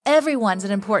Everyone's an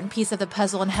important piece of the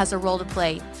puzzle and has a role to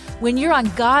play. When you're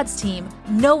on God's team,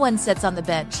 no one sits on the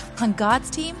bench. On God's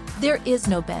team, there is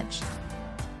no bench.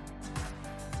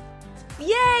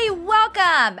 Yay!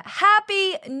 Welcome!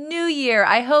 Happy New Year!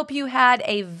 I hope you had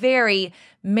a very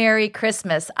Merry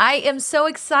Christmas. I am so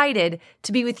excited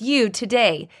to be with you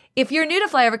today. If you're new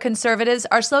to Flyover Conservatives,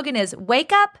 our slogan is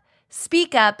wake up,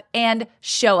 speak up, and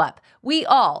show up. We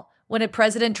all wanted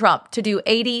President Trump to do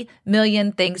 80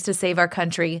 million things to save our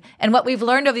country. And what we've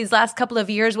learned over these last couple of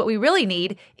years, what we really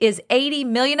need is 80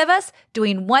 million of us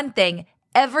doing one thing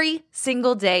every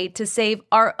single day to save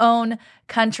our own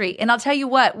country. And I'll tell you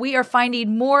what, we are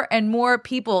finding more and more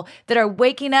people that are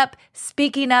waking up,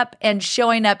 speaking up, and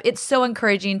showing up. It's so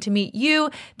encouraging to meet you,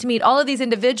 to meet all of these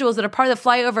individuals that are part of the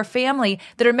Flyover family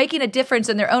that are making a difference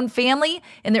in their own family,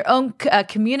 in their own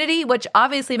community, which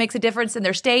obviously makes a difference in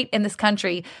their state and this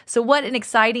country. So what an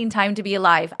exciting time to be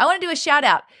alive. I want to do a shout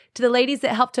out to the ladies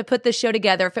that helped to put this show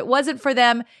together. If it wasn't for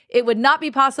them, it would not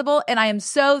be possible, and I am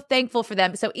so thankful for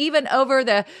them. So even over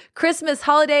the Christmas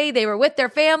holiday, they were with their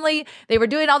family, they were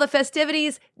doing all the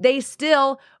festivities, they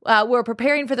still were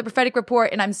preparing for the prophetic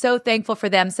report, and I'm so thankful for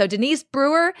them. So Denise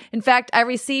Brewer, in fact, I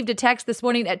received a text this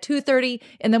morning at 2:30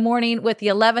 in the morning with the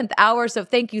 11th hour, so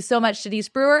thank you so much, Denise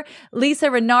Brewer,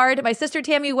 Lisa Renard, my sister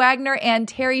Tammy Wagner, and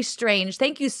Terry Strange.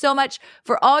 Thank you so much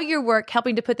for all your work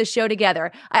helping to put the show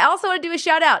together. I also want to do a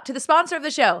shout out to the sponsor of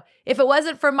the show. If it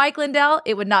wasn't for Mike Lindell,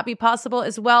 it would not be possible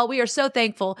as well. We are so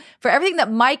thankful for everything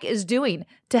that Mike is doing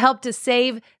to help to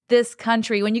save this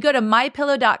country. When you go to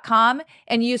mypillow.com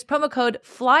and use promo code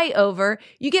FLYOVER,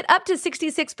 you get up to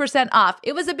 66% off.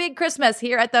 It was a big Christmas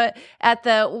here at the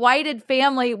Whited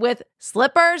family with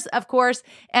slippers, of course,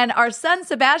 and our son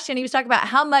Sebastian, he was talking about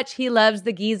how much he loves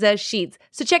the Giza sheets.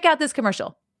 So check out this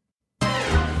commercial.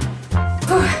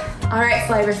 All right,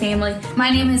 Flyover family. My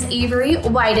name is Avery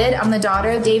Whited. I'm the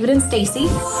daughter of David and Stacy.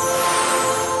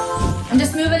 I'm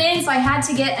just moving in, so I had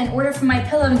to get an order from My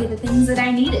Pillow and get the things that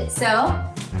I needed. So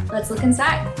let's look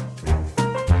inside.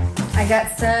 I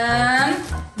got some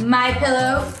My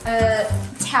Pillow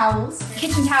towels,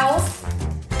 kitchen towels.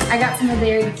 I got some of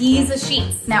their Giza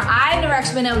sheets. Now, I've never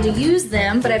actually been able to use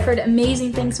them, but I've heard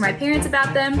amazing things from my parents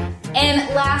about them. And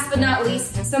last but not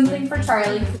least, something for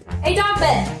Charlie. Hey, dog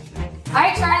bed. All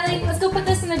right, Charlie, let's go put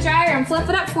this in the dryer and fluff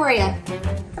it up for you.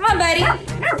 Come on, buddy.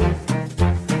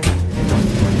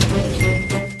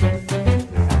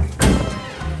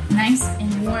 Nice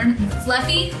and warm and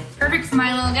fluffy. Perfect for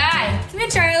my little guy. Come here,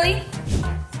 Charlie.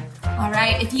 All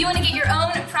right, if you want to get your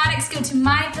own products, go to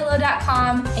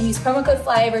mypillow.com and use promo code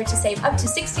FLYOVER to save up to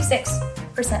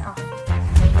 66% off.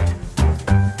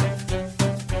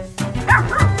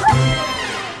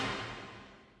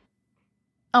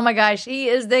 Oh my gosh, he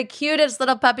is the cutest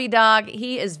little puppy dog.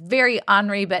 He is very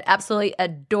ornery, but absolutely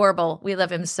adorable. We love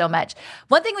him so much.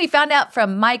 One thing we found out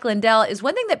from Mike Lindell is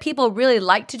one thing that people really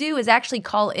like to do is actually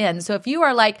call in. So if you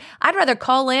are like, I'd rather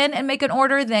call in and make an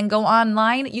order than go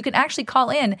online, you can actually call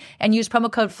in and use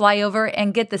promo code FLYOVER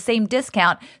and get the same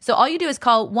discount. So all you do is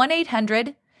call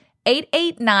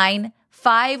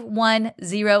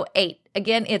 1-800-889-5108.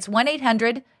 Again, it's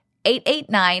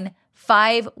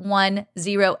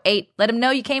 1-800-889-5108. Let them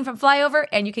know you came from Flyover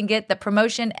and you can get the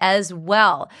promotion as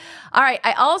well. All right.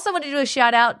 I also want to do a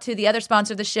shout out to the other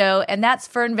sponsor of the show, and that's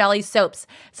Fern Valley Soaps.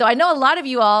 So I know a lot of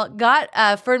you all got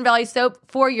Fern Valley soap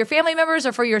for your family members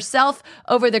or for yourself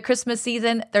over the Christmas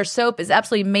season. Their soap is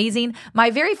absolutely amazing.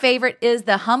 My very favorite is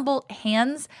the Humboldt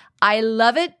Hands. I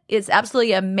love it. It's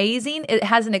absolutely amazing. It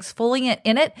has an exfoliant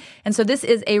in it. And so this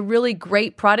is a really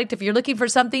great product. If you're looking for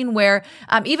something where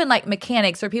even like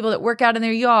mechanics or people that work out in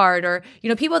their yard or,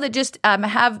 people that just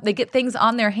they get things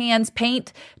on their hands,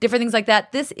 paint, different things like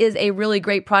that. This is a really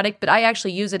great product, but I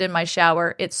actually use it in my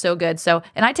shower. It's so good.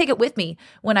 And I take it with me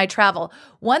when I travel.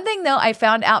 One thing though, I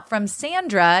found out from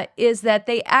Sandra is that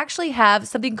they actually have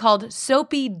something called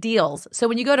Soapy Deals. So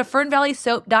when you go to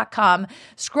fernvalleysoap.com,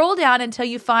 scroll down until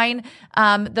you find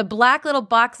the black little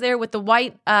box there with the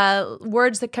white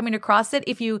words that coming across it.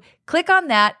 If you click on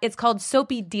that, it's called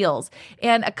Soapy Deals.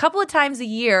 And a couple of times a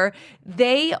year,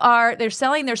 they're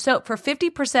selling their soap for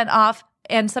 50% off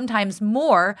and sometimes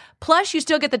more. Plus, you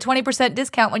still get the 20%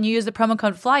 discount when you use the promo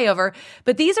code FLYOVER.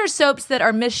 But these are soaps that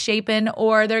are misshapen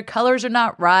or their colors are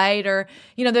not right or,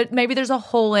 maybe there's a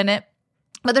hole in it.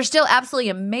 But they're still absolutely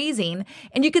amazing.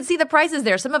 And you can see the prices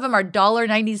there. Some of them are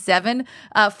 $1.97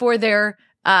 for their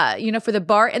for the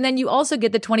bar. And then you also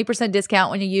get the 20%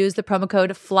 discount when you use the promo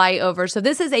code FLYOVER. So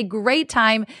this is a great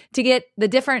time to get the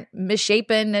different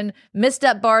misshapen and messed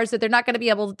up bars that they're not going to be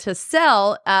able to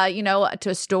sell, to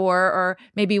a store or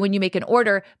maybe when you make an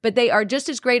order, but they are just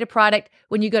as great a product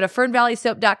when you go to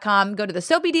fernvalleysoap.com, go to the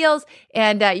soapy deals,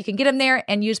 and you can get them there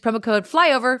and use promo code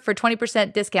FLYOVER for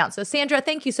 20% discount. So Sandra,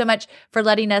 thank you so much for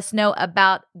letting us know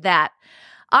about that.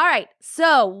 All right.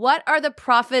 So what are the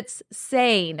prophets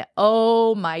saying?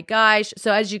 Oh my gosh.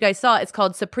 So as you guys saw, it's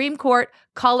called Supreme Court,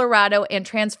 Colorado, and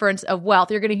Transference of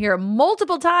Wealth. You're going to hear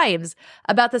multiple times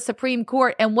about the Supreme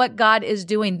Court and what God is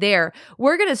doing there.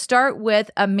 We're going to start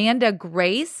with Amanda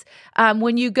Grace.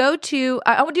 When you go to,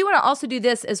 I do want to also do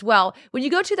this as well. When you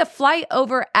go to the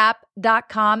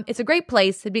flyoverapp.com, it's a great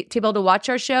place to be able to watch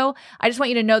our show. I just want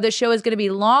you to know this show is going to be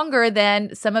longer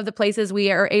than some of the places we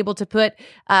are able to put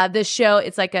this show.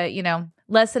 It's like a,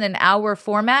 less than an hour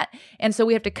format. And so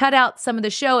we have to cut out some of the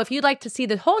show. If you'd like to see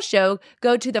the whole show,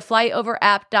 go to the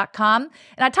flyoverapp.com.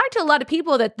 And I talked to a lot of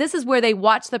people that this is where they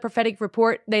watch the prophetic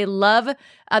report. They love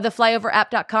the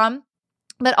flyoverapp.com.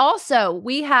 But also,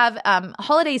 we have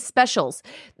holiday specials.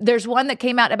 There's one that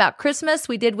came out about Christmas.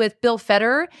 We did with Bill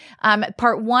Federer,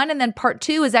 part 1, and then part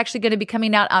 2 is actually going to be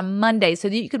coming out on Monday. So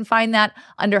you can find that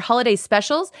under holiday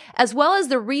specials, as well as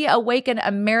the Reawaken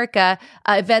America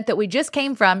event that we just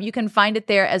came from. You can find it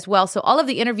there as well. So all of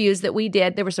the interviews that we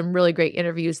did, there were some really great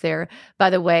interviews there, by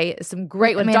the way. Some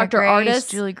great ones. Amanda Dr. Grace, Artis.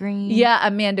 Julie Green. Yeah,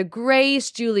 Amanda Grace,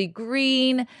 Julie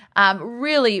Green.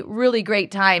 Really, really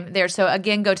great time there. So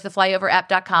again, go to the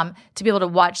flyoverapp.com to be able to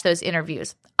watch those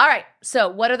interviews. All right. So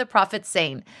what are the prophets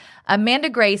saying? Amanda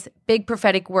Grace, big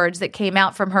prophetic words that came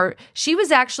out from her. She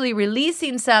was actually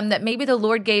releasing some that maybe the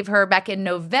Lord gave her back in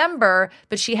November,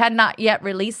 but she had not yet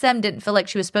released them, didn't feel like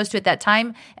she was supposed to at that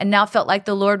time, and now felt like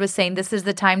the Lord was saying, this is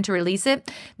the time to release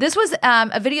it. This was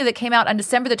a video that came out on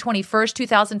December the 21st,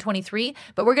 2023,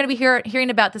 but we're going to be hearing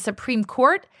about the Supreme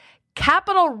Court,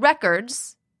 Capitol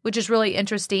Records, which is really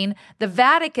interesting, the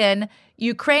Vatican,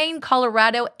 Ukraine,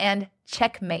 Colorado, and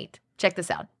checkmate. Check this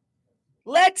out.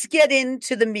 Let's get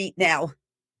into the meat now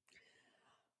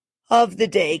of the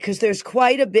day, because there's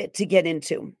quite a bit to get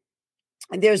into.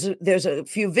 And there's a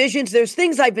few visions. There's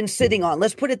things I've been sitting on.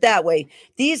 Let's put it that way.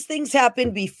 These things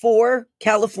happened before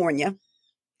California.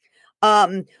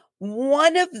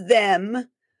 One of them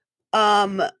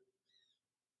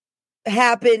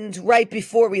happened right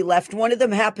before we left. One of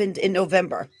them happened in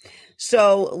November.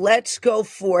 So let's go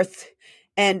forth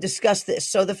and discuss this.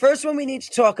 So the first one we need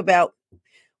to talk about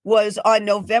was on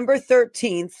November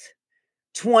 13th,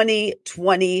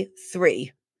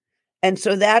 2023. And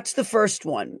so that's the first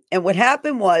one. And what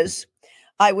happened was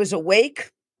I was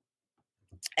awake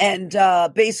and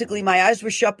basically my eyes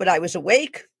were shut, but I was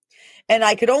awake and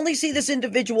I could only see this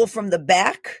individual from the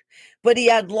back, but he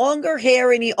had longer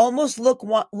hair and he almost looked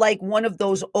like one of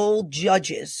those old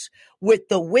judges with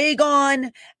the wig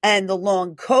on and the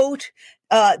long coat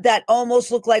that almost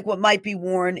looked like what might be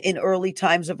worn in early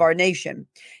times of our nation.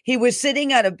 He was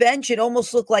sitting at a bench. It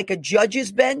almost looked like a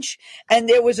judge's bench, and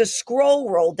there was a scroll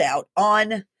rolled out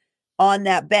on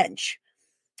that bench.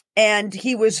 And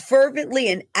he was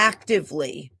fervently and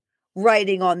actively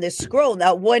writing on this scroll.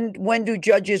 Now, when do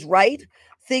judges write?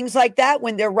 Things like that,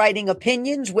 when they're writing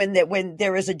opinions, when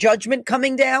there is a judgment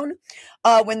coming down,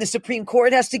 when the Supreme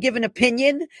Court has to give an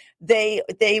opinion, they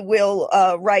will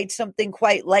write something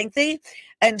quite lengthy.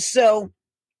 And so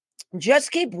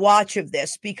just keep watch of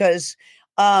this, because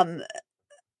I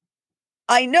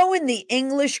know in the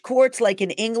English courts, like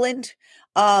in England,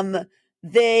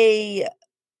 they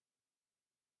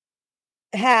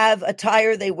have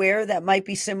attire they wear that might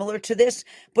be similar to this,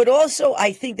 but also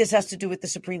I think this has to do with the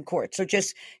Supreme Court. So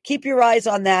just keep your eyes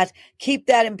on that. Keep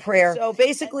that in prayer. So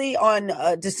basically on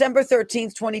December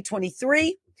 13th,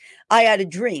 2023, I had a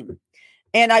dream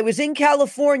and I was in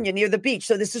California near the beach.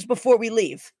 So this is before we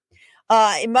leave.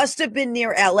 It must have been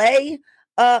near LA,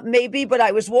 maybe, but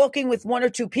I was walking with one or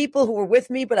two people who were with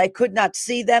me, but I could not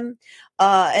see them.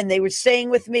 And they were staying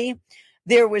with me.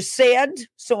 There was sand,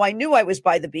 so I knew I was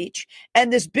by the beach.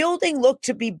 And this building looked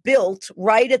to be built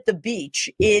right at the beach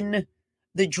in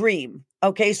the dream.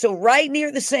 Okay, so right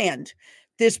near the sand,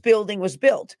 this building was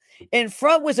built. In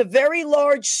front was a very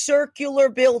large circular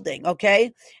building,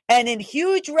 okay? And in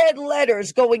huge red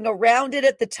letters going around it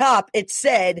at the top, it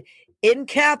said, in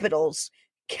capitals,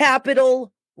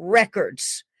 Capitol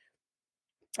Records.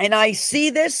 And I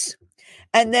see this,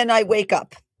 and then I wake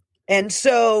up. And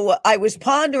so I was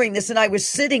pondering this and I was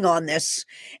sitting on this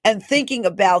and thinking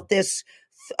about this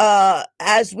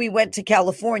as we went to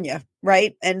California,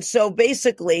 right? And so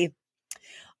basically,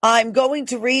 I'm going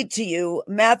to read to you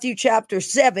Matthew chapter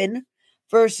 7,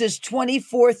 verses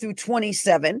 24 through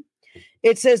 27.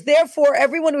 It says, therefore,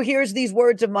 everyone who hears these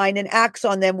words of mine and acts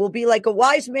on them will be like a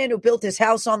wise man who built his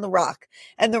house on the rock.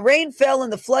 And the rain fell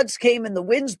and the floods came and the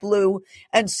winds blew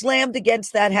and slammed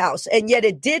against that house. And yet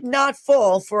it did not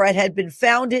fall, for it had been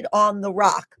founded on the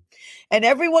rock. And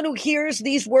everyone who hears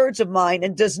these words of mine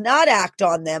and does not act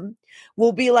on them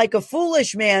will be like a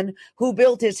foolish man who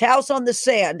built his house on the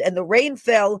sand, and the rain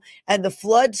fell and the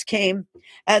floods came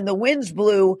and the winds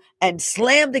blew and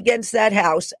slammed against that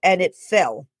house, and it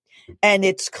fell. And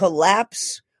its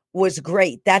collapse was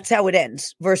great. That's how it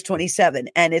ends. Verse 27.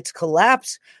 And its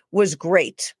collapse was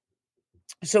great.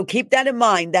 So keep that in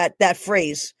mind, that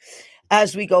phrase,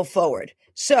 as we go forward.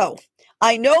 So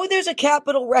I know there's a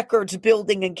Capitol Records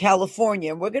building in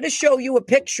California, and we're going to show you a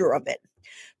picture of it,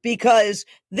 because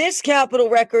this Capitol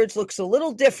Records looks a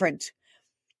little different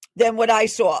than what I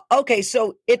saw. Okay,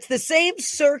 so it's the same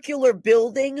circular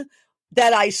building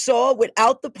that I saw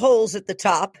without the poles at the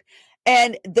top.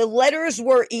 And the letters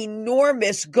were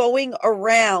enormous going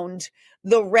around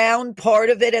the round part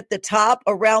of it at the top,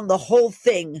 around the whole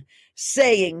thing,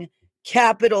 saying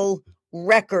Capitol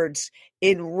Records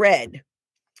in red.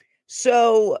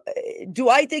 So do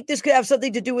I think this could have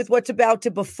something to do with what's about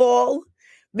to befall?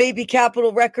 Maybe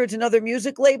Capitol Records and other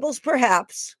music labels,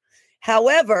 perhaps.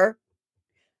 However,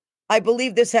 I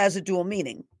believe this has a dual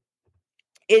meaning.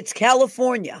 It's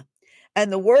California,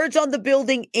 and the words on the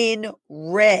building in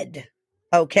red.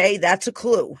 Okay, that's a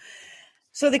clue.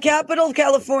 So the capital of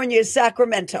California is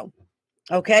Sacramento.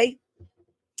 Okay,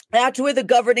 that's where the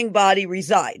governing body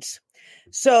resides.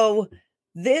 So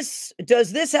does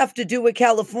this have to do with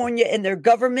California and their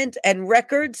government and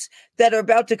records that are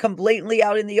about to come blatantly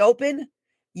out in the open?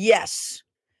 Yes.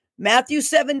 Matthew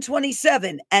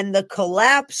 7:27, and the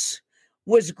collapse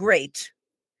was great.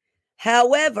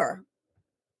 However,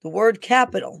 the word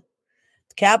capital,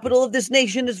 the capital of this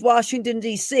nation is Washington,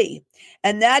 D.C.,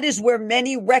 and that is where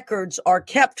many records are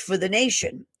kept for the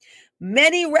nation.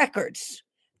 Many records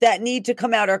that need to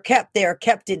come out are kept. They are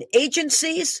kept in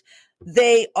agencies.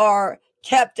 They are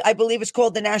kept, I believe it's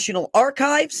called the National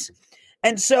Archives.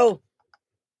 And so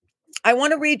I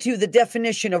want to read to you the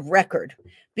definition of record,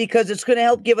 because it's going to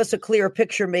help give us a clearer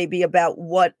picture maybe about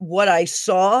what I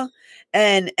saw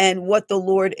and what the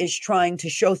Lord is trying to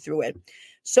show through it.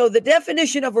 So the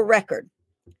definition of a record: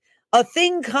 a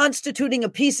thing constituting a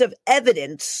piece of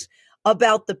evidence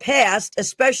about the past,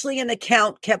 especially an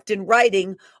account kept in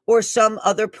writing or some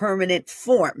other permanent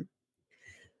form.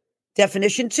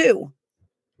 Definition 2,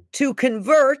 to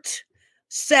convert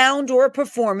sound or a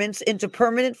performance into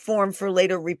permanent form for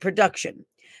later reproduction.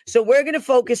 So we're going to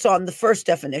focus on the first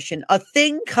definition: a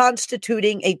thing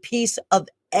constituting a piece of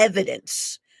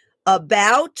evidence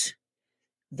about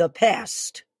the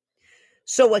past.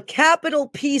 So a capital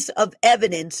piece of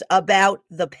evidence about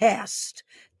the past.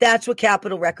 That's what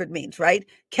Capitol Record means, right?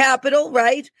 Capital,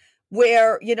 right?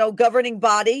 Where, governing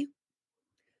body,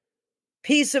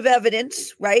 piece of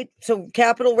evidence, right? So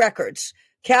Capitol Records,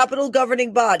 Capitol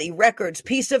governing body, records,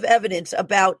 piece of evidence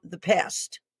about the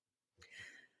past.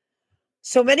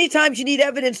 So many times you need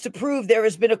evidence to prove there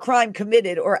has been a crime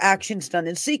committed or actions done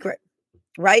in secret,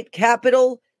 right?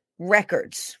 Capitol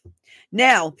Records.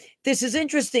 Now, this is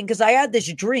interesting because I had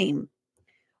this dream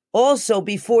also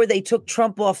before they took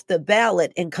Trump off the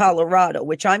ballot in Colorado,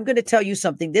 which I'm going to tell you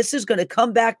something. This is going to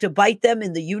come back to bite them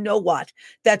in the you-know-what.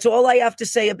 That's all I have to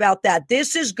say about that.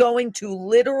 This is going to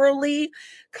literally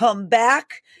come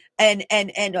back and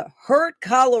hurt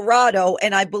Colorado.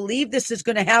 And I believe this is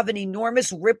going to have an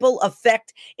enormous ripple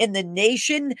effect in the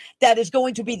nation that is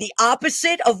going to be the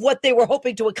opposite of what they were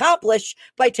hoping to accomplish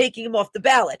by taking him off the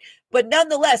ballot. But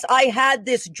nonetheless, I had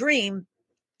this dream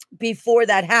before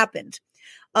that happened.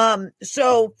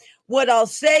 So what I'll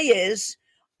say is,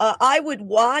 I would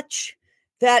watch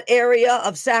that area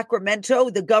of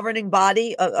Sacramento, the governing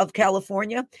body of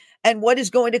California, and what is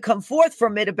going to come forth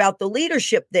from it about the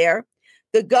leadership there.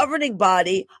 The governing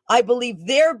body, I believe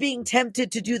they're being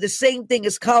tempted to do the same thing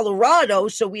as Colorado,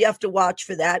 so we have to watch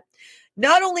for that.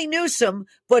 Not only Newsom,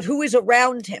 but who is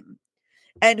around him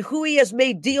and who he has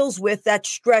made deals with that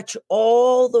stretch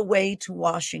all the way to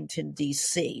Washington,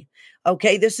 D.C.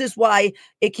 Okay, this is why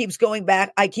it keeps going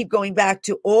back. I keep going back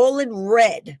to all in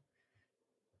red,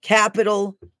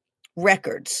 Capitol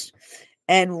Records.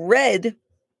 And red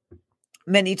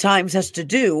many times has to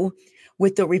do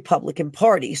with the Republican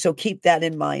Party. So keep that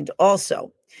in mind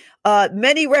also.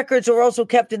 Many records are also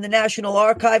kept in the National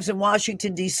Archives in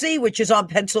Washington, D.C., which is on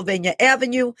Pennsylvania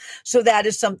Avenue. So that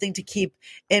is something to keep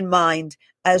in mind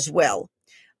as well.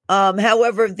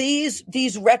 However, these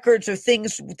records are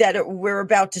things that we're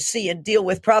about to see and deal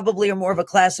with probably are more of a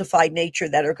classified nature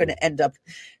that are going to end up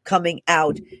coming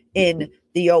out in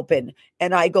the open.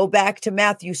 And I go back to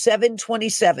Matthew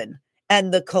 7:27,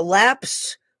 and the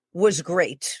collapse was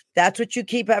great. That's what you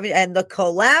keep having. And the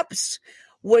collapse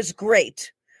was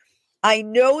great. I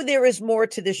know there is more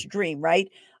to this dream, right?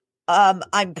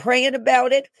 I'm praying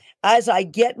about it. As I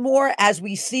get more, as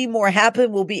we see more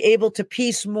happen, we'll be able to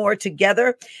piece more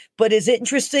together. But it's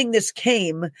interesting, this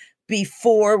came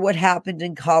before what happened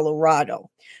in Colorado.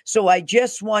 So I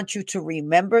just want you to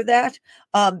remember that,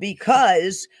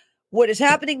 because what is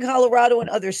happening in Colorado and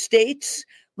other states,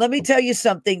 let me tell you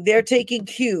something, they're taking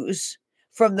cues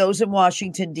from those in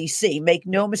Washington, D.C. Make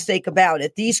no mistake about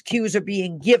it. These cues are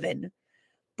being given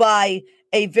by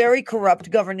a very corrupt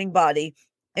governing body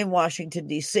in Washington,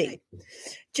 D.C.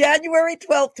 January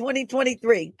 12th,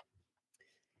 2023.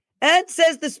 And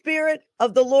says the Spirit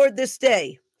of the Lord this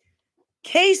day,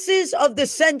 cases of the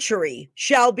century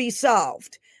shall be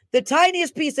solved. The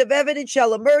tiniest piece of evidence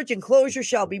shall emerge and closure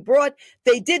shall be brought.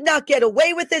 They did not get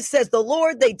away with it, says the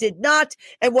Lord. They did not.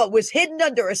 And what was hidden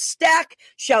under a stack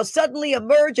shall suddenly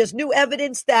emerge as new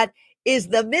evidence that is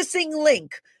the missing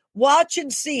link. Watch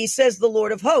and see, says the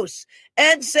Lord of hosts.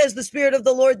 And says the Spirit of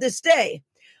the Lord this day,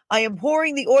 I am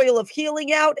pouring the oil of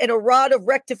healing out, and a rod of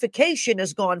rectification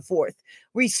has gone forth.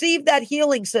 Receive that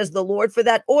healing, says the Lord, for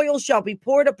that oil shall be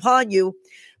poured upon you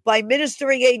by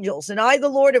ministering angels. And I, the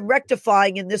Lord, am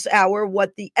rectifying in this hour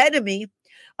what the enemy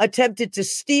attempted to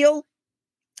steal,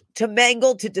 to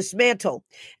mangle, to dismantle.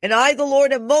 And I, the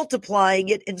Lord, am multiplying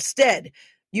it instead.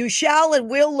 You shall and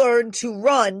will learn to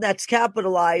run, that's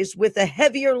capitalized, with a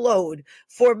heavier load.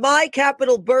 For my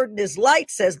capital burden is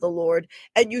light, says the Lord,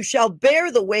 and you shall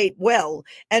bear the weight well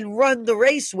and run the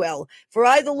race well. For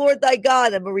I, the Lord thy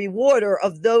God, am a rewarder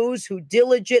of those who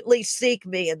diligently seek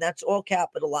me, and that's all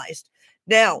capitalized.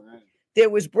 Now, there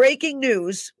was breaking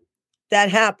news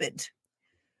that happened.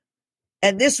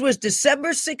 And this was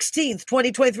December 16th,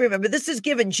 2023. Remember, this is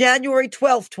given January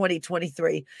 12th,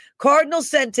 2023. Cardinal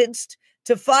sentenced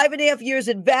to 5.5 years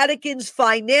in Vatican's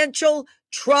financial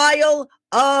trial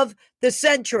of the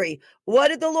century. What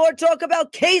did the Lord talk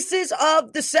about? Cases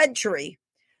of the century.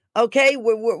 Okay,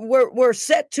 we're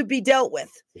set to be dealt with.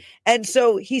 And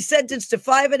so he's sentenced to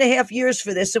 5.5 years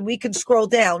for this, and we can scroll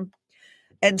down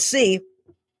and see,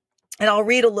 and I'll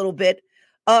read a little bit.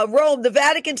 Rome, the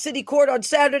Vatican City Court on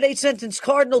Saturday sentenced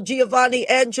Cardinal Giovanni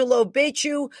Angelo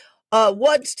Becciu,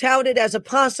 once touted as a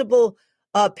possible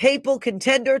papal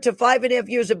contender, to 5.5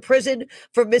 years in prison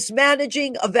for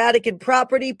mismanaging a Vatican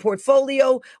property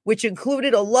portfolio, which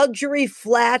included a luxury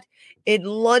flat in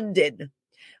London.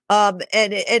 And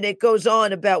it goes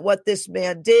on about what this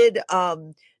man did.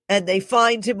 And they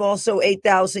fined him also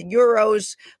 8,000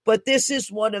 euros. But this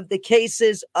is one of the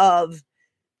cases of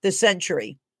the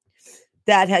century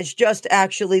that has just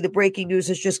actually, the breaking news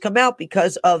has just come out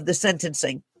because of the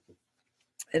sentencing.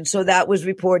 And so that was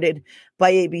reported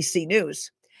by ABC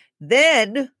News.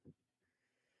 Then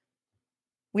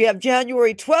we have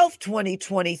January 12th,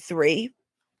 2023.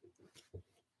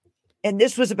 And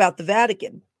this was about the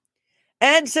Vatican.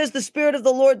 And says the Spirit of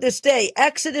the Lord this day,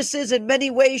 exoduses in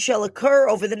many ways shall occur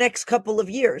over the next couple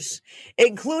of years,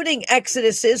 including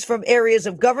exoduses from areas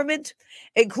of government,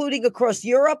 including across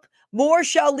Europe. More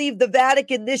shall leave the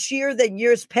Vatican this year than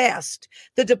years past.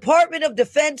 The Department of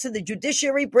Defense and the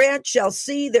Judiciary Branch shall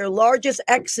see their largest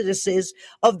exoduses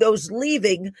of those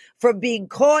leaving from being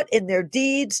caught in their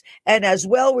deeds, and as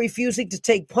well refusing to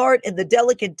take part in the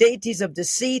delicate dainties of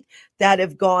deceit that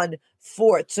have gone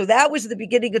forth. So that was the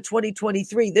beginning of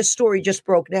 2023. This story just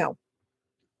broke now,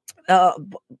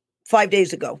 5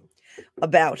 days ago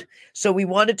about. So we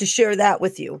wanted to share that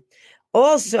with you.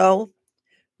 Also,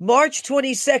 March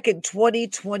 22nd,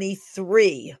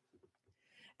 2023.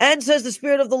 And says the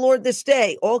Spirit of the Lord this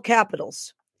day, all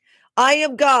capitals, I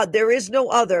am God, there is no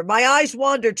other. My eyes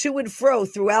wander to and fro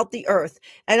throughout the earth.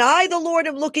 And I, the Lord,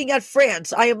 am looking at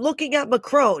France. I am looking at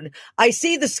Macron. I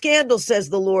see the scandal,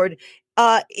 says the Lord.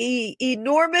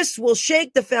 Enormous will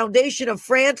shake the foundation of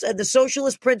France and the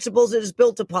socialist principles it is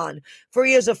built upon. For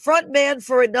he is a front man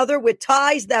for another with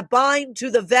ties that bind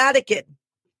to the Vatican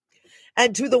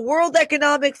and to the World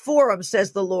Economic Forum,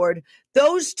 says the Lord.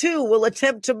 Those two will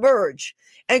attempt to merge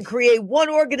and create one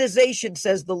organization,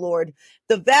 says the Lord.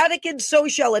 The Vatican so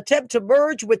shall attempt to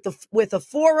merge with a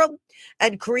forum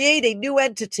and create a new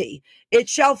entity. It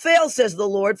shall fail, says the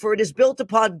Lord, for it is built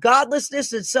upon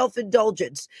godlessness and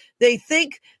self-indulgence. They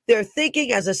think their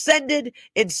thinking has ascended.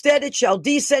 Instead, it shall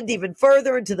descend even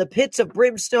further into the pits of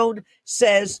brimstone,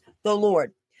 says the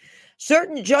Lord.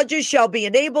 Certain judges shall be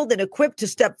enabled and equipped to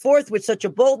step forth with such a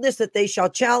boldness that they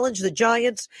shall challenge the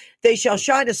giants. They shall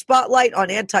shine a spotlight on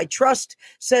antitrust,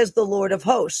 says the Lord of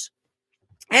hosts.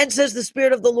 And says the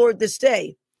Spirit of the Lord this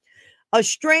day, a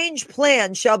strange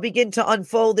plan shall begin to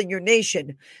unfold in your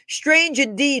nation. Strange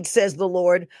indeed, says the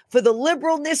Lord, for the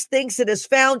liberalness thinks it has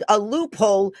found a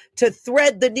loophole to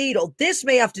thread the needle. This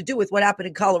may have to do with what happened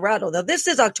in Colorado. Now, this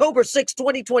is October 6,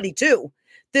 2022.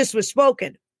 This was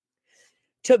spoken.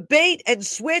 To bait and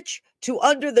switch to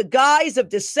under the guise of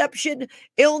deception,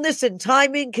 illness, and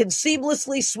timing can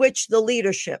seamlessly switch the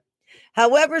leadership.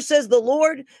 However, says the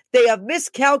Lord, they have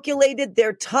miscalculated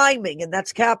their timing, and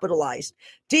that's capitalized.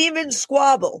 Demons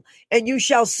squabble, and you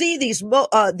shall see these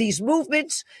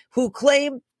movements who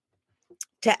claim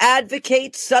to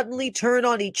advocate suddenly turn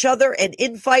on each other and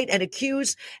infight and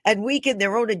accuse and weaken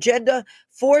their own agenda.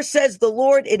 For, says the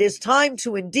Lord, it is time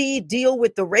to indeed deal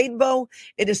with the rainbow.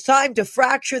 It is time to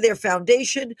fracture their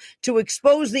foundation, to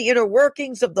expose the inner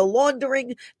workings of the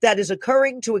laundering that is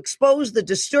occurring, to expose the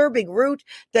disturbing root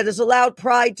that has allowed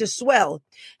pride to swell.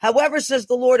 However, says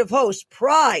the Lord of hosts,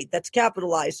 pride, that's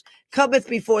capitalized, cometh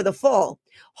before the fall.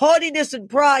 Haughtiness and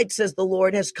pride, says the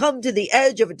Lord, has come to the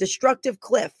edge of a destructive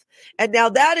cliff. And now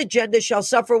that agenda shall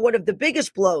suffer one of the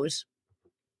biggest blows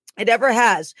it ever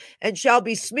has, and shall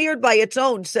be smeared by its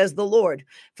own, says the Lord.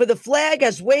 For the flag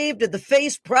has waved in the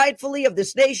face pridefully of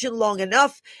this nation long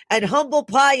enough, and humble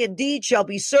pie indeed shall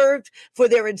be served for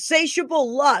their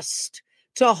insatiable lust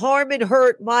to harm and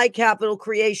hurt my capital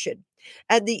creation,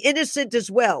 and the innocent as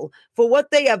well. For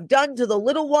what they have done to the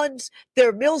little ones,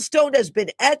 their millstone has been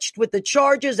etched with the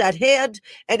charges at hand,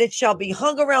 and it shall be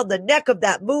hung around the neck of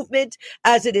that movement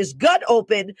as it is gut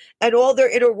open, and all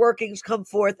their inner workings come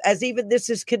forth, as even this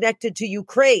is connected to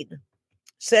Ukraine,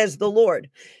 says the Lord.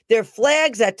 Their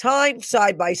flags at times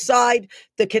side by side,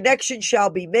 the connection shall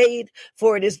be made,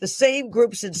 for it is the same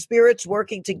groups and spirits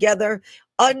working together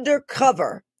under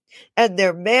cover, and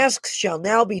their masks shall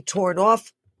now be torn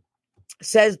off,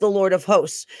 says the Lord of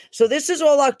hosts. So this is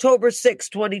all October 6,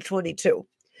 2022,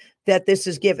 that this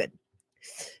is given.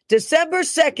 December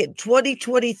 2nd,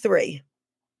 2023.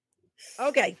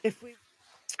 Okay.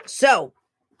 So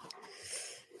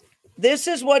this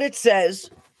is what it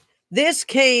says. This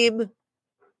came,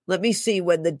 let me see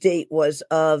when the date was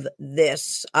of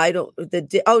this. December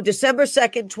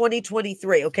 2nd,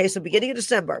 2023. Okay. So beginning of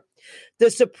December,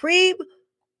 the Supreme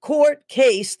Court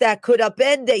case that could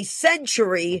upend a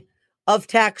century of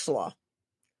tax law,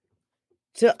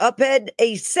 to upend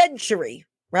a century,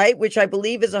 right? Which I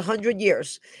believe is 100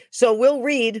 years. So we'll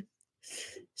read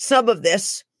some of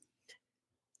this.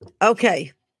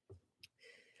 Okay.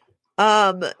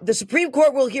 The Supreme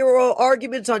Court will hear oral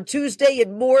arguments on Tuesday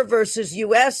in Moore versus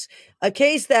U.S., a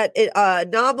case that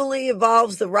nominally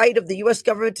involves the right of the U.S.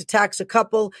 government to tax a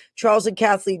couple, Charles and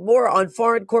Kathleen Moore, on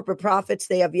foreign corporate profits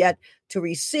they have yet to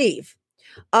receive.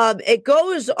 It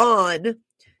goes on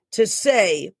to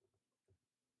say,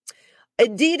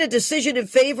 indeed, a decision in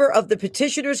favor of the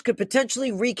petitioners could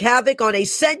potentially wreak havoc on a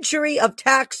century of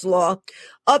tax law,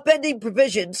 upending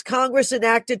provisions Congress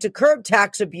enacted to curb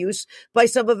tax abuse by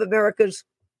some of America's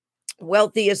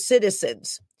wealthiest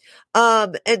citizens.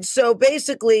 And so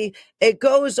basically, it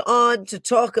goes on to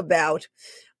talk about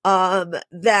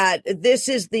that this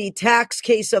is the tax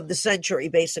case of the century,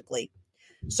 basically.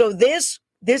 So this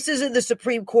is in the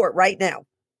Supreme Court right now.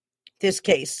 This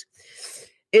case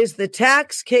is the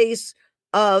tax case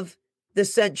of the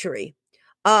century.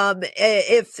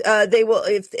 If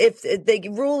they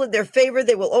rule in their favor,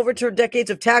 they will overturn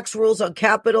decades of tax rules on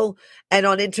capital and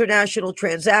on international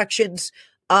transactions.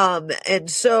 And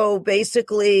so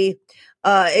basically,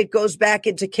 it goes back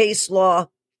into case law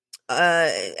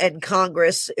and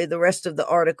Congress in the rest of the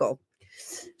article.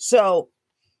 So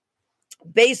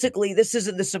basically, this is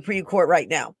in the Supreme Court right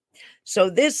now.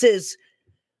 So this is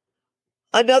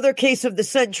another case of the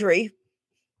century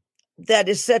that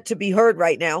is set to be heard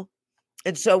right now.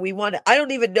 And so I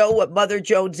don't even know what Mother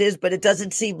Jones is, but it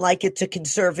doesn't seem like it's a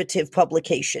conservative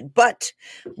publication. But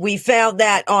we found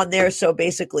that on there. So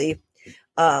basically,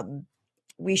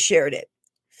 we shared it.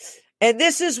 And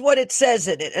this is what it says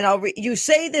in it. And you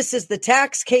say this is the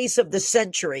tax case of the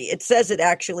century. It says it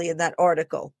actually in that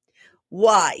article.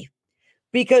 Why?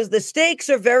 Because the stakes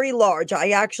are very large. I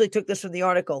actually took this from the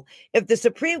article. If the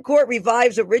Supreme Court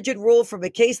revives a rigid rule from a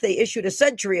case they issued a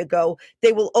century ago,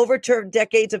 they will overturn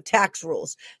decades of tax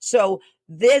rules. So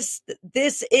this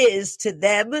is to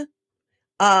them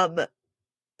the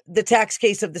tax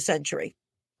case of the century.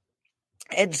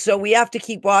 And so we have to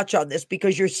keep watch on this,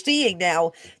 because you're seeing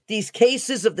now these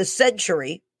cases of the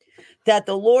century that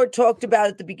the Lord talked about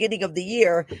at the beginning of the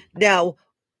year. Now,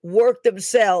 work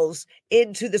themselves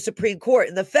into the Supreme Court.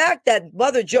 And the fact that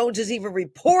Mother Jones is even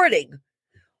reporting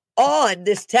on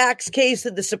this tax case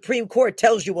in the Supreme Court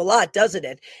tells you a lot, doesn't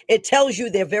it? It tells you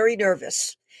they're very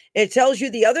nervous. It tells you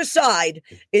the other side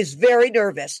is very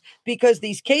nervous because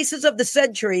these cases of the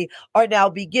century are now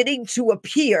beginning to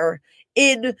appear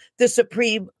in the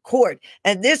Supreme Court.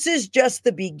 And this is just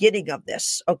the beginning of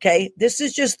this, okay? This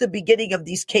is just the beginning of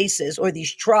these cases or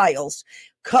these trials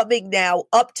coming now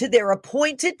up to their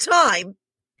appointed time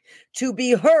to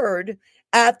be heard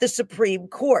at the Supreme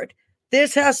Court.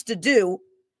 This has to do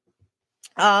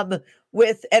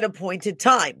with an appointed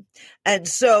time. And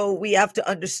so we have to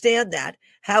understand that.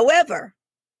 However,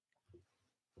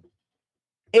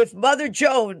 if Mother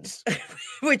Jones,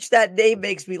 which that name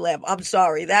makes me laugh, I'm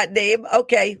sorry, that name,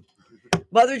 okay,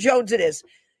 Mother Jones it is.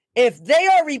 If they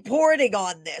are reporting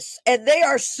on this and they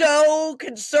are so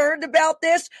concerned about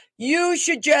this, you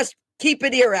should just keep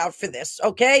an ear out for this,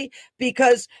 okay?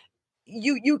 Because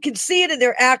you can see it in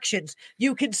their actions.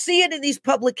 You can see it in these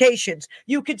publications.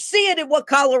 You can see it in what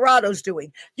Colorado's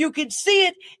doing. You can see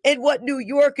it in what New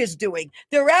York is doing.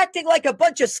 They're acting like a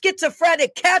bunch of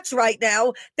schizophrenic cats right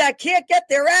now that can't get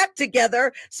their act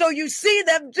together. So you see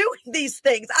them doing these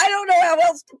things. I don't know how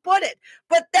else to put it,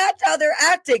 but that's how they're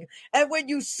acting. And when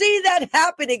you see that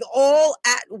happening all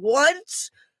at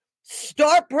once,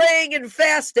 start praying and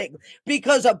fasting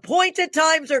because appointed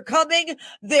times are coming.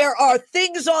 There are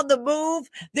things on the move.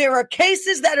 There are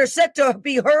cases that are set to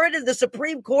be heard in the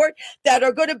Supreme Court that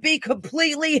are going to be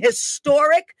completely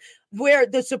historic, where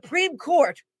the Supreme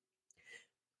Court,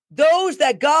 those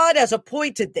that God has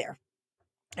appointed there,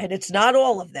 and it's not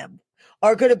all of them,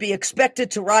 are going to be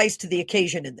expected to rise to the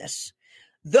occasion in this.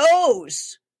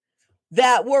 Those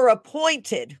that were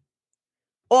appointed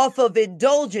off of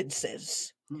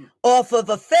indulgences, off of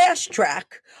a fast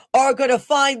track, are going to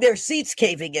find their seats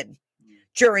caving in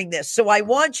during this. So I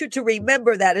want you to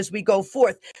remember that as we go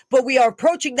forth. But we are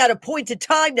approaching that appointed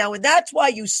time now, and that's why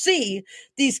you see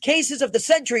these cases of the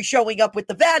century showing up with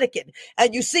the Vatican,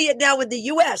 and you see it now in the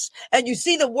U.S., and you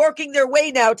see them working their way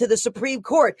now to the Supreme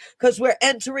Court because we're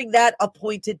entering that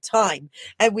appointed time.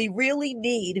 And we really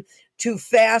need to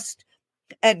fast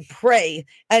and pray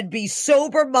and be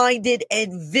sober-minded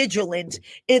and vigilant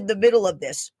in the middle of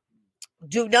this.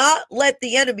 Do not let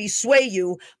the enemy sway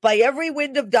you by every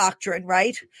wind of doctrine,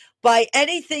 right? By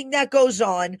anything that goes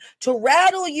on to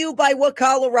rattle you by what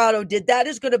Colorado did. That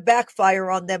is going to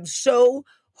backfire on them so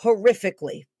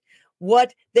horrifically.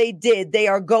 What they did, they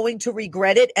are going to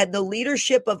regret it. And the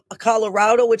leadership of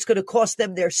Colorado, it's going to cost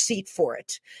them their seat for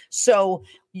it. So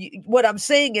what I'm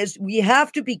saying is we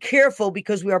have to be careful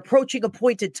because we are approaching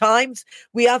appointed times.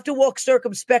 We have to walk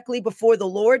circumspectly before the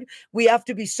Lord. We have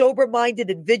to be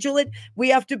sober-minded and vigilant. We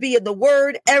have to be in the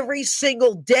Word every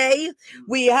single day.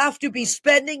 We have to be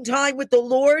spending time with the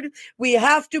Lord. We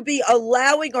have to be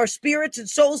allowing our spirits and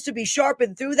souls to be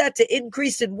sharpened through that to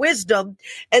increase in wisdom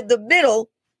in the middle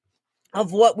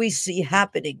of what we see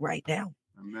happening right now.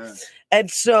 Amen.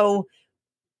 And so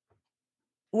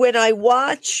when I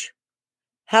watch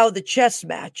how the chess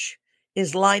match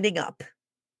is lining up,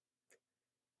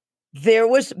 there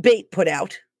was bait put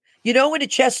out. You know, in a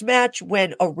chess match,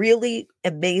 when a really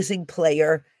amazing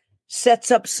player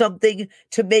sets up something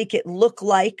to make it look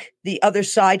like the other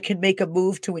side can make a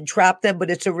move to entrap them,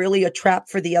 but it's really a trap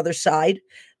for the other side.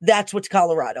 That's what's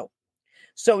Colorado.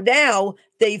 So now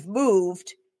they've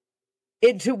moved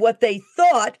into what they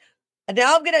thought. And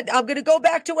now I'm gonna go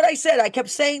back to what I said. I kept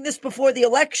saying this before the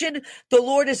election. The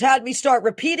Lord has had me start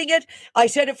repeating it. I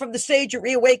said it from the stage at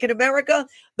Reawaken America.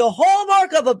 The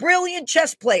hallmark of a brilliant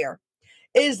chess player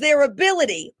is their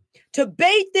ability to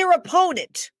bait their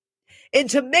opponent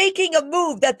into making a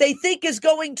move that they think is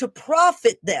going to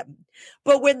profit them.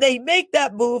 But when they make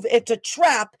that move, it's a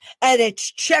trap and it's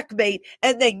checkmate,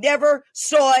 and they never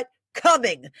saw it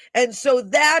coming. And so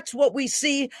that's what we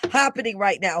see happening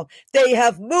right now. They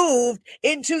have moved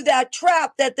into that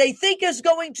trap that they think is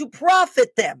going to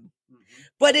profit them,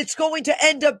 but it's going to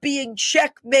end up being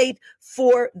checkmate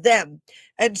for them.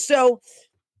 And so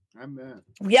Amen.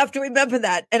 We have to remember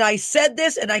that. And I said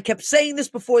this, and I kept saying this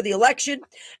before the election,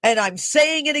 and I'm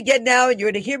saying it again now, and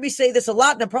you're going to hear me say this a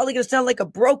lot, and I'm probably going to sound like a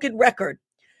broken record,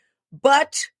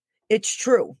 but it's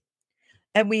true.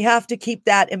 And we have to keep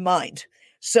that in mind.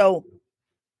 So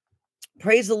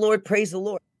praise the Lord, praise the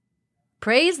Lord.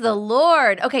 Praise the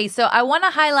Lord. Okay, so I want to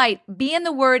highlight be in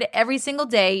the Word every single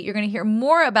day. You're going to hear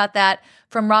more about that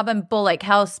from Robin Bullock,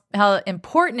 how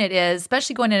important it is,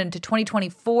 especially going into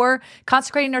 2024,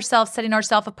 consecrating ourselves, setting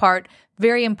ourselves apart,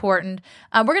 very important.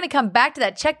 We're going to come back to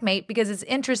that checkmate because it's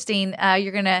interesting.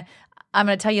 You're going to I'm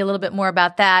going to tell you a little bit more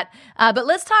about that. But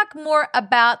let's talk more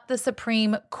about the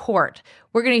Supreme Court.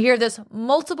 We're going to hear this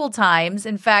multiple times.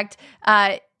 In fact,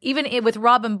 even with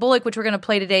Robin Bullock, which we're going to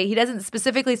play today, he doesn't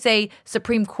specifically say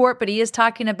Supreme Court, but he is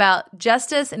talking about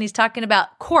justice and he's talking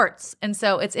about courts. And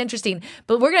so it's interesting.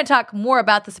 But we're going to talk more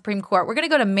about the Supreme Court. We're going to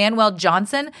go to Manuel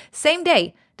Johnson, same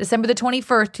day, December the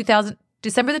 21st,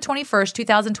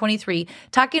 2023,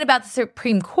 talking about the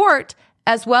Supreme Court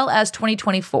as well as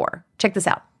 2024. Check this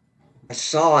out. I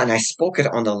saw, and I spoke it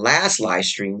on the last live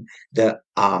stream, the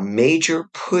major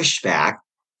pushback,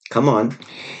 come on,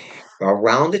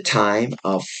 around the time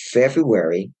of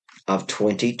February of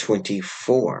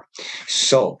 2024.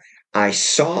 So I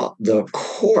saw the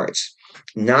courts,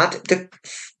 not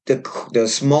the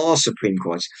small Supreme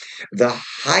Courts, the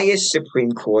highest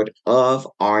Supreme Court of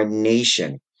our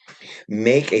nation,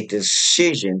 make a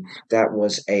decision that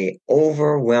was a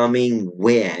overwhelming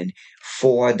win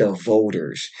for the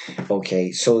voters.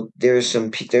 Okay, so there's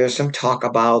some talk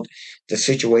about the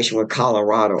situation with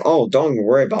Colorado. Oh, don't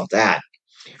worry about that.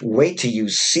 Wait till you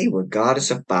see what God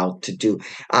is about to do.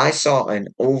 I saw an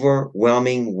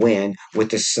overwhelming win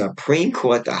with the Supreme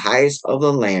Court, the highest of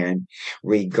the land,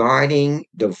 regarding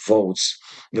the votes.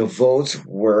 The votes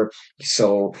were,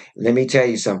 so let me tell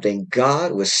you something.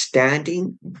 God was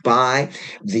standing by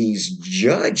these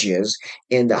judges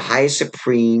in the highest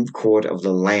Supreme Court of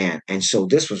the land. And so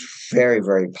this was very,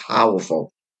 very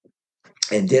powerful.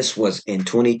 And this was in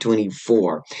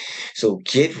 2024. So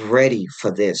get ready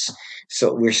for this.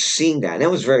 So we're seeing that. And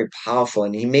that was very powerful.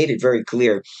 And he made it very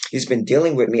clear. He's been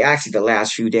dealing with me actually the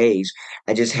last few days.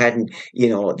 I just hadn't,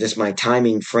 just my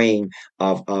timing frame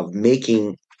of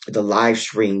making the live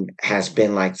stream has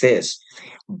been like this.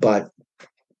 But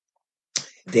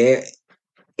there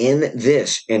in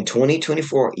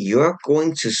 2024, you're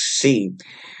going to see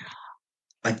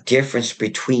a difference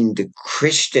between the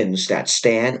Christians that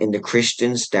stand and the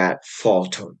Christians that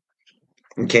falter.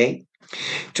 Okay?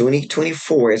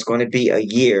 2024 is going to be a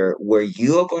year where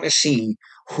you are going to see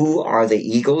who are the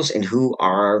eagles and who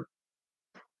are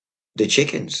the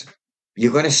chickens.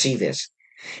 You're going to see this.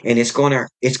 And it's going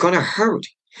to hurt.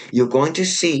 You're going to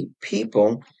see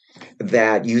people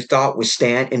that you thought would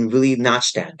stand and really not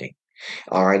standing.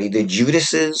 Alrighty, the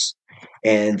Judases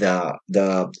and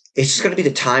it's just going to be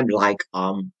the time like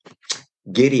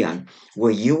Gideon,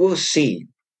 where you will see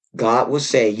God will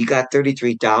say, you got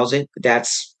 33,000.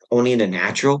 That's only in the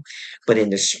natural, but in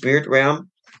the spirit realm,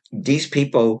 these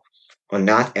people are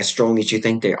not as strong as you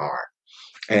think they are.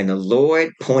 And the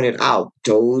Lord pointed out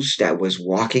those that was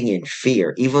walking in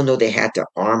fear, even though they had the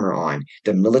armor on,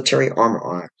 the military armor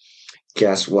on.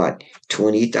 Guess what?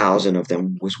 20,000 of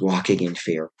them was walking in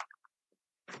fear.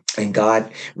 And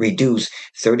God reduced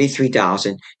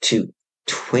 33,000 to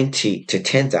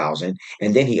 10,000.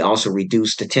 And then he also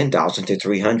reduced the 10,000 to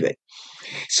 300.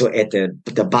 So at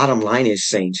the bottom line is,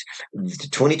 saints,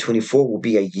 2024 will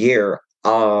be a year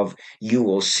of you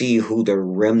will see who the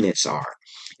remnants are.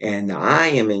 And I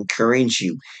am encouraging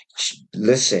you.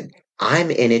 Listen,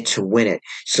 I'm in it to win it.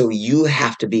 So you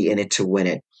have to be in it to win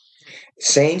it.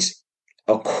 Saints,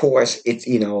 of course, it's,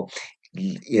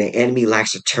 the enemy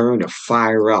likes to turn the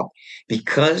fire up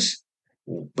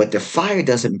but the fire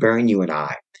doesn't burn you and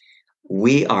I.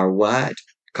 We are what?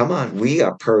 Come on, we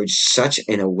are purged such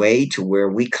in a way to where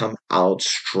we come out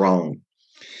strong.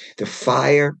 The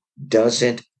fire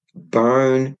doesn't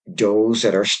burn those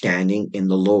that are standing in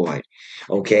the Lord.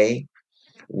 Okay?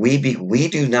 We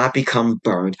do not become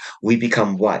burned. We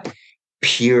become what?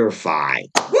 Purified.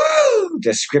 Woo!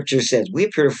 The scripture says we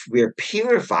are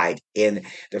purified in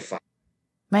the fire.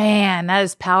 Man, that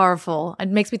is powerful. It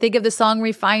makes me think of the song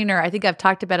Refiner. I think I've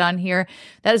talked about on here.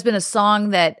 That has been a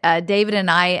song that David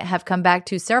and I have come back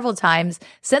to several times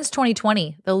since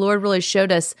 2020. The Lord really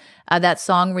showed us that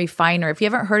song Refiner. If you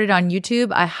haven't heard it on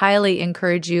YouTube, I highly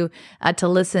encourage you to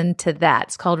listen to that.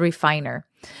 It's called Refiner.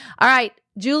 All right.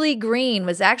 Julie Green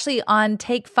was actually on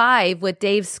Take 5 with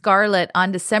Dave Scarlett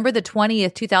on December the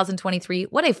 20th, 2023.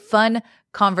 What a fun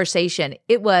conversation.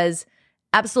 It was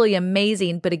absolutely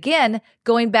amazing. But again,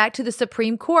 going back to the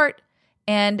Supreme Court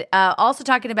and also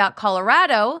talking about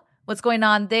Colorado, what's going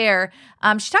on there.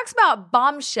 She talks about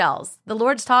bombshells. The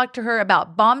Lord's talked to her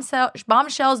about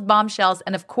bombshells,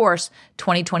 and of course,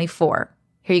 2024.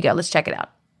 Here you go. Let's check it out.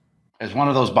 Is one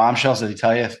of those bombshells, did he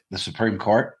tell you, the Supreme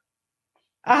Court?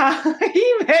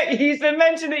 He's been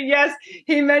mentioned it. Yes,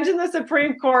 he mentioned the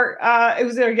Supreme Court. It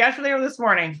was there yesterday or this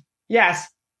morning. Yes.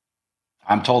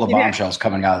 I'm told a bombshell's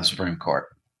coming out of the Supreme Court.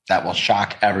 that will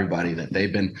shock everybody, that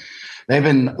they've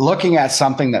been looking at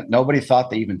something that nobody thought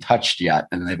they even touched yet,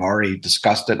 and they've already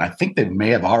discussed it. And I think they may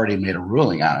have already made a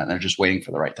ruling on it, and they're just waiting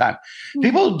for the right time.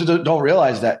 People don't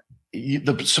realize that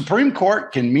the Supreme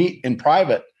Court can meet in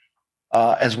private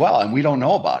as well, and we don't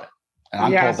know about it. And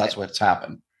I'm told that's what's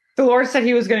happened. The Lord said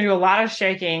he was going to do a lot of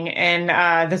shaking in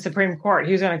the Supreme Court.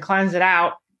 He was going to cleanse it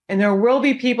out, and there will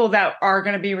be people that are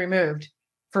going to be removed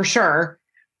for sure.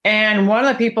 And one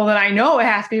of the people that I know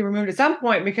has to be removed at some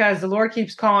point, because the Lord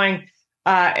keeps calling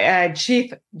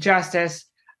Chief Justice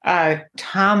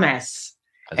Thomas.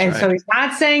 That's right. So he's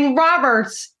not saying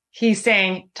Roberts, he's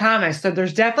saying Thomas. So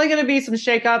there's definitely going to be some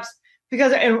shakeups,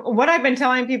 because and what I've been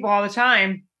telling people all the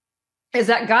time is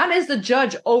that God is the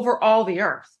judge over all the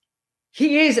earth.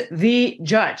 He is the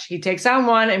judge. He takes on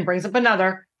one and brings up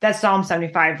another. That's Psalm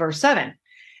 75, verse 7.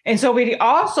 And so he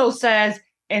also says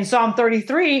in Psalm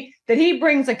 33 that he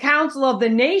brings a council of the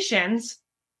nations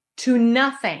to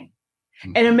nothing,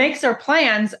 and it makes their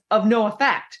plans of no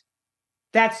effect.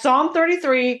 That's Psalm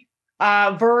 33,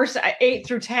 verse 8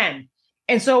 through 10.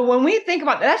 And so when we think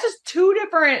about that, that's just two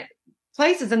different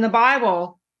places in the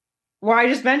Bible where I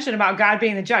just mentioned about God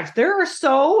being the judge. There are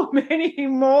so many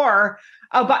more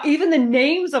about even the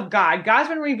names of God. God's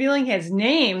been revealing his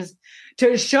names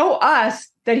to show us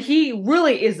that he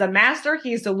really is the master.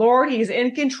 He's the Lord. He's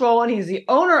in control, and he's the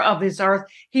owner of this earth.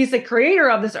 He's the creator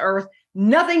of this earth.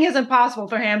 Nothing is impossible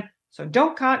for him. So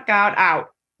don't count God out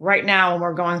right now when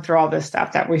we're going through all this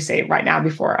stuff that we see right now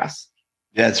before us.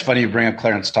 Yeah, it's funny you bring up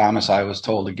Clarence Thomas. I was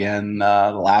told again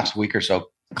the last week or so,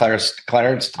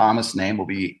 Clarence Thomas' name will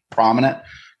be prominent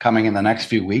coming in the next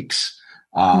few weeks.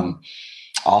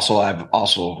 Also, I've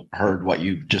also heard what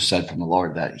you just said from the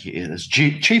Lord, that he is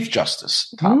Chief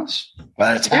Justice Thomas.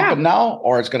 Whether it's happened now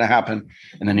or it's going to happen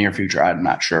in the near future, I'm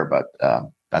not sure, but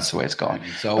that's the way it's going.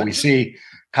 So we see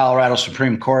Colorado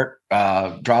Supreme Court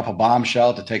drop a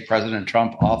bombshell to take President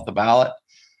Trump off the ballot.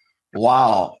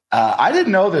 Wow. I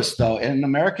didn't know this, though. In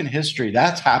American history,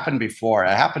 that's happened before.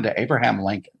 It happened to Abraham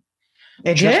Lincoln.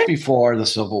 Just before the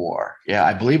Civil War. Yeah,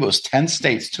 I believe it was 10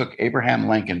 states took Abraham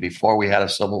Lincoln before we had a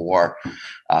Civil War.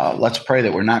 Let's pray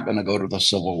that we're not going to go to the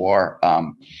Civil War,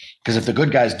 because if the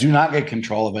good guys do not get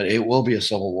control of it, it will be a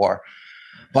Civil War.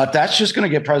 But that's just going to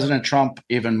get President Trump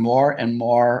even more and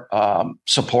more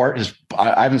support.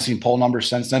 I haven't seen poll numbers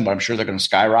since then, but I'm sure they're going to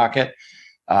skyrocket.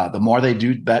 The more they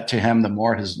do that to him, the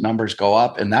more his numbers go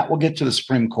up. And that will get to the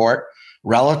Supreme Court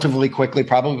relatively quickly,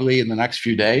 probably in the next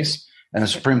few days. And the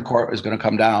Supreme Court is going to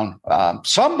come down.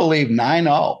 Some believe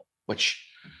 9-0, which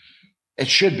it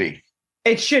should be.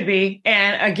 It should be.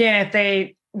 And again,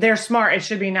 if they're smart, it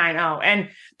should be 9-0. And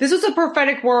this was a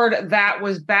prophetic word that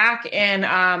was back in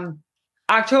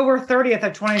October 30th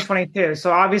of 2022.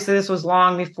 So obviously this was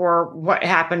long before what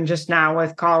happened just now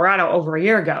with Colorado over a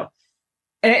year ago.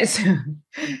 And it's,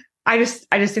 I just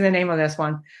see the name of this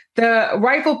one. The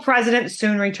rightful president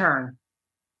soon return.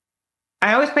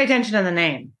 I always pay attention to the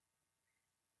name.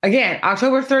 Again,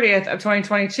 October 30th of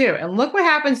 2022. And look what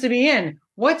happens to be in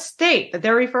what state that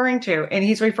they're referring to. And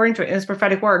he's referring to it in this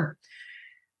prophetic word.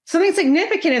 Something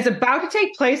significant is about to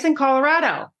take place in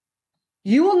Colorado.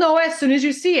 You will know as soon as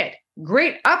you see it.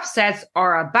 Great upsets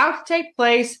are about to take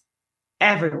place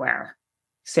everywhere,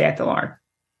 saith the Lord.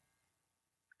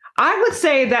 I would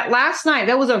say that last night,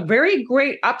 that was a very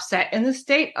great upset in the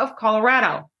state of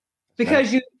Colorado,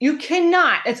 because you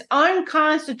cannot, it's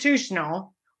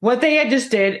unconstitutional what they had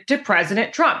just did to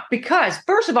President Trump, because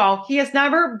first of all, he has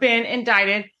never been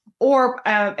indicted or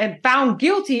found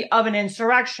guilty of an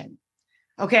insurrection.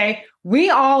 Okay. We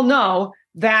all know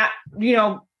that,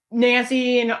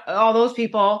 Nancy and all those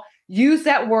people use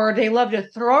that word. They love to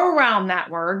throw around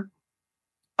that word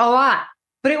a lot,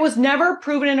 but it was never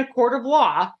proven in a court of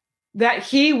law that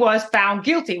he was found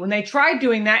guilty. When they tried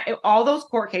doing that, all those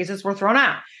court cases were thrown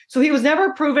out. So he was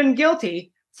never proven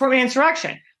guilty for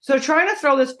insurrection. So trying to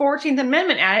throw this 14th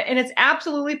Amendment at it, and it's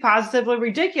absolutely positively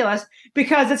ridiculous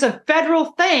because it's a federal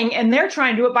thing and they're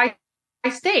trying to do it by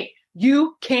state.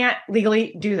 You can't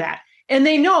legally do that. And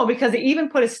they know, because they even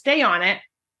put a stay on it.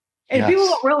 And people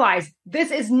don't realize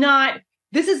this is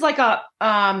like a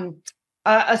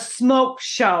smoke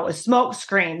show, a smoke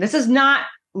screen. This is not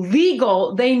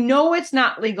legal. They know it's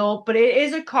not legal, but it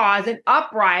is a cause, an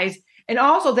uprise. And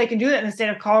also they can do that in the state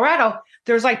of Colorado.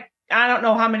 There's I don't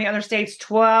know how many other states,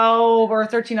 12 or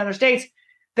 13 other states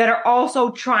that are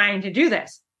also trying to do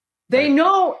this. They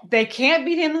know they can't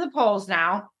beat him in the polls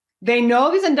now. They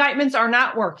know these indictments are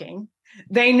not working.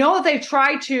 They know that they've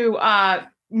tried to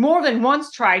more than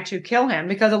once tried to kill him,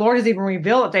 because the Lord has even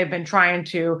revealed that they've been trying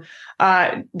to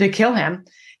kill him,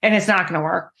 and it's not going to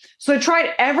work. So they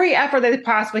tried every effort that they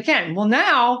possibly can. Well,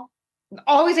 now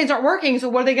all these things aren't working. So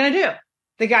what are they going to do?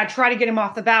 They got to try to get him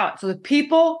off the ballot. So the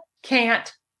people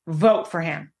can't vote for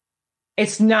him.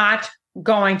 It's not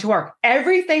going to work.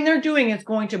 Everything they're doing is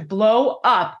going to blow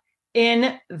up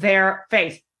in their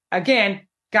face. Again,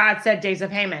 God said days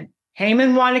of Haman.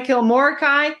 Haman wanted to kill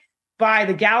Mordecai by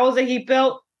the gallows that he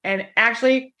built. And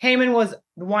actually, Haman was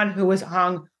the one who was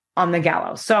hung on the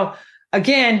gallows. So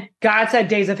again, God said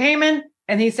days of Haman.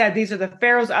 And he said, these are the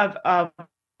pharaohs of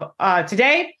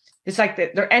today. It's like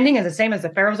their ending is the same as the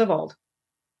pharaohs of old.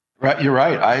 Right, you're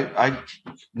right. I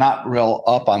not real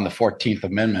up on the 14th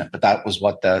Amendment, but that was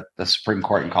what the Supreme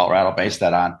Court in Colorado based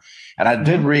that on. And I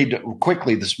did read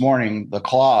quickly this morning the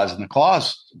clause, and the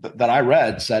clause that I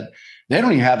read said they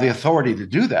don't even have the authority to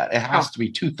do that. It has to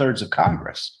be 2/3 of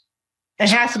Congress. It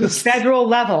has to be federal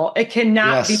level. It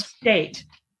cannot be state.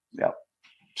 Yep.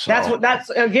 So, that's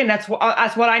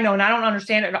what I know, and I don't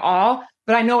understand it at all.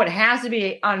 But I know it has to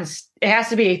be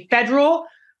a federal.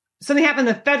 Something happened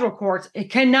in the federal courts.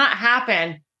 It cannot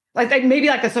happen maybe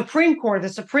like the Supreme Court. The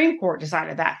Supreme Court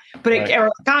decided that, but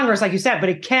or Congress, like you said, but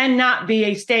it cannot be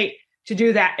a state to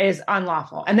do that is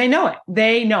unlawful, and they know it.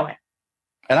 They know it.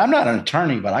 And I'm not an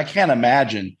attorney, but I can't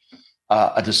imagine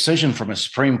a decision from a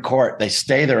Supreme Court. They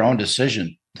stay their own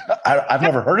decision. I've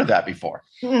never heard of that before.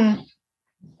 Mm-mm.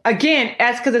 Again,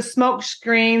 that's because of smoke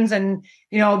screens, and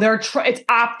it's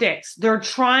optics. They're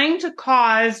trying to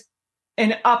cause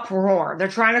an uproar. They're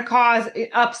trying to cause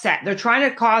upset. They're trying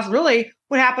to cause really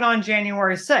what happened on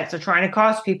January 6th. They're trying to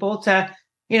cause people to,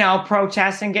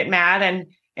 protest and get mad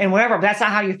and whatever. But that's not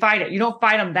how you fight it. You don't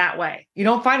fight them that way. You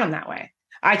don't fight them that way.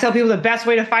 I tell people the best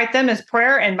way to fight them is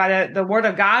prayer and by the word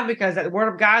of God, because the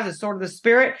word of God is the sword of the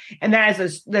spirit. And that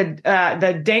is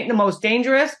the most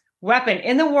dangerous weapon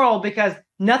in the world, because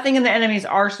nothing in the enemy's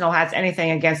arsenal has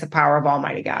anything against the power of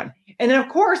Almighty God. And then, of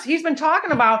course, he's been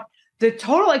talking about the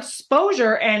total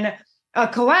exposure and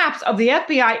collapse of the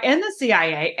FBI and the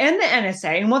CIA and the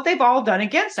NSA and what they've all done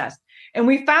against us. And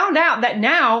we found out that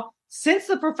now, since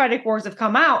the prophetic words have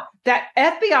come out, that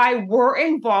FBI were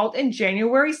involved in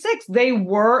January 6th. They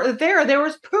were there. There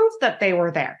was proof that they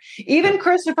were there. Even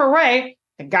Christopher Wray,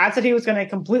 God said he was going to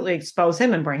completely expose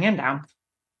him and bring him down.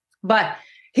 But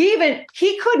he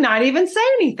could not even say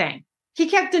anything. He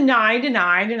kept deny,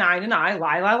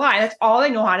 lie. That's all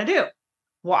they know how to do.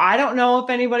 Well, I don't know if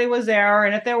anybody was there,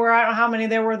 and if there were, I don't know how many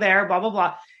there were there, blah, blah,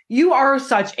 blah. You are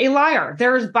such a liar.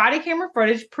 There is body camera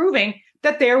footage proving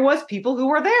that there was people who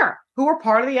were there, who were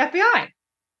part of the FBI.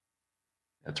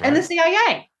 That's right. And the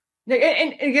CIA.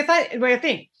 And that's the way I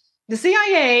think. The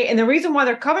CIA, and the reason why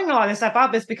they're covering a lot of this stuff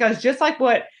up is because just like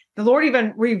what the Lord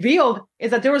even revealed is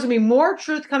that there was going to be more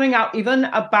truth coming out even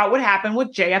about what happened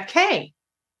with JFK.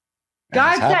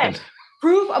 God said,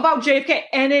 proof about JFK,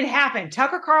 and it happened.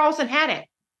 Tucker Carlson had it.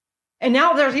 And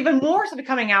now there's even more stuff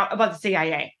coming out about the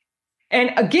CIA.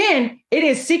 And again, it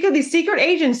is these secret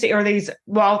agency, or these,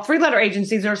 three-letter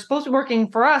agencies that are supposed to be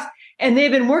working for us. And they've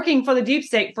been working for the deep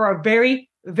state for a very,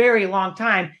 very long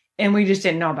time. And we just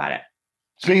didn't know about it.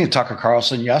 Speaking of Tucker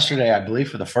Carlson, yesterday, I believe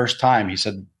for the first time, he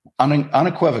said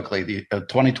unequivocally the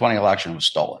 2020 election was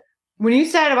stolen. When you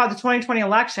said about the 2020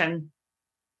 election,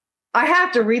 I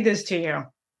have to read this to you.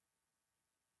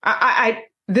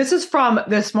 This is from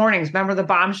this morning's, remember the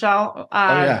bombshell?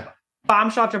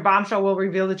 Bombshell after bombshell will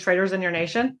reveal the traitors in your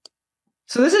nation.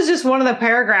 So this is just one of the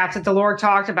paragraphs that the Lord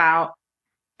talked about.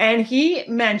 And he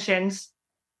mentions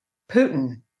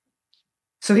Putin.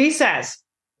 So he says,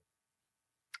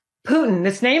 Putin,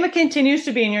 this name continues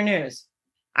to be in your news.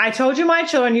 I told you, my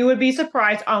children, you would be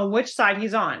surprised on which side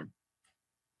he's on.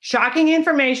 Shocking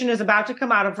information is about to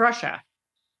come out of Russia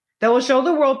that will show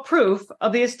the world proof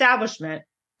of the establishment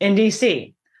in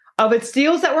D.C. of its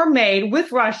deals that were made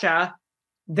with Russia.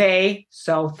 They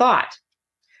so thought.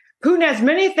 Putin has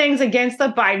many things against the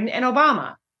Biden and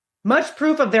Obama. Much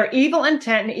proof of their evil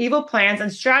intent and evil plans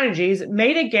and strategies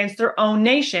made against their own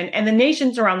nation and the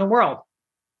nations around the world.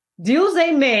 Deals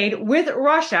they made with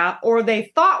Russia, or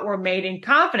they thought were made in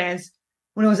confidence,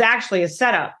 when it was actually a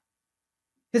setup.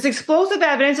 This explosive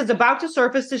evidence is about to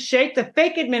surface to shake the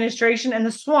fake administration and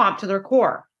the swamp to their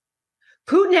core.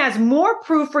 Putin has more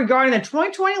proof regarding the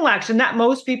 2020 election that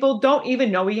most people don't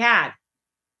even know he had.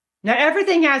 Not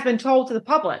everything has been told to the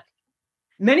public.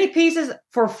 Many pieces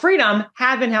for freedom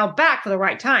have been held back for the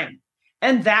right time,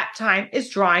 and that time is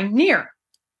drawing near.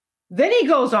 Then he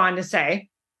goes on to say,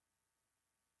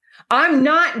 I'm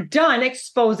not done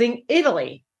exposing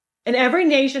Italy and every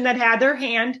nation that had their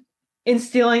hand in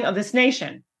stealing of this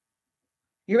nation.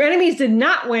 Your enemies did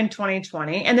not win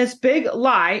 2020. And this big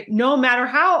lie, no matter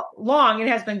how long it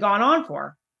has been gone on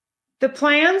for, the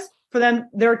plans for them,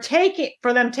 the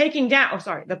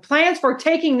plans for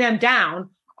taking them down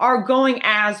are going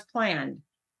as planned.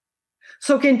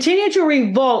 So continue to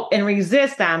revolt and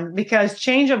resist them, because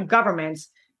change of governments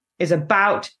is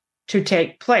about to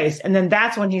take place. And then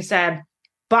that's when he said,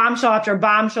 bombshell after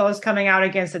bombshell is coming out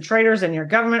against the traitors in your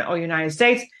government, O United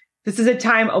States. This is a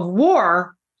time of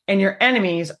war, and your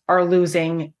enemies are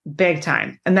losing big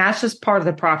time. And that's just part of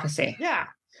the prophecy. Yeah.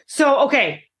 So,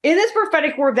 okay, in this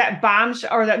prophetic word,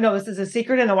 this is a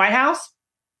secret in the White House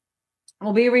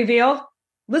will be revealed.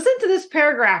 Listen to this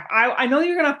paragraph. I know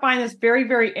you're going to find this very,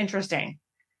 very interesting,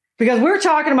 because we're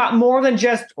talking about more than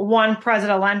just one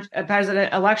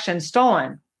president election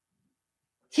stolen.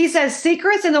 He says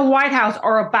secrets in the White House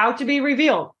are about to be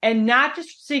revealed, and not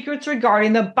just secrets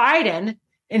regarding the Biden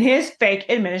and his fake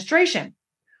administration,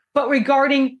 but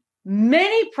regarding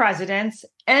many presidents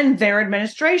and their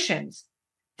administrations,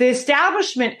 the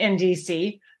establishment in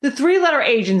DC, the three-letter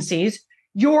agencies,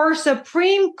 your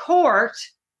Supreme Court,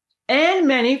 and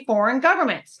many foreign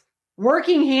governments,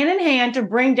 working hand in hand to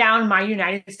bring down my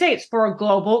United States for a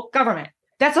global government.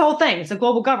 That's the whole thing. It's a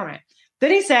global government.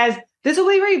 Then he says, this will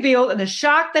be revealed in the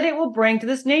shock that it will bring to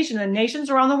this nation and nations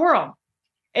around the world.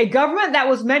 A government that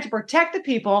was meant to protect the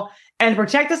people and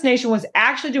protect this nation was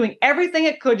actually doing everything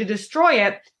it could to destroy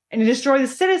it and to destroy the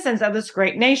citizens of this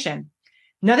great nation.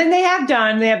 Nothing they have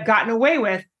done, they have gotten away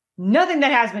with. Nothing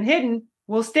that has been hidden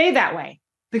will stay that way,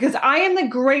 because I am the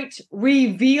great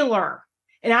revealer,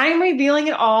 and I am revealing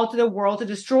it all to the world to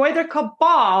destroy their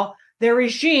cabal, their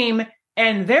regime,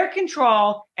 and their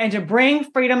control, and to bring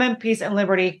freedom and peace and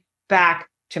liberty back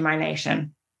to my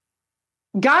nation.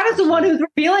 God is the one who's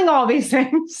revealing all these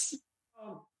things.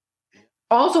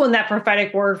 Also, in that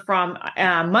prophetic word from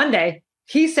Monday,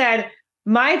 he said,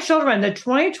 my children, the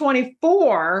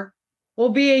 2024 will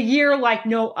be a year like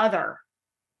no other,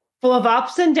 full of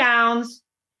ups and downs,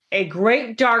 a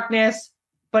great darkness,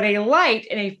 but a light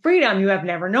and a freedom you have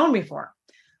never known before.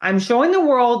 I'm showing the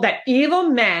world that evil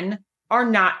men are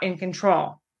not in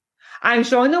control. I'm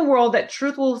showing the world that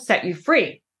truth will set you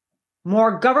free.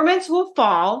 More governments will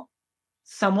fall.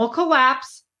 Some will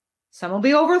collapse. Some will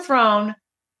be overthrown.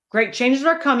 Great changes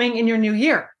are coming in your new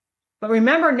year. But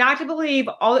remember not to believe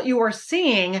all that you are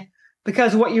seeing,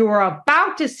 because what you are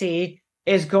about to see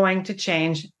is going to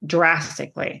change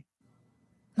drastically.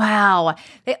 Wow.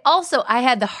 I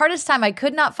had the hardest time. I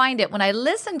could not find it. When I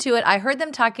listened to it, I heard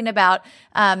them talking about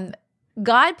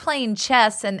God playing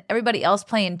chess and everybody else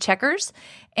playing checkers,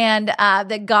 and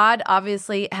that God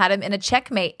obviously had him in a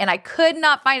checkmate, and I could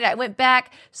not find it. I went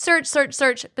back,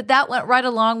 search, but that went right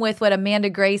along with what Amanda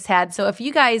Grace had. So if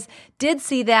you guys did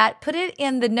see that, put it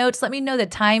in the notes. Let me know the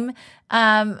time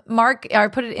mark, or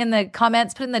put it in the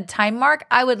comments, put in the time mark.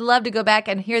 I would love to go back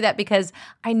and hear that, because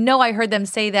I know I heard them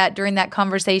say that during that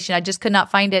conversation. I just could not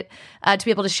find it to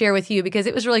be able to share with you, because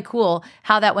it was really cool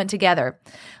how that went together.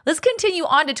 Let's continue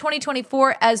on to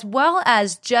 2024, as well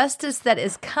as justice that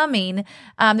is coming.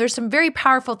 There's some very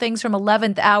powerful things from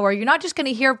 11th hour. You're not just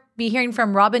going to be hearing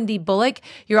from Robin D. Bullock.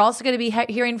 You're also going to be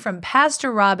hearing from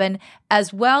Pastor Robin,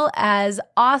 as well as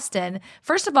Austin.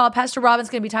 First of all, Pastor Robin's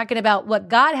going to be talking about what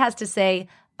God has to say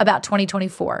about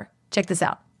 2024. Check this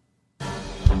out.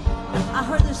 I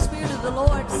heard the Spirit of the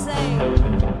Lord say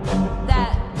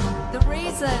that the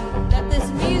reason that this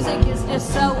music is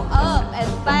just so up and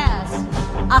fast,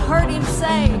 I heard him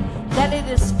say that it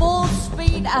is full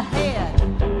speed ahead.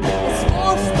 It's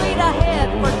full speed ahead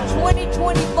for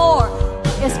 2024.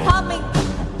 It's coming.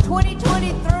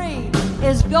 2023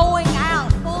 is going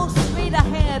out full speed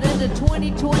ahead into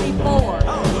 2024.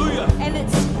 Hallelujah. And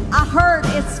I heard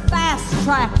it's fast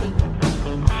tracking.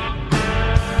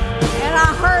 And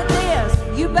I heard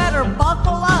this, you better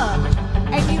buckle up,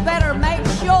 and you better make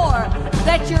sure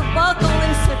that your buckle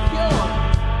is secure.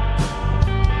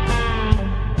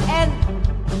 And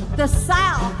the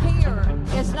South here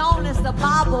is known as the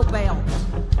Bible Belt.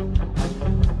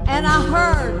 And I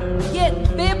heard, get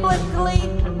biblically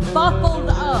buckled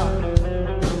up,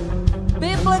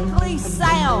 biblically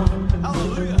sound.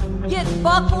 Hallelujah. Get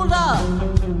buckled up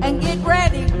and get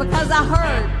ready, because I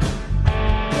heard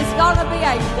it's going to be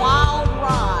a wild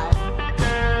ride.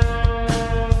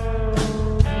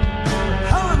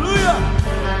 Hallelujah.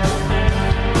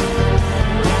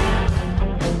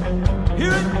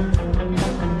 Hear it.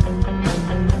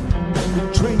 The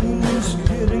train is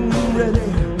getting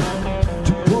ready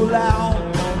to pull out.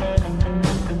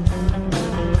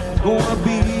 Gonna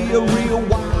be a real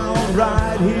wild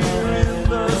ride here in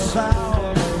the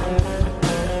South.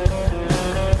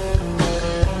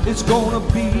 It's gonna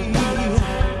be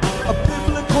a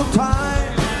biblical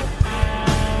time.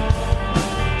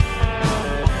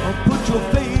 Put your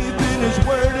faith in His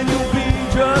word and you'll be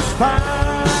just fine.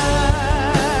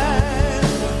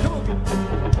 It'll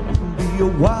be a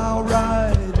wild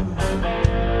ride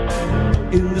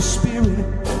in the Spirit.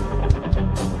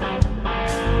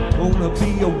 Gonna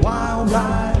be a wild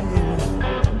ride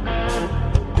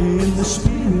in the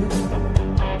Spirit.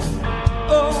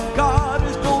 Oh, God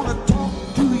is gonna talk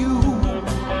to you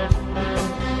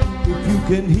if you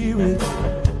can hear it.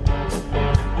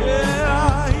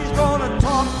 Yeah, He's gonna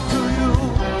talk to you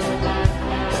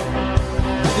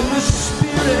in the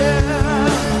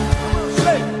Spirit.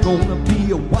 Say, gonna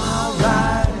be a wild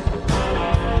ride,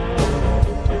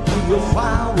 be a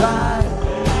wild ride,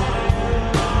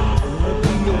 gonna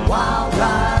be a wild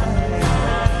ride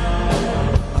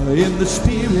in the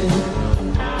Spirit.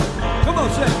 Come on,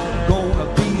 say, gonna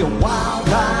be a wild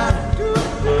ride,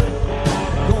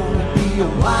 gonna be a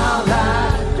wild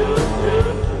ride,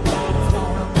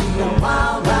 gonna be a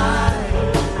wild ride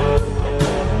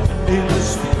in the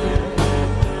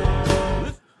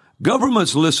Spirit.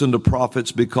 Governments listen to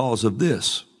prophets because of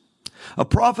this. A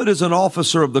prophet is an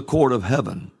officer of the court of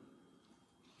heaven.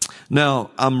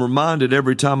 Now, I'm reminded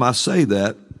every time I say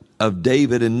that of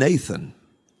David and Nathan.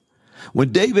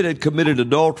 When David had committed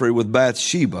adultery with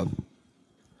Bathsheba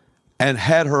and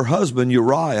had her husband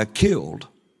Uriah killed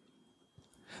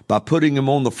by putting him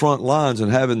on the front lines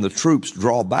and having the troops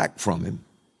draw back from him.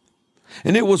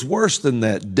 And it was worse than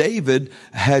that. David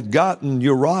had gotten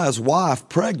Uriah's wife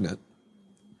pregnant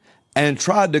and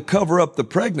tried to cover up the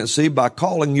pregnancy by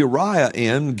calling Uriah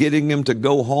in, getting him to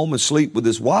go home and sleep with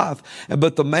his wife.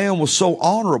 But the man was so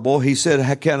honorable, he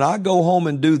said, can I go home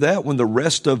and do that when the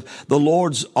rest of the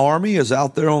Lord's army is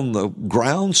out there on the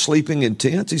ground sleeping in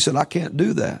tents? He said, I can't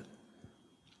do that.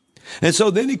 And so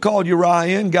then he called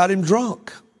Uriah in, got him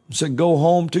drunk, and said, go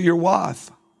home to your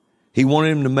wife. He wanted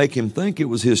him to make him think it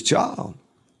was his child.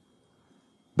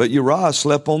 But Uriah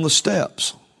slept on the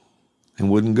steps and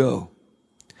wouldn't go.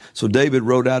 So David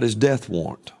wrote out his death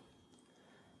warrant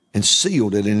and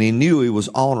sealed it, and he knew he was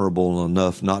honorable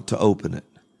enough not to open it.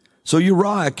 So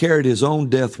Uriah carried his own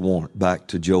death warrant back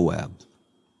to Joab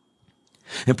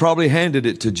and probably handed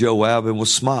it to Joab and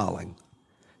was smiling.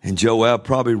 And Joab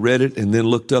probably read it and then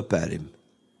looked up at him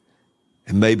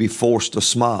and maybe forced a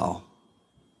smile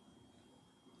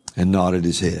and nodded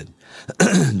his head,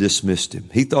 dismissed him.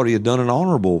 He thought he had done an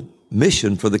honorable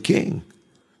mission for the king.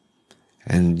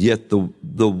 And yet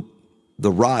the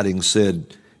writing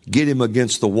said, get him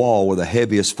against the wall where the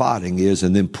heaviest fighting is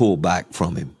and then pull back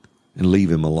from him and leave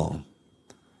him alone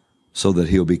so that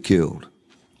he'll be killed.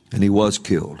 And he was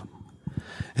killed.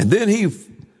 And then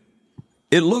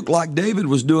it looked like David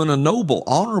was doing a noble,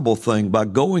 honorable thing by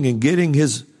going and getting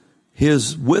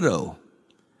his widow,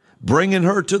 bringing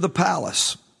her to the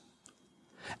palace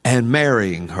and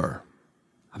marrying her.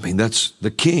 I mean,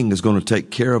 the king is going to take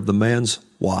care of the man's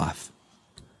wife.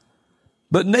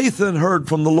 But Nathan heard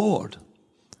from the Lord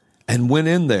and went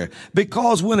in there.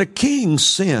 Because when a king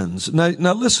sins, now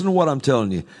listen to what I'm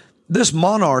telling you. This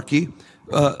monarchy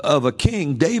of a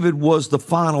king, David was the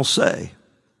final say.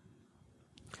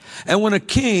 And when a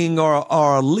king or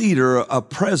a leader, a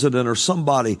president or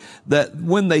somebody, that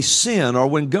when they sin or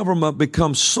when government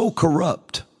becomes so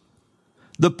corrupt,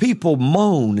 the people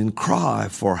moan and cry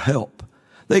for help.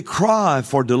 They cry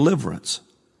for deliverance.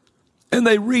 And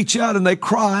they reach out and they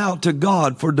cry out to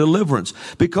God for deliverance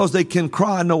because they can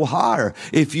cry no higher.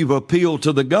 If you appeal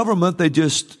to the government, they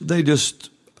just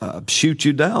shoot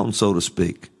you down, so to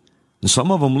speak. And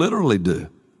some of them literally do.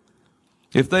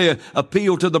 If they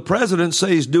appeal to the president,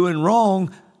 say he's doing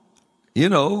wrong,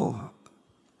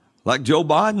 like Joe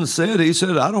Biden said, he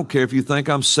said, I don't care if you think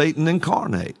I'm Satan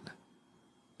incarnate.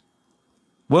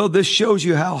 Well, this shows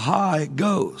you how high it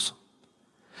goes.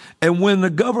 And when the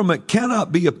government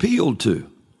cannot be appealed to,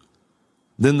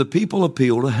 then the people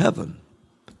appeal to heaven.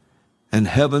 And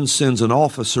heaven sends an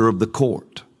officer of the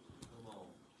court.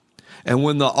 And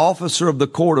when the officer of the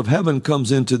court of heaven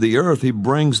comes into the earth, he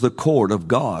brings the court of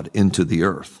God into the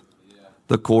earth,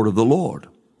 the court of the Lord.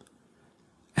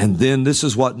 And then this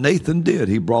is what Nathan did.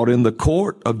 He brought in the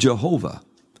court of Jehovah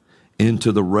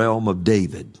into the realm of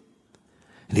David.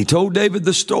 And he told David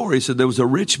the story. He said, there was a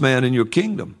rich man in your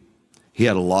kingdom. He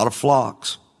had a lot of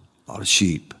flocks, a lot of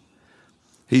sheep.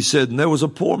 He said, and there was a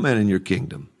poor man in your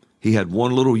kingdom. He had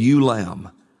one little ewe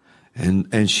lamb,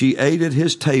 and she ate at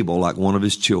his table like one of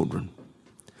his children.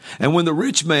 And when the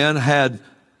rich man had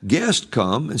guests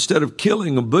come, instead of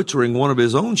killing and butchering one of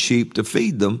his own sheep to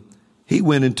feed them, he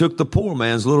went and took the poor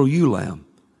man's little ewe lamb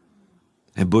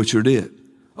and butchered it.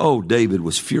 Oh, David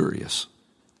was furious.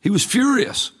 He was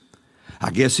furious.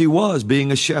 I guess he was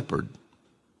being a shepherd.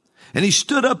 And he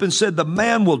stood up and said, the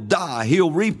man will die.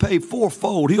 He'll repay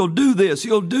fourfold. He'll do this.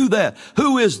 He'll do that.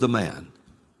 Who is the man?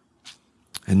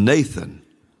 And Nathan,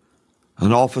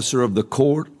 an officer of the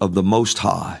court of the Most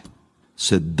High,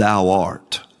 said, thou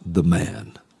art the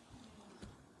man.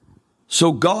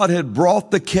 So God had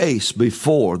brought the case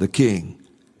before the king.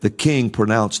 The king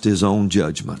pronounced his own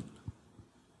judgment.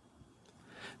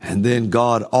 And then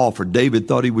God offered. David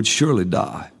thought he would surely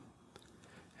die.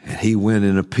 And he went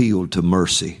and appealed to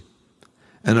mercy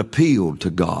and appealed to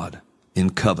God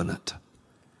in covenant.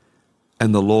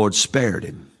 And the Lord spared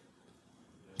him.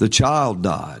 The child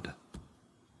died,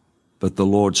 but the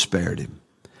Lord spared him.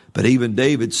 But even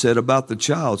David said about the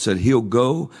child, said he'll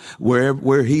go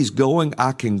where he's going.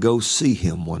 I can go see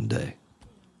him one day.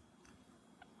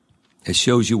 It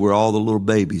shows you where all the little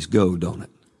babies go, don't it?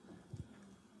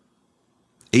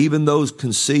 Even those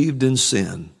conceived in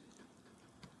sin,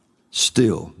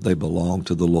 still they belong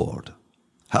to the Lord.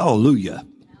 Hallelujah.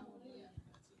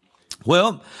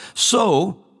 Well,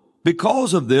 so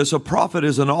because of this, a prophet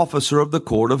is an officer of the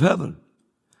court of heaven.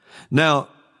 Now,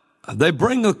 they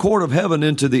bring the court of heaven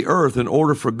into the earth in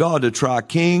order for God to try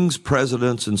kings,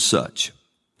 presidents, and such.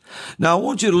 Now, I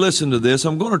want you to listen to this.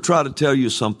 I'm going to try to tell you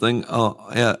something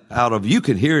you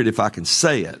can hear it if I can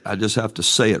say it. I just have to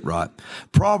say it right.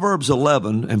 Proverbs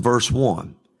 11 and verse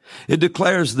 1. It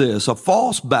declares this, a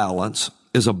false balance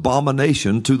is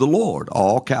abomination to the Lord,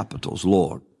 all capitals,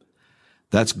 Lord.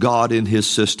 That's God in his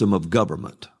system of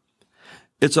government.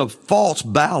 It's a false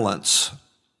balance.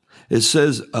 It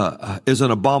says, is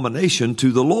an abomination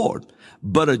to the Lord,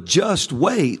 but a just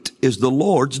weight is the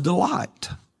Lord's delight.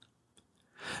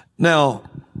 Now,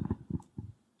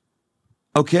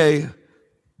 okay,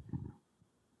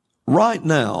 right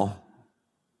now,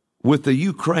 with the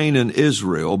Ukraine and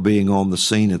Israel being on the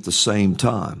scene at the same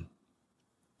time,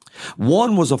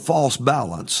 one was a false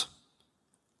balance,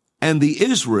 and the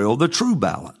Israel, the true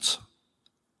balance.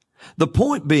 The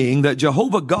point being that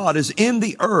Jehovah God is in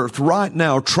the earth right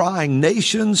now trying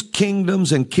nations,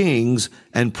 kingdoms, and kings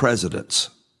and presidents.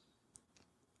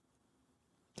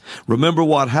 Remember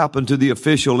what happened to the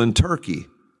official in Turkey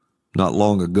not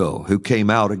long ago who came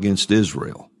out against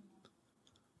Israel.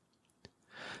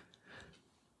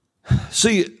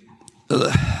 See,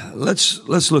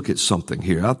 let's look at something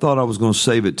here. I thought I was going to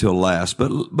save it till last, but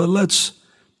let's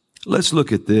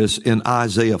look at this in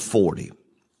Isaiah 40.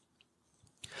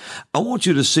 I want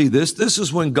you to see this. This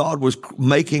is when God was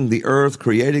making the earth,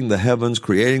 creating the heavens,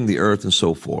 creating the earth, and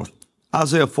so forth.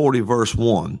 Isaiah 40 verse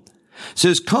 1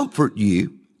 says, comfort ye,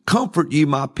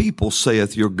 my people,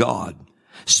 saith your God.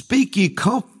 Speak ye,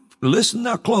 listen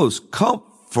now close,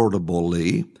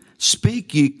 comfortably,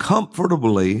 speak ye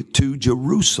comfortably to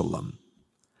Jerusalem.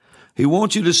 He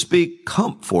wants you to speak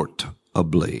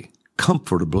comfortably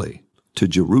to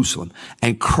Jerusalem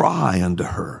and cry unto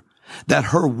her that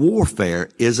her warfare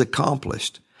is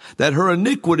accomplished, that her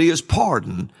iniquity is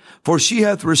pardoned, for she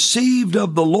hath received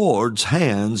of the Lord's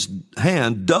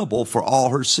hand double for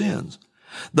all her sins.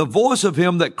 The voice of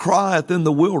him that crieth in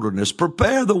the wilderness,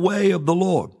 prepare the way of the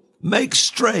Lord. Make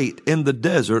straight in the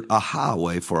desert a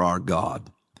highway for our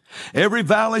God. Every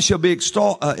valley shall be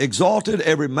exalted,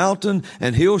 every mountain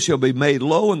and hill shall be made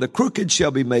low, and the crooked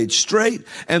shall be made straight,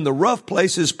 and the rough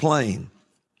places plain.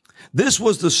 This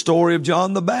was the story of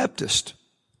John the Baptist,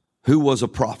 who was a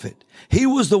prophet. He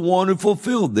was the one who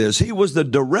fulfilled this. He was the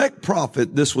direct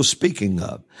prophet this was speaking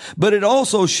of. But it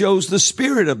also shows the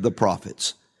spirit of the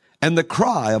prophets and the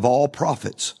cry of all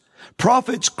prophets.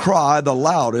 Prophets cry the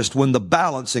loudest when the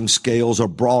balancing scales are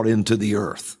brought into the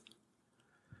earth.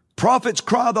 Prophets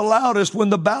cry the loudest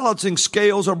when the balancing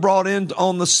scales are brought in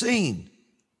on the scene.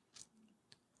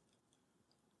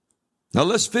 Now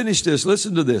let's finish this.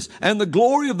 Listen to this. And the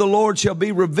glory of the Lord shall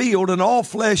be revealed, and all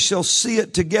flesh shall see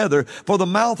it together, for the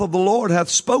mouth of the Lord hath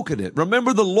spoken it.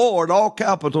 Remember, the Lord, all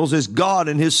capitals, is God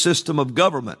in his system of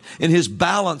government, in his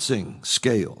balancing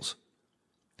scales.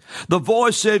 The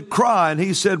voice said, cry, and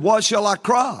he said, what shall I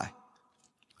cry?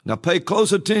 Now pay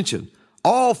close attention.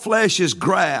 All flesh is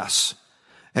grass,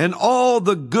 and all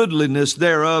the goodliness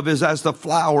thereof is as the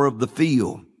flower of the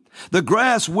field. The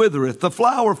grass withereth, the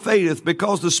flower fadeth,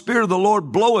 because the Spirit of the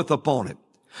Lord bloweth upon it.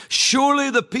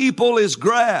 Surely the people is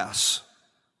grass.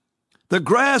 The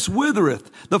grass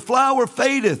withereth, the flower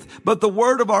fadeth, but the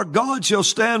word of our God shall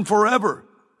stand forever.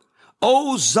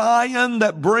 O Zion,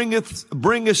 that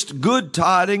bringest good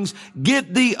tidings,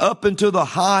 get thee up into the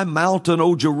high mountain,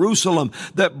 O Jerusalem,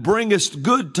 that bringest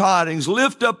good tidings.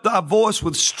 Lift up thy voice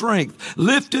with strength.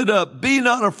 Lift it up. Be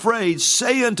not afraid.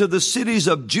 Say unto the cities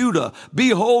of Judah,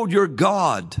 behold your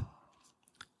God.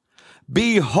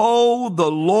 Behold,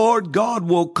 the Lord God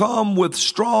will come with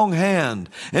strong hand,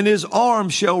 and his arm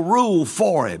shall rule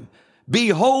for him.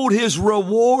 Behold, his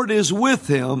reward is with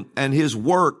him, and his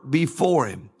work before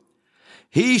him.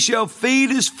 He shall feed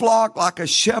his flock like a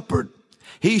shepherd.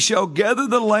 He shall gather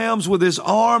the lambs with his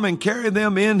arm and carry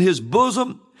them in his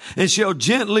bosom, and shall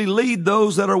gently lead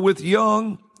those that are with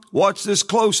young. Watch this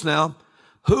close now.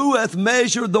 Who hath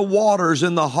measured the waters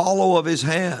in the hollow of his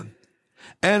hand,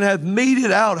 and hath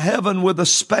meted out heaven with a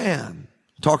span?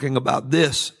 Talking about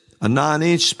this, a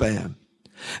 9-inch span.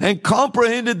 And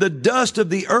comprehended the dust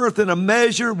of the earth in a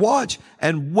measure, watch,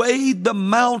 and weighed the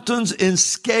mountains in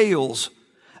scales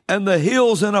and the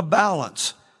hills in a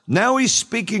balance. Now he's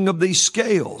speaking of these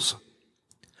scales.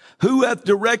 Who hath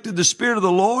directed the Spirit of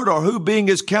the Lord, or who being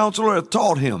his counselor hath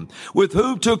taught him? With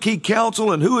whom took he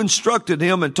counsel, and who instructed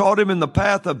him and taught him in the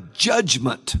path of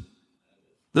judgment?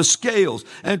 The scales,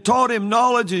 and taught him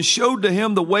knowledge and showed to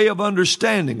him the way of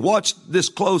understanding. Watch this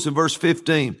close in verse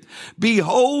 15.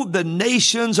 Behold, the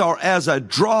nations are as a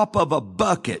drop of a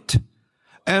bucket,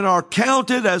 and are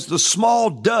counted as the small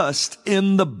dust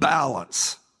in the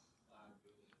balance.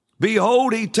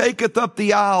 Behold, he taketh up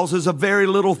the isles as a very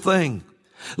little thing.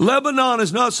 Lebanon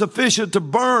is not sufficient to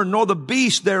burn, nor the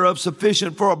beast thereof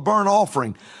sufficient for a burnt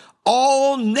offering.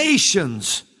 All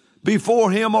nations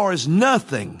before him are as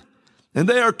nothing, and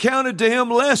they are counted to him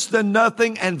less than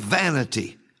nothing and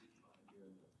vanity.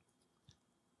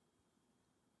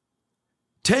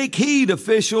 Take heed,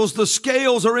 officials, the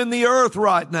scales are in the earth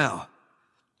right now.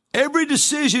 Every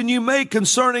decision you make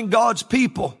concerning God's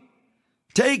people,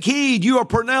 take heed, you are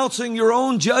pronouncing your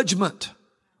own judgment.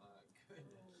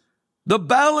 The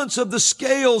balance of the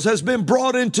scales has been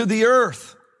brought into the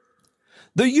earth.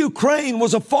 The Ukraine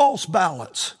was a false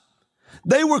balance.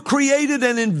 They were created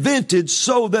and invented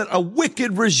so that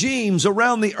wicked regimes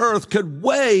around the earth could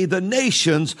weigh the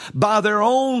nations by their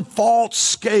own false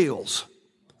scales.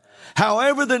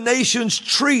 However the nations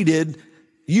treated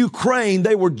Ukraine,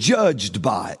 they were judged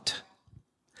by it.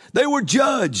 They were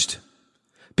judged.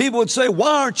 People would say,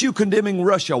 why aren't you condemning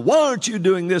Russia? Why aren't you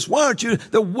doing this? Why aren't you?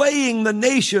 They're weighing the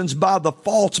nations by the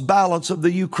false balance of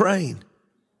the Ukraine.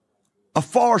 A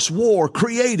farce war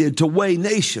created to weigh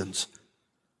nations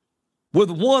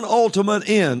with one ultimate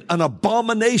end, an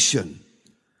abomination.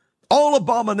 All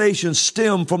abominations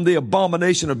stem from the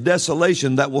abomination of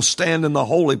desolation that will stand in the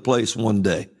holy place one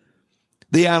day,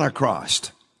 the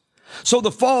Antichrist. So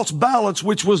the false balance,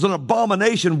 which was an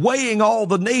abomination, weighing all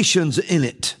the nations in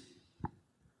it,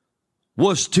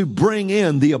 was to bring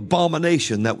in the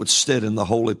abomination that would sit in the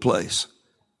holy place.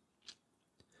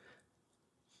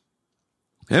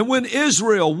 And when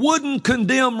Israel wouldn't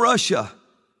condemn Russia,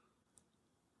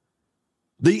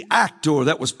 the actor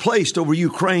that was placed over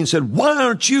Ukraine said, why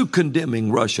aren't you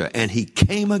condemning Russia? And he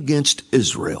came against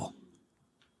Israel.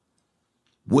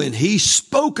 When he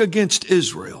spoke against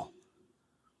Israel,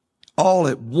 all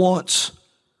at once,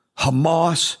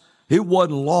 Hamas, it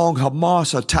wasn't long,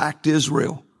 Hamas attacked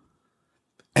Israel.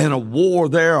 And a war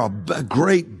there, a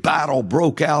great battle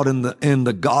broke out in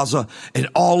the Gaza, and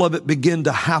all of it began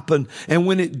to happen. And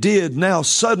when it did, now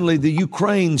suddenly the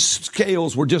Ukraine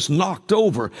scales were just knocked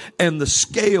over, and the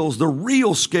scales, the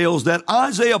real scales that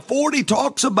Isaiah 40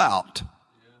 talks about.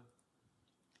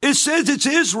 It says it's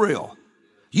Israel.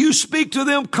 You speak to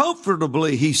them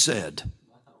comfortably, he said.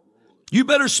 You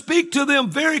better speak to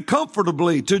them very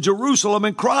comfortably, to Jerusalem,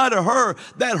 and cry to her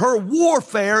that her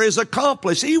warfare is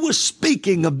accomplished. He was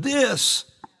speaking of this,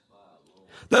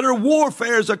 that her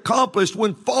warfare is accomplished.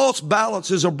 When false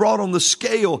balances are brought on the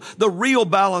scale, the real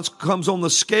balance comes on the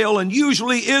scale, and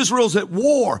usually Israel's at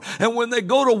war. And when they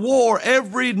go to war,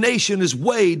 every nation is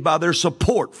weighed by their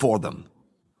support for them.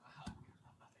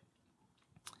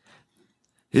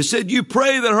 He said, you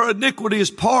pray that her iniquity is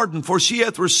pardoned, for she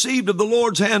hath received of the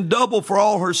Lord's hand double for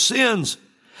all her sins.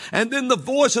 And then the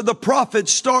voice of the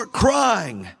prophets start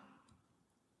crying.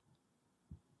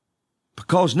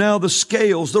 Because now the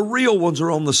scales, the real ones, are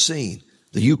on the scene.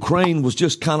 The Ukraine was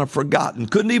just kind of forgotten,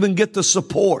 couldn't even get the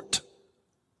support.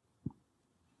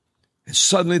 And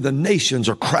suddenly the nations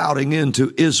are crowding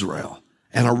into Israel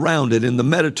and around it in the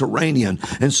Mediterranean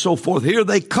and so forth. Here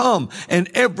they come,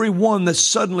 and everyone that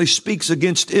suddenly speaks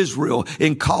against Israel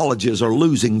in colleges are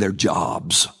losing their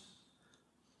jobs.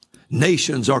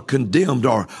 Nations are condemned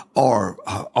or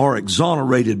are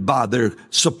exonerated by their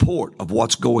support of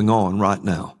what's going on right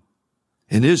now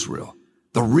in Israel.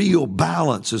 The real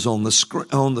balance is on the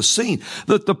scene.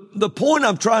 The point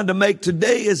I'm trying to make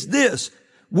today is this.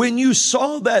 When you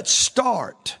saw that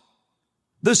start,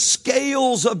 the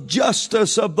scales of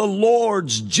justice of the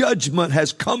Lord's judgment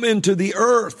has come into the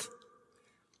earth.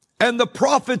 And the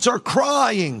prophets are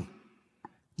crying.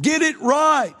 Get it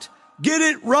right. Get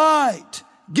it right.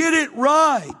 Get it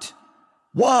right.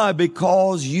 Why?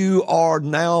 Because you are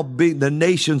now the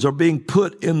nations are being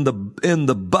put in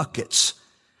the buckets,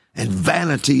 and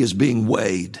vanity is being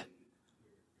weighed.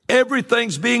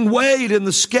 Everything's being weighed in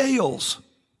the scales.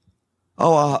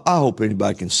 Oh, I hope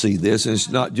anybody can see this, and it's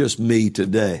not just me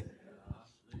today.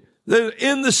 They're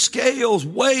in the scales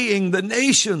weighing the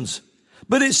nations.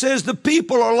 But it says the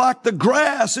people are like the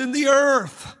grass in the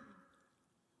earth.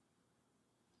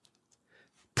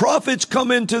 Prophets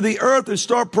come into the earth and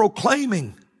start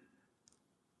proclaiming.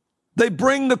 They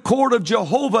bring the court of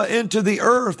Jehovah into the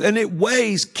earth, and it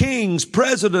weighs kings,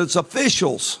 presidents,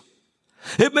 officials.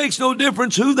 It makes no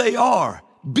difference who they are.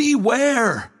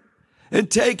 Beware and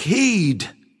take heed.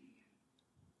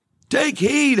 Take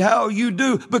heed how you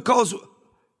do, because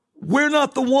we're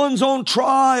not the ones on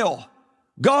trial.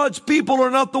 God's people are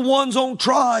not the ones on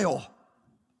trial.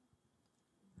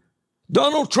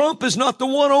 Donald Trump is not the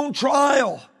one on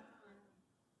trial.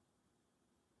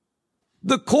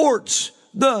 The courts,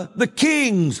 the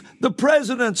kings, the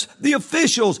presidents, the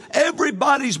officials,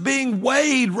 everybody's being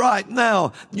weighed right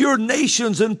now. Your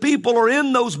nations and people are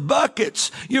in those buckets.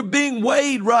 You're being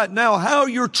weighed right now. How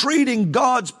you're treating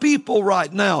God's people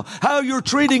right now. How you're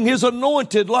treating His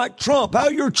anointed like Trump. How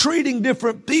you're treating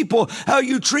different people. How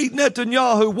you treat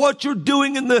Netanyahu. What you're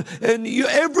doing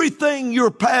everything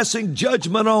you're passing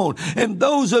judgment on. And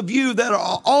those of you that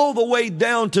are all the way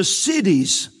down to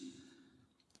cities,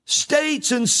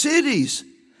 states and cities,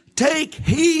 take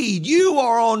heed. You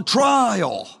are on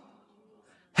trial.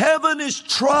 Heaven is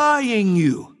trying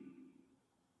you.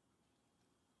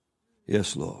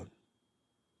 Yes, Lord.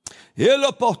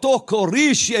 Veto,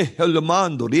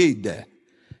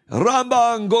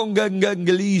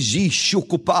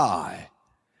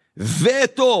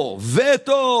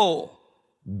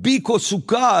 biko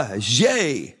suka,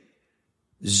 je,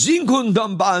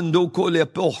 zingundambando kole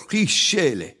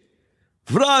porchishele.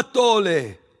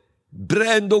 Fratole,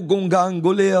 brendo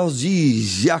gongangole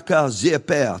aziz, yaka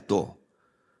zeperto.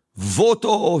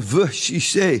 Voto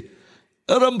vashise,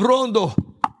 rambrondo,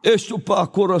 estupa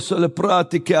coras le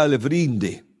pratiche alle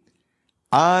vrindi.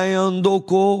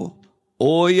 Aiandoko,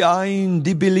 oi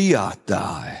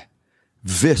aindibiliata,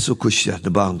 veso kushat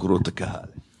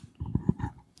bangrotakale.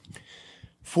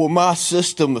 For my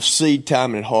system of seed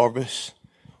time and harvest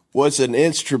was an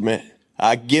instrument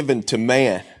given to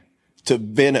man to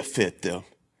benefit them.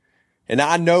 And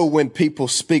I know when people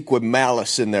speak with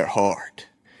malice in their heart.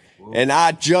 And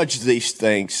I judge these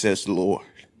things, says the Lord.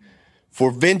 For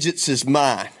vengeance is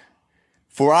mine.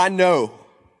 For I know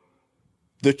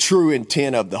the true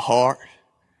intent of the heart.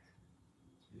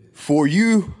 For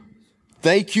you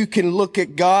think you can look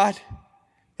at God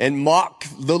and mock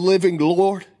the living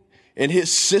Lord and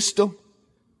His system?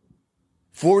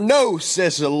 For no,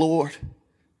 says the Lord,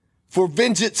 for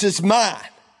vengeance is mine.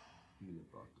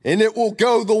 And it will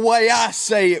go the way I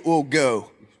say it will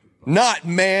go, not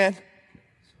man.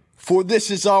 For this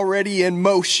is already in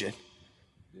motion.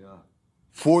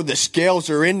 For the scales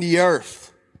are in the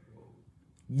earth.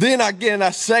 Then again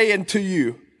I say unto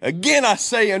you, again I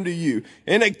say unto you,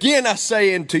 and again I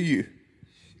say unto you,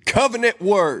 covenant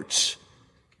words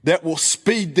that will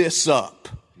speed this up.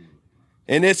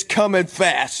 And it's coming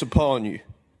fast upon you.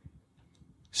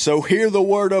 So hear the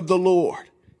word of the Lord.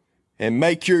 And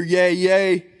make your yea,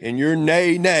 yea, and your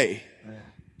nay, nay,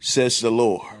 says the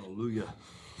Lord. Hallelujah.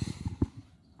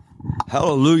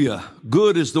 Hallelujah.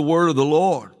 Good is the word of the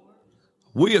Lord.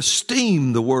 We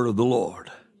esteem the word of the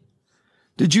Lord.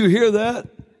 Did you hear that?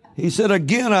 He said,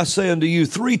 again I say unto you,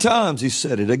 3 times he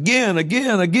said it. Again,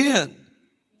 again, again.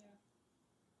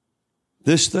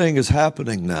 This thing is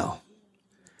happening now.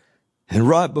 And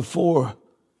right before,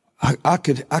 I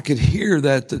could hear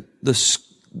that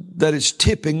that it's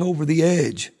tipping over the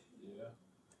edge.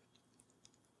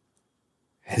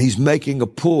 And He's making a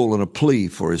pull and a plea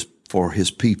for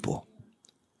his people.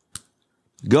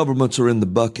 Governments are in the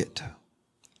bucket.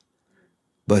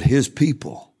 But His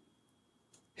people,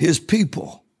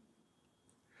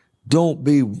 don't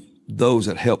be those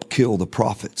that help kill the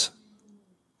prophets.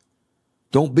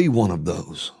 Don't be one of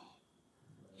those.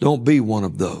 Don't be one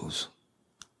of those.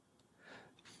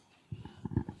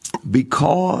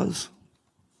 Because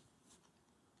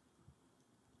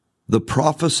the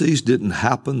prophecies didn't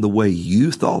happen the way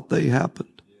you thought they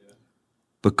happened,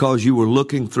 because you were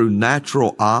looking through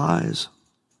natural eyes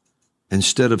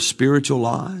instead of spiritual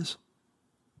eyes.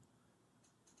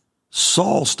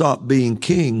 Saul stopped being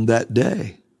king that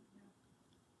day.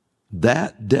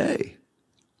 That day.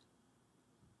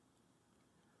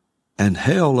 And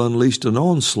hell unleashed an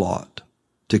onslaught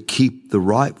to keep the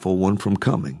rightful one from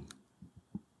coming.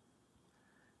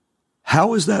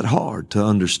 How is that hard to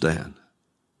understand?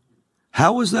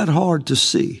 How is that hard to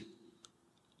see?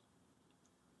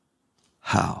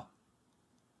 How?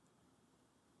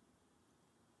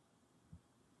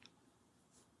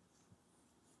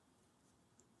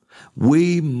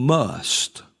 We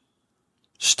must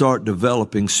start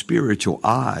developing spiritual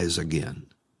eyes again.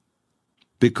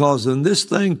 Because in this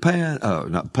thing,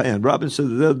 Robin said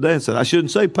the other day, I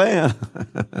shouldn't say Pan.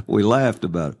 We laughed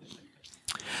about it.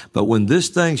 But when this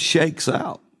thing shakes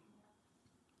out,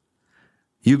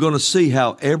 you're going to see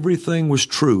how everything was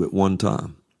true at one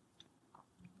time.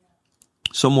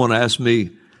 Someone asked me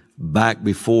back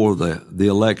before the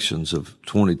elections of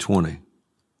 2020,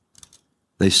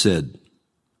 they said,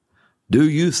 do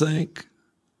you think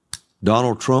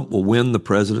Donald Trump will win the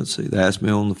presidency? They asked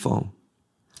me on the phone.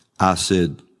 I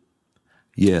said,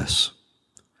 yes.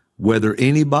 Whether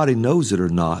anybody knows it or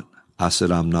not, I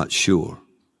said, I'm not sure.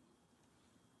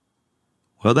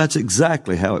 Well, that's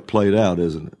exactly how it played out,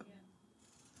 isn't it?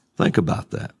 Think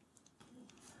about that.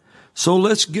 So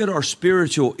let's get our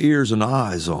spiritual ears and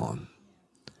eyes on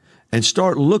and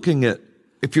start looking at,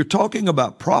 if you're talking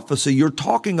about prophecy, you're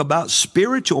talking about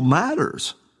spiritual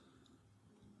matters.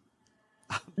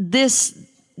 This,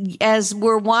 as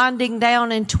we're winding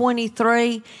down in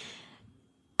 23,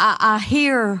 I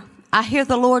hear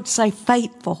the Lord say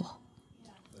faithful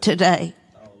today.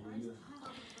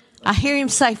 I hear him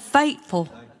say faithful.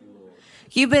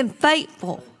 You've been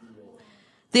faithful.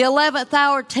 The 11th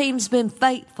hour team's been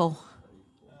faithful.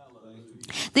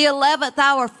 The 11th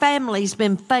hour family's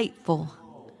been faithful.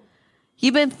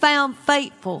 You've been found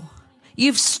faithful.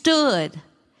 You've stood.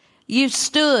 You've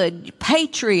stood,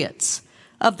 patriots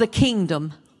of the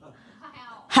kingdom.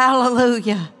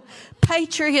 Hallelujah.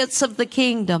 Patriots of the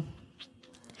kingdom.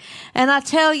 And I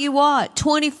tell you what,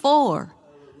 24,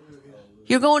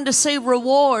 you're going to see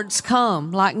rewards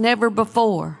come like never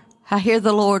before. I hear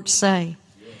the Lord say.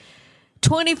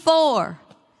 24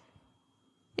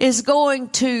 is going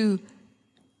to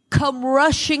come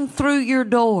rushing through your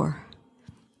door.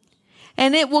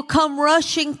 And it will come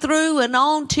rushing through and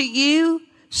on to you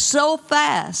so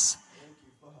fast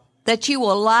that you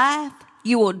will laugh,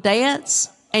 you will dance,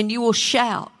 and you will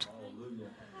shout.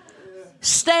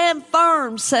 Stand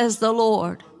firm, says the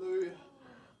Lord,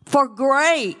 for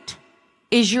great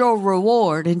is your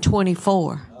reward in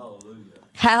 24.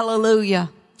 Hallelujah.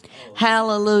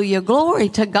 Hallelujah. Glory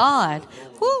to God.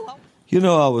 Woo. You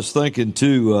know, I was thinking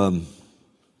too,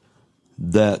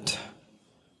 that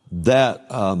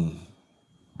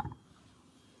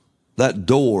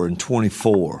door in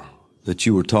 24 that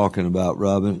you were talking about,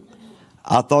 Robin,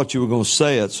 I thought you were going to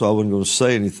say it, so I wasn't going to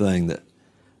say anything.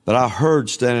 But I heard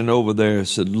standing over there,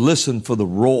 said, listen for the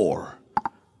roar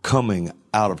coming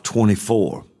out of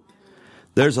 24.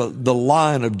 There's the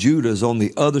Lion of Judah is on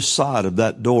the other side of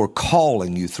that door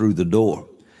calling you through the door.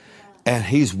 And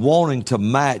he's wanting to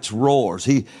match roars.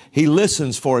 He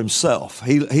listens for himself.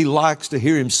 He likes to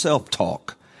hear himself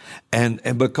talk. And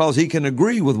because he can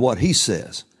agree with what he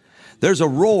says. There's a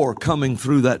roar coming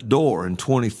through that door in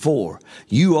 24.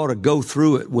 You ought to go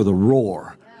through it with a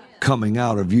roar coming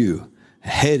out of you,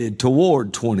 headed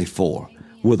toward 24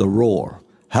 with a roar.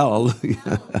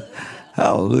 Hallelujah.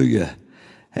 Hallelujah.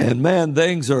 And man,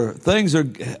 things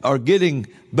are getting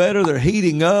better. They're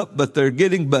heating up, but they're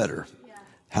getting better.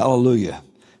 Hallelujah.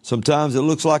 Sometimes it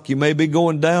looks like you may be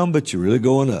going down, but you're really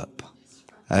going up.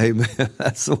 Amen.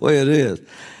 That's the way it is.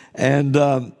 And,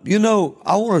 you know,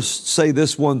 I want to say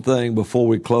this one thing before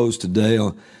we close today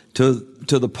to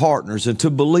the partners and to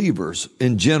believers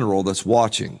in general that's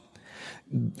watching.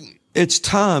 It's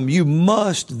time. You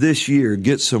must this year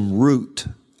get some root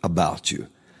about you.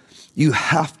 You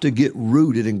have to get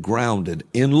rooted and grounded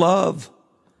in love,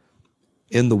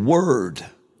 in the Word,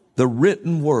 the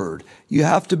written Word. You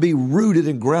have to be rooted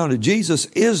and grounded. Jesus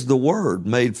is the Word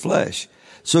made flesh.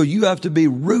 So you have to be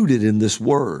rooted in this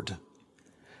Word.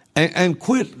 And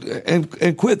quit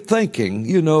thinking,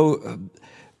 you know,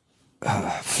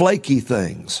 flaky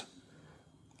things.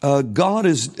 God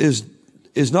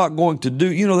is not going to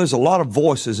do, you know, there's a lot of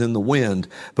voices in the wind,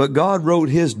 but God wrote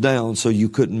his down so you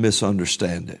couldn't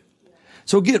misunderstand it.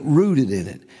 So get rooted in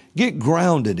it. Get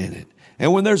grounded in it.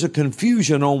 And when there's a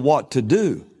confusion on what to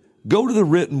do, go to the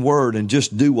written Word and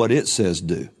just do what it says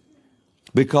do.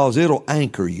 Because it'll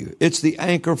anchor you. It's the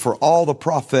anchor for all the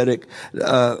prophetic.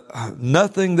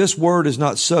 This Word is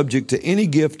not subject to any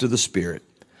gift of the Spirit.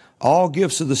 All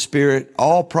gifts of the Spirit,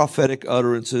 all prophetic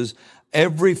utterances,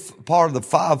 every part of the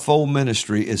fivefold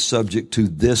ministry is subject to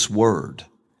this Word.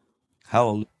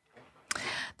 Hallelujah.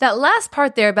 That last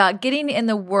part there about getting in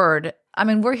the Word, I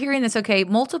mean, we're hearing this,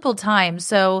 multiple times.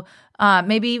 So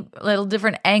maybe little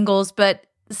different angles, but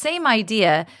same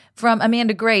idea from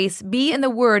Amanda Grace. Be in the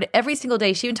Word every single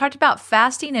day. She even talked about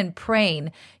fasting and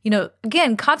praying.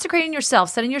 Again, consecrating yourself,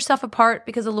 setting yourself apart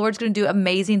because the Lord's going to do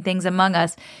amazing things among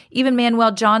us. Even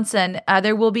Manuel Johnson,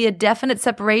 there will be a definite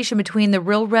separation between the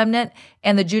real remnant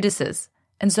and the Judases.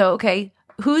 And so, okay,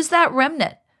 who's that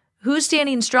remnant? Who's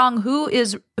standing strong? Who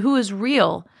is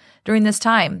real during this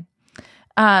time?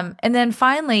 And then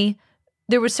finally,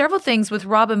 there were several things with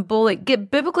Robin Bullock.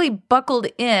 Get biblically buckled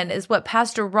in is what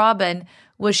Pastor Robin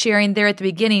was sharing there at the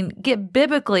beginning. Get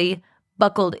biblically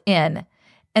buckled in.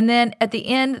 And then at the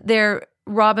end there,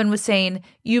 Robin was saying,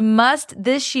 you must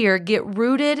this year get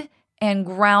rooted and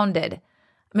grounded.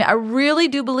 I mean, I really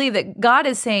do believe that God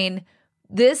is saying,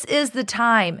 this is the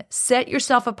time. Set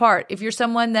yourself apart. If you're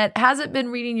someone that hasn't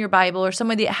been reading your Bible or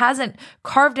someone that hasn't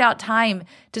carved out time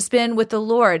to spend with the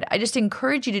Lord, I just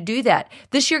encourage you to do that.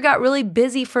 This year got really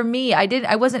busy for me.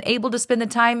 I wasn't able to spend the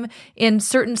time in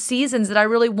certain seasons that I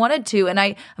really wanted to. And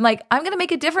I'm like, I'm going to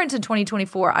make a difference in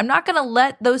 2024. I'm not going to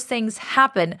let those things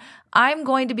happen. I'm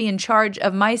going to be in charge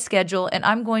of my schedule, and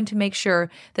I'm going to make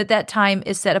sure that time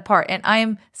is set apart. And I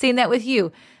am saying that with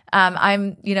you.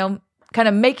 I'm kind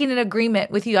of making an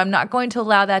agreement with you. I'm not going to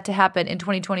allow that to happen in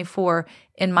 2024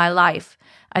 in my life.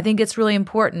 I think it's really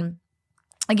important.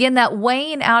 Again, that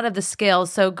weighing out of the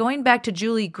scales. So going back to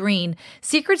Julie Green,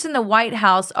 secrets in the White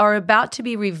House are about to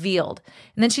be revealed.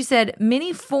 And then she said,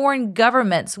 many foreign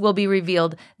governments will be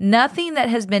revealed. Nothing that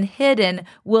has been hidden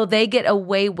will they get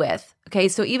away with. Okay,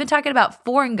 so even talking about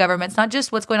foreign governments, not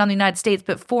just what's going on in the United States,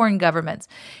 but foreign governments.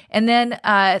 And then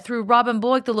through Robin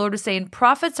Bullock, the Lord was saying,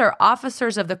 prophets are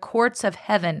officers of the courts of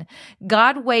heaven.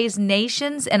 God weighs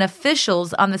nations and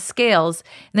officials on the scales.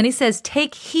 And then he says,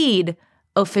 take heed,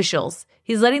 officials.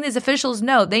 He's letting these officials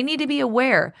know they need to be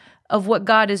aware of what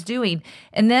God is doing.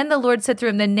 And then the Lord said through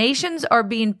him, the nations are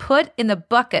being put in the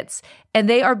buckets and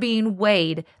they are being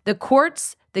weighed. The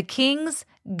courts, the kings,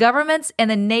 governments, and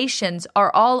the nations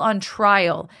are all on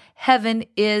trial. Heaven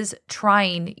is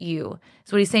trying you.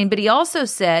 That's what he's saying. But he also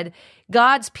said,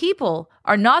 God's people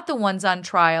are not the ones on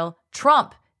trial.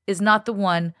 Trump is not the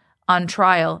one on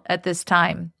trial at this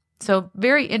time. So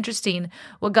very interesting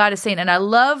what God is saying. And I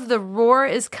love the roar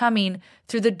is coming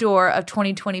through the door of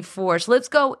 2024. So let's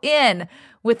go in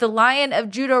with the Lion of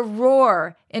Judah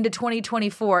roar into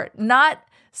 2024. Not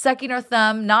sucking our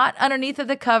thumb, not underneath of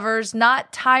the covers,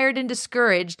 not tired and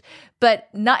discouraged, but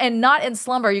not in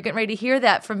slumber. You're getting ready to hear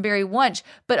that from Barry Wunsch,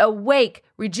 but awake,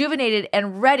 rejuvenated,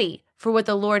 and ready for what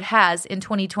the Lord has in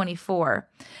 2024.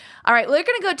 All right, we're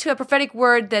going to go to a prophetic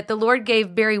word that the Lord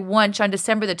gave Barry Wunsch on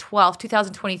December the 12th,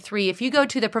 2023. If you go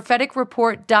to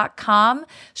thepropheticreport.com,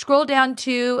 scroll down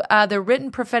to the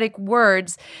written prophetic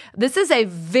words, this is a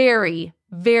very,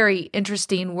 very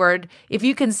interesting word. If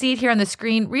you can see it here on the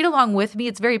screen, read along with me.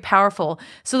 It's very powerful.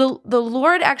 So the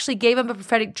Lord actually gave him a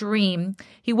prophetic dream.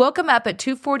 He woke him up at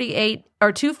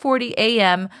 2:40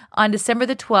 a.m. on December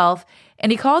the 12th,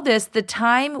 and he called this the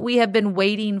time we have been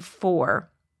waiting for.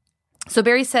 So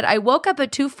Barry said, I woke up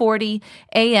at 2:40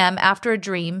 a.m. after a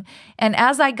dream, and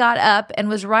as I got up and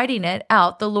was writing it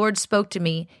out, the Lord spoke to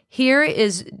me. Here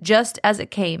is just as it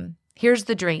came. Here's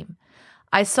the dream.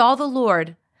 I saw the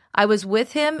Lord. I was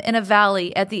with him in a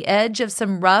valley at the edge of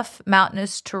some rough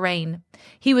mountainous terrain.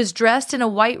 He was dressed in a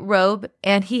white robe,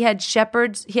 and he had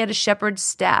a shepherd's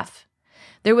staff.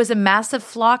 There was a massive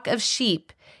flock of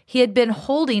sheep he had been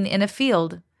holding in a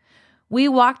field. We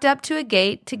walked up to a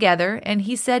gate together, and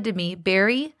he said to me,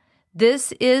 Barry,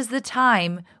 this is the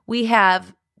time we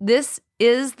have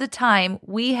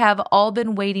all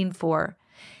been waiting for.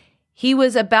 He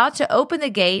was about to open the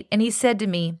gate, and he said to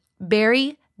me,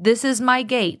 Barry, this is my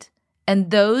gate, and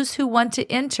those who want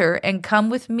to enter and come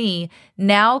with me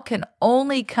now can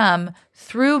only come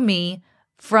through me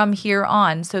from here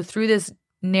on. So through this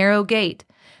narrow gate.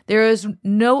 There is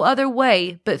no other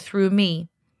way but through me.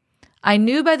 I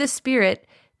knew by the Spirit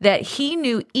that he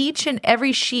knew each and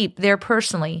every sheep there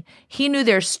personally. He knew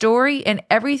their story and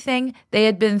everything they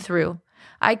had been through.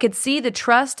 I could see the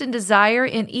trust and desire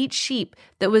in each sheep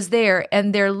that was there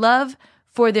and their love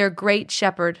for their great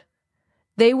shepherd.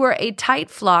 They were a tight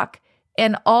flock,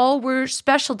 and all were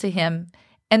special to him,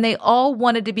 and they all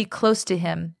wanted to be close to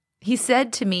him. He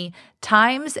said to me,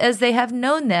 times as they have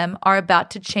known them are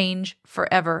about to change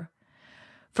forever.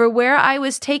 For where I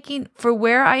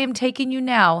am taking you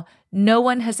now, no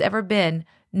one has ever been,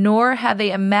 nor have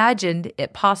they imagined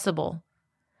it possible.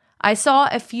 I saw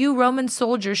a few Roman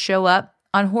soldiers show up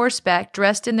on horseback,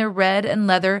 dressed in their red and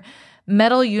leather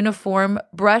metal uniform,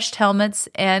 brushed helmets,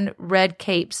 and red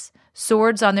capes,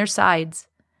 swords on their sides.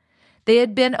 They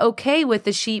had been okay with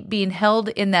the sheep being held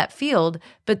in that field,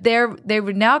 but they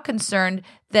were now concerned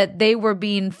that they were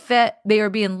being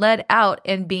led out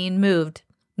and being moved,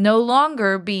 no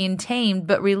longer being tamed,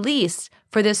 but released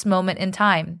for this moment in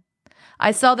time.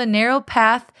 I saw the narrow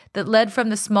path that led from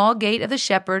the small gate of the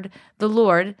shepherd, the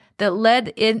Lord, that led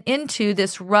into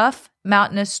this rough,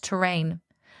 mountainous terrain.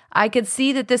 I could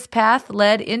see that this path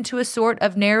led into a sort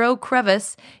of narrow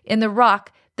crevice in the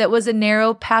rock that was a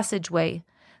narrow passageway.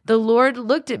 The Lord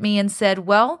looked at me and said,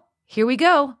 "Well, here we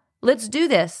go. Let's do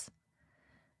this.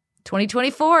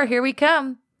 2024, here we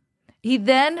come." He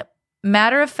then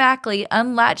matter-of-factly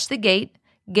unlatched the gate,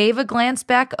 gave a glance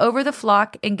back over the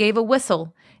flock, and gave a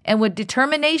whistle, and with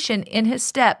determination in his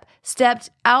step,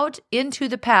 stepped out into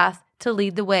the path to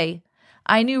lead the way.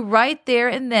 I knew right there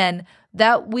and then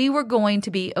that we were going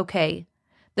to be okay.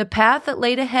 The path that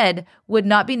laid ahead would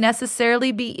not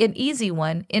necessarily be an easy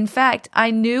one. In fact,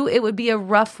 I knew it would be a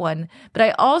rough one, but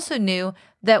I also knew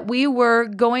that we were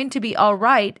going to be all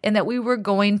right and that we were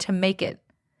going to make it.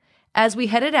 As we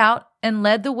headed out and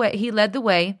he led the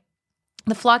way,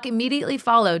 the flock immediately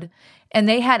followed, and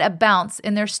they had a bounce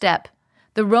in their step.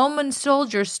 The Roman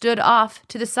soldiers stood off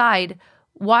to the side,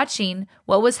 watching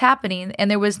what was happening,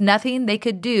 and there was nothing they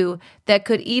could do that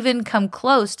could even come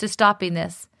close to stopping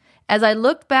this. As I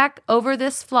looked back over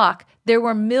this flock, there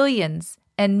were millions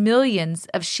and millions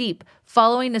of sheep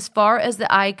following as far as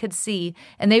the eye could see,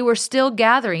 and they were still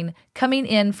gathering, coming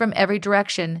in from every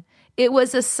direction. It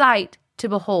was a sight to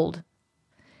behold.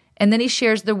 And then he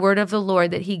shares the word of the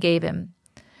Lord that he gave him.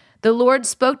 The Lord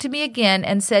spoke to me again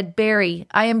and said, "Barry,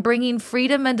 I am bringing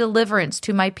freedom and deliverance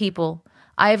to my people.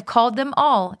 I have called them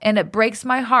all, and it breaks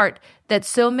my heart that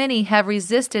so many have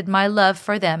resisted my love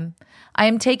for them. I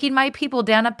am taking my people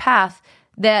down a path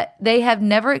that they have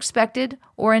never expected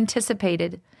or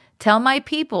anticipated. Tell my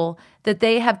people that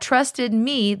they have trusted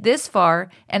me this far,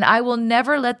 and I will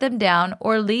never let them down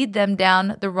or lead them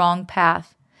down the wrong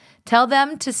path. Tell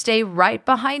them to stay right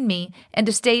behind me and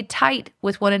to stay tight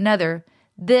with one another.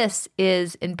 This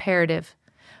is imperative.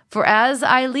 For as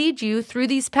I lead you through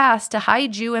these paths to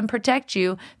hide you and protect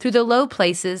you through the low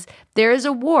places, there is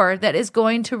a war that is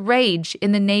going to rage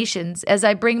in the nations as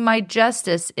I bring my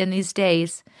justice in these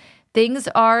days. Things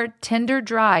are tinder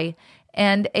dry,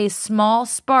 and a small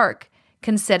spark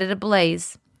can set it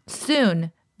ablaze.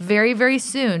 Soon, very, very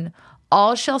soon,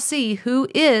 all shall see who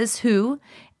is who,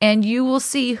 and you will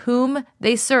see whom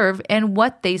they serve and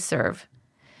what they serve.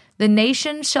 The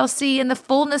nations shall see in the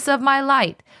fullness of my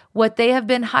light what they have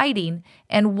been hiding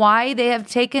and why they have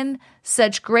taken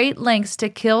such great lengths to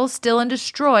kill, steal, and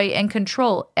destroy and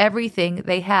control everything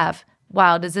they have.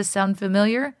 Wow, does this sound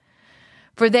familiar?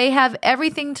 For they have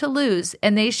everything to lose,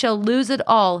 and they shall lose it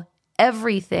all,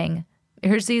 everything.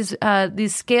 Here's these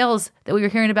scales that we were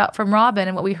hearing about from Robin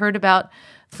and what we heard about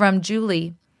from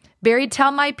Julie. Barry,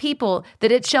 tell my people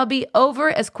that it shall be over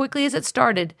as quickly as it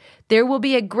started. There will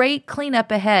be a great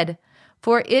cleanup ahead.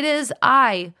 For it is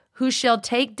I who shall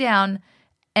take down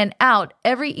and out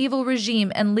every evil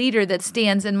regime and leader that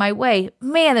stands in my way.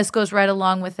 Man, this goes right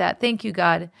along with that. Thank you,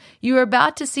 God. You are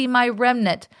about to see my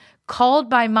remnant, called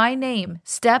by my name,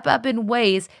 step up in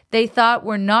ways they thought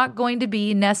were not going to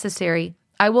be necessary.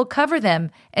 I will cover them,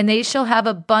 and they shall have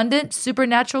abundant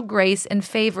supernatural grace and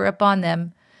favor upon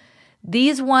them.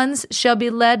 These ones shall be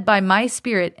led by my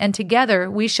Spirit, and together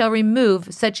we shall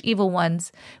remove such evil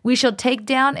ones. We shall take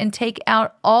down and take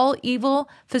out all evil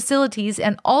facilities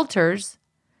and altars,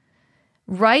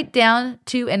 right down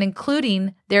to and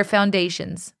including their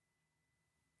foundations.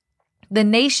 The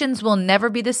nations will never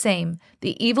be the same.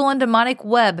 The evil and demonic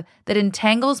web that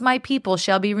entangles my people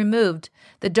shall be removed.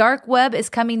 The dark web is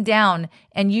coming down,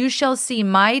 and you shall see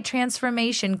my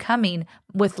transformation coming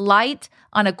with light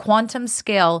on a quantum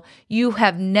scale. You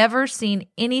have never seen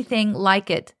anything like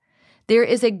it. There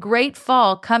is a great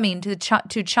fall coming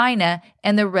to China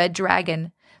and the red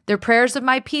dragon. The prayers of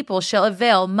my people shall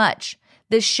avail much.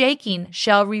 The shaking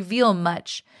shall reveal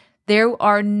much. They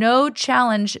are no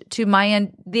challenge to my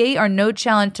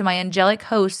angelic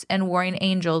hosts and warring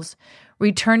angels,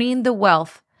 returning the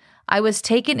wealth. I was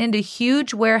taken into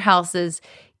huge warehouses,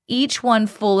 each one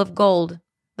full of gold.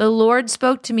 The Lord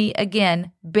spoke to me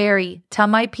again, Barry, tell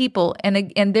my people.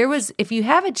 And there was, if you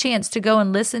have a chance to go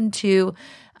and listen to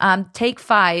Take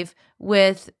 5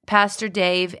 with Pastor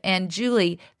Dave and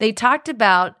Julie, they talked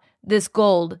about this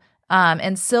gold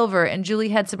and silver, and Julie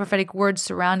had some prophetic words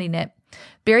surrounding it.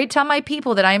 Barry, tell my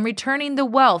people that I am returning the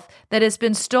wealth that has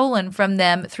been stolen from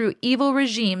them through evil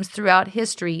regimes throughout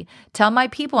history. Tell my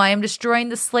people I am destroying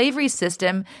the slavery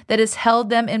system that has held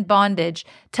them in bondage.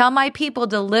 Tell my people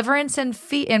deliverance and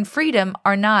freedom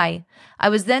are nigh. I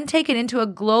was then taken into a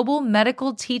global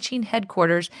medical teaching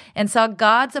headquarters and saw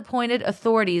God's appointed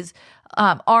authorities,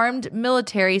 armed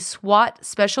military, SWAT,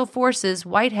 special forces,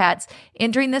 white hats,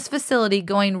 entering this facility,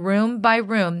 going room by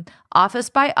room, office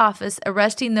by office,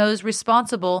 arresting those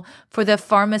responsible for the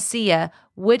pharmacia,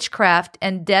 witchcraft,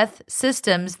 and death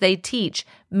systems they teach,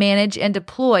 manage, and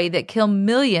deploy that kill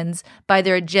millions by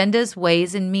their agendas,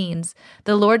 ways, and means.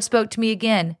 The Lord spoke to me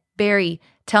again. Barry,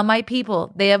 tell my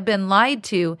people they have been lied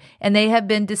to and they have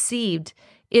been deceived.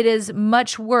 It is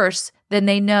much worse than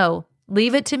they know.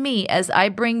 Leave it to me as I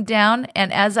bring down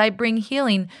and as I bring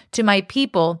healing to my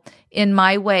people in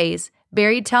my ways.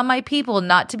 Barry, tell my people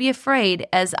not to be afraid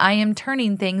as I am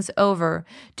turning things over.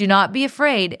 Do not be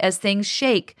afraid as things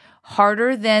shake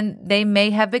harder than they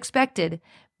may have expected.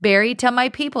 Barry, tell my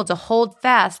people to hold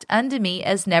fast unto me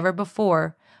as never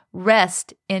before.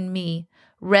 Rest in me.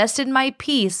 Rest in my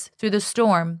peace through the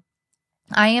storm.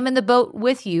 I am in the boat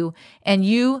with you, and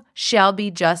you shall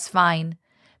be just fine.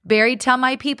 Barry, tell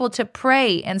my people to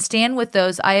pray and stand with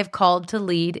those I have called to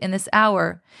lead in this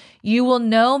hour. You will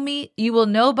know me, you will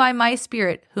know by my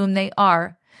spirit whom they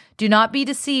are. Do not be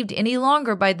deceived any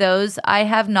longer by those I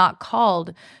have not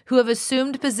called, who have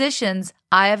assumed positions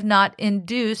I have not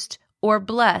induced or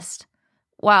blessed.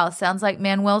 Wow, sounds like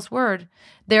Manuel's word.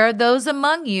 There are those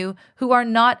among you who are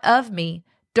not of me,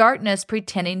 darkness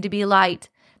pretending to be light.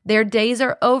 Their days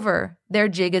are over, their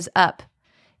jig is up.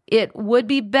 It would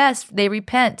be best they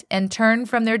repent and turn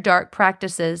from their dark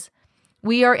practices.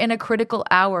 We are in a critical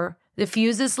hour. The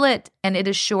fuse is lit, and it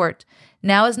is short.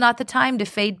 Now is not the time to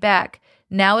fade back.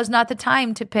 Now is not the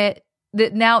time to pay.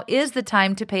 Now is the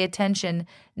time to pay attention.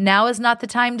 Now is not the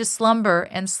time to slumber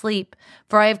and sleep.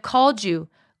 For I have called you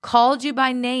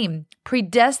by name,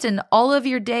 predestined all of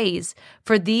your days.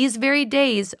 For these very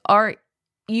days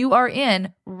you are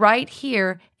in right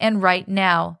here and right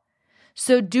now.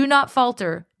 So do not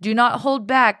falter. Do not hold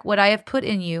back what I have put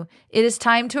in you. It is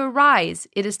time to arise.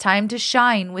 It is time to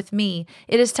shine with me.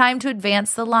 It is time to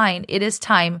advance the line. It is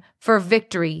time for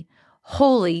victory.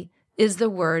 Holy is the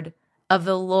word of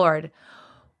the Lord.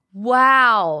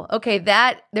 Wow. Okay,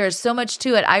 there's so much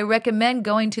to it. I recommend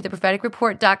going to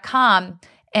thepropheticreport.com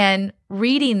and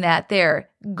reading that there,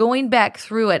 going back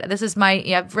through it. This is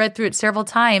I've read through it several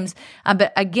times,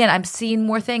 but again, I'm seeing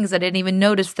more things I didn't even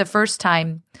notice the first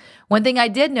time. One thing I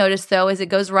did notice, though, is it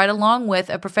goes right along with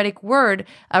a prophetic word,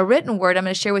 a written word I'm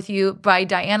going to share with you by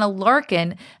Diana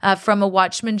Larkin from a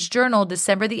Watchman's Journal,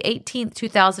 December the 18th,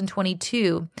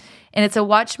 2022. And it's a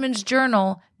Watchman's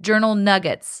Journal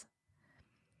nuggets.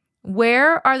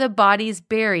 Where are the bodies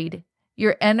buried?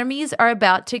 Your enemies are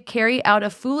about to carry out a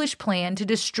foolish plan to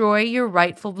destroy your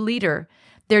rightful leader.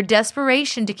 Their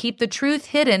desperation to keep the truth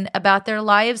hidden about their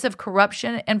lives of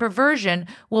corruption and perversion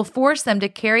will force them to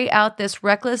carry out this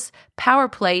reckless power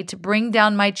play to bring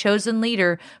down my chosen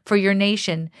leader for your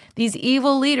nation. These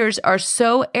evil leaders are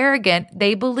so arrogant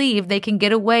they believe they can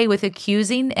get away with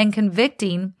accusing and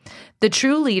convicting the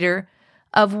true leader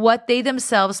of what they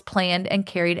themselves planned and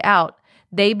carried out.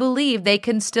 They believe they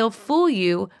can still fool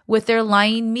you with their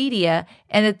lying media,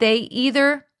 and that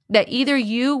either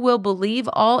you will believe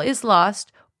all is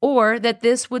lost or that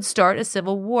this would start a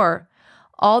civil war.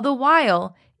 All the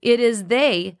while, it is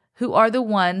they who are the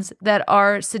ones that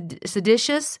are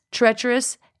seditious,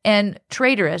 treacherous, and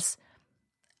traitorous.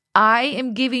 I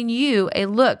am giving you a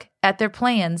look at their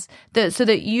plans so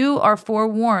that you are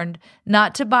forewarned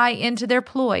not to buy into their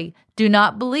ploy. Do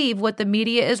not believe what the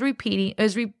media is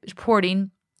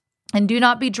reporting, and do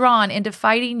not be drawn into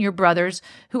fighting your brothers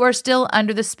who are still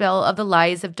under the spell of the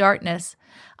lies of darkness.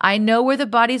 I know where the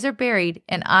bodies are buried,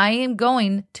 and I am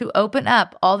going to open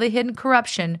up all the hidden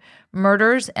corruption,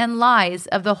 murders, and lies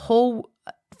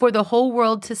for the whole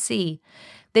world to see.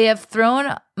 They have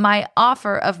thrown my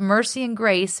offer of mercy and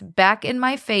grace back in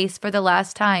my face for the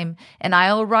last time, and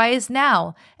I'll rise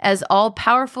now as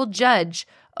all-powerful judge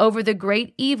over the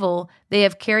great evil they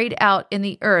have carried out in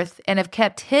the earth and have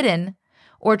kept hidden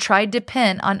or tried to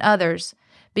pin on others.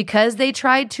 Because they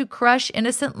tried to crush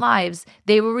innocent lives,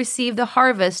 they will receive the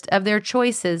harvest of these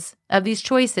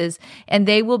choices, and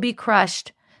they will be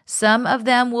crushed. Some of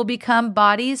them will become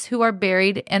bodies who are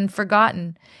buried and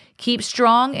forgotten. Keep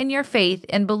strong in your faith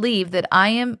and believe that I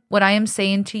am what I am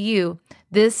saying to you.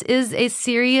 This is a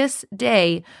serious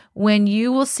day when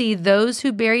you will see those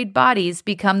who buried bodies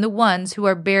become the ones who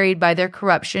are buried by their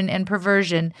corruption and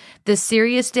perversion. This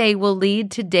serious day will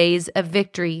lead to days of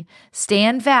victory.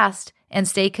 Stand fast and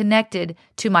stay connected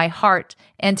to my heart.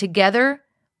 And together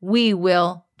we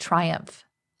will triumph.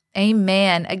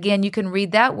 Amen. Again, you can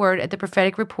read that word at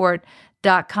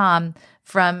thepropheticreport.com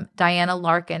from Diana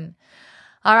Larkin.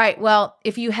 All right. Well,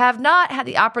 if you have not had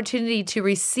the opportunity to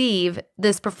receive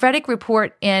this prophetic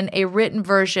report in a written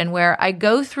version where I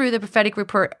go through the prophetic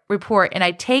report and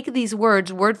I take these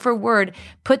words word for word,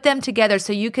 put them together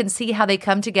so you can see how they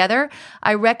come together,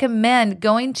 I recommend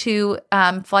going to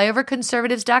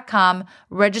flyoverconservatives.com,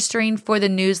 registering for the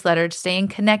newsletter, staying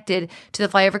connected to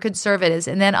the Flyover Conservatives.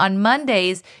 And then on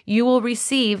Mondays, you will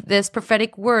receive this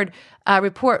prophetic word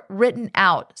report written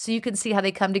out so you can see how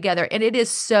they come together. And it is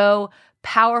so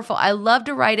powerful. I love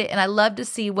to write it and I love to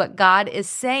see what God is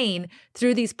saying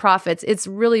through these prophets. It's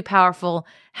really powerful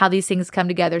how these things come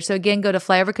together. So again, go to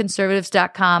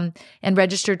flyoverconservatives.com and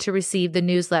register to receive the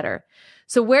newsletter.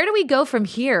 So where do we go from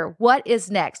here? What is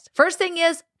next? First thing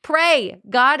is pray.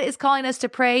 God is calling us to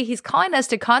pray. He's calling us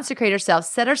to consecrate ourselves,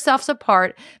 set ourselves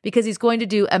apart, because he's going to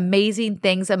do amazing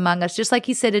things among us. Just like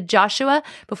he said to Joshua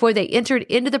before they entered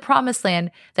into the promised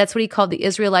land, that's what he called the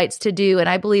Israelites to do. And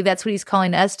I believe that's what he's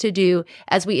calling us to do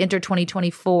as we enter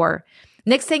 2024.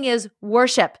 Next thing is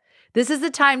worship. This is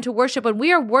the time to worship. When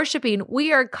we are worshiping,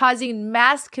 we are causing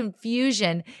mass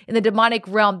confusion in the demonic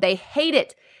realm. They hate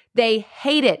it. They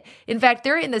hate it. In fact,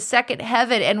 they're in the second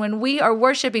heaven. And when we are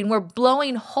worshiping, we're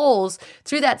blowing holes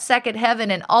through that second heaven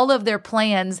and all of their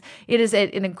plans. It is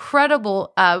an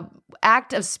incredible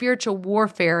act of spiritual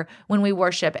warfare when we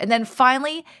worship. And then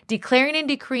finally, declaring and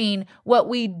decreeing what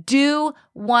we do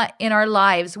want in our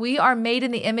lives. We are made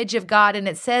in the image of God, and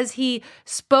it says he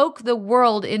spoke the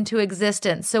world into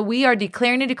existence. So we are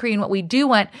declaring and decreeing what we do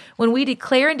want. When we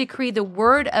declare and decree the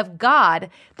word of God,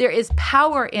 there is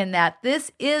power in that.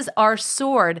 This is our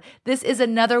sword. This is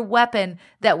another weapon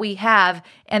that we have,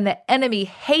 and the enemy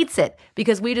hates it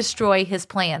because we destroy his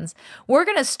plans. We're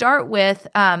going to start with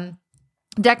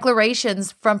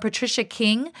declarations from Patricia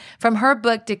King from her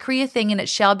book, Decree a Thing and It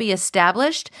Shall Be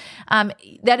Established.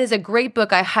 That is a great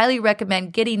book. I highly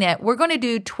recommend getting it. We're going to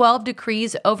do 12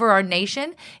 decrees over our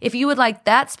nation. If you would like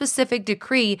that specific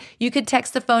decree, you could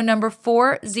text the phone number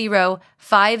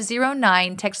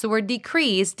 40509. Text the word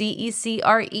decrees,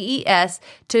 DECREES,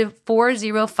 to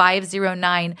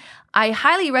 40509. I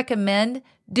highly recommend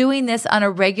doing this on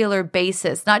a regular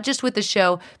basis, not just with the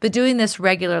show, but doing this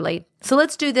regularly. So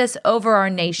let's do this over our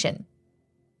nation.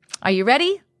 Are you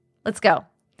ready? Let's go.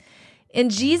 In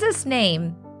Jesus'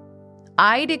 name,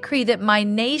 I decree that my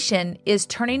nation is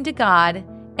turning to God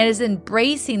and is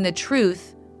embracing the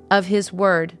truth of his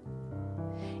word.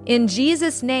 In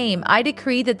Jesus' name, I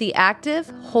decree that the active,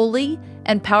 holy,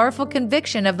 and powerful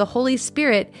conviction of the Holy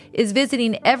Spirit is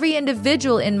visiting every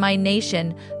individual in my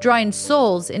nation, drawing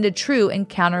souls into true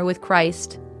encounter with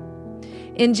Christ.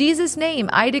 In Jesus' name,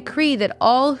 I decree that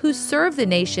all who serve the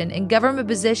nation in government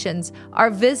positions are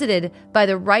visited by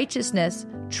the righteousness,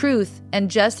 truth,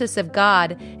 and justice of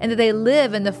God, and that they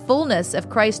live in the fullness of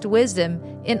Christ's wisdom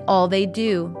in all they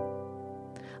do.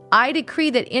 I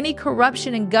decree that any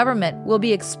corruption in government will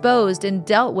be exposed and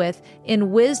dealt with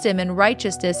in wisdom and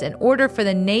righteousness in order for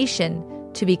the nation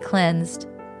to be cleansed.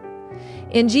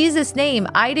 In Jesus' name,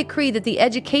 I decree that the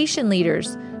education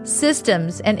leaders,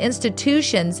 systems, and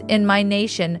institutions in my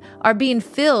nation are being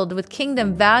filled with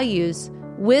kingdom values,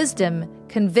 wisdom,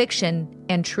 conviction,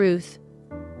 and truth.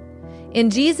 In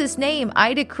Jesus' name,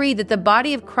 I decree that the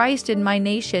body of Christ in my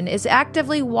nation is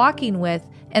actively walking with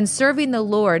and serving the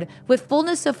Lord with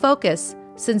fullness of focus,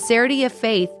 sincerity of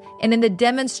faith, and in the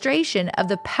demonstration of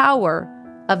the power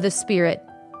of the Spirit.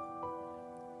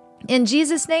 In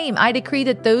Jesus' name, I decree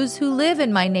that those who live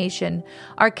in my nation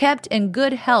are kept in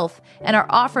good health and are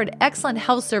offered excellent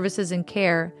health services and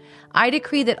care. I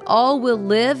decree that all will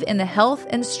live in the health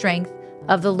and strength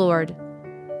of the Lord.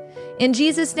 In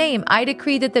Jesus' name, I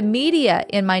decree that the media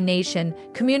in my nation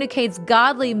communicates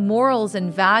godly morals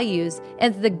and values,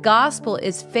 and that the gospel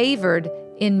is favored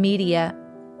in media.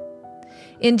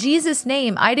 In Jesus'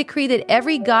 name, I decree that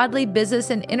every godly business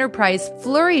and enterprise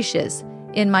flourishes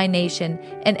in my nation,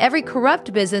 and every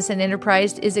corrupt business and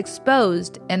enterprise is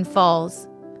exposed and falls.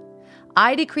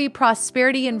 I decree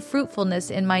prosperity and fruitfulness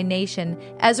in my nation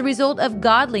as a result of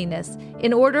godliness,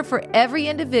 in order for every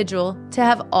individual to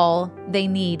have all they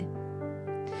need.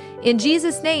 In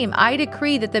Jesus' name, I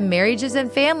decree that the marriages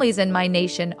and families in my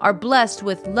nation are blessed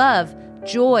with love,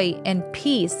 joy, and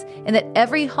peace, and that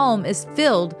every home is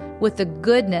filled with the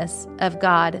goodness of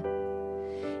God.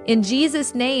 In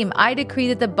Jesus' name, I decree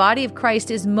that the body of Christ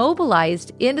is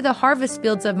mobilized into the harvest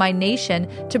fields of my nation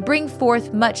to bring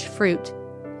forth much fruit.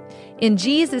 In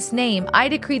Jesus' name, I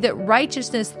decree that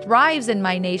righteousness thrives in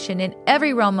my nation in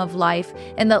every realm of life,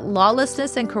 and that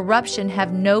lawlessness and corruption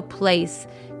have no place.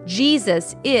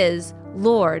 Jesus is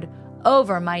Lord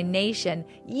over my nation.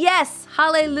 Yes,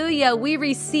 hallelujah, we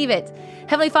receive it.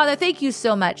 Heavenly Father, thank you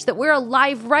so much that we're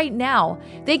alive right now.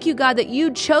 Thank you, God, that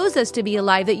you chose us to be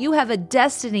alive, that you have a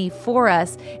destiny for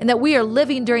us, and that we are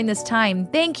living during this time.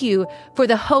 Thank you for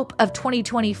the hope of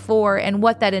 2024 and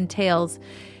what that entails.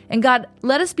 And God,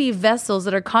 let us be vessels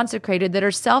that are consecrated, that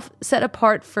are set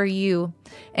apart for you.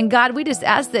 And God, we just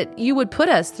ask that you would put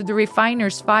us through the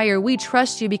refiner's fire. We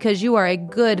trust you because you are a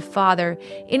good Father.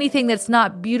 Anything that's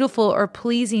not beautiful or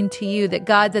pleasing to you, that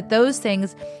God, that those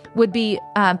things would be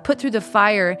put through the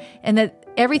fire, and that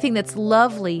everything that's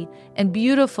lovely and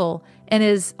beautiful and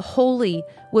is holy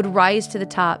would rise to the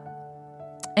top.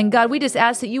 And God, we just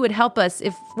ask that you would help us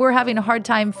if we're having a hard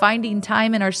time finding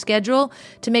time in our schedule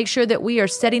to make sure that we are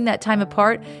setting that time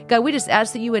apart. God, we just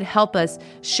ask that you would help us.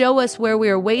 Show us where we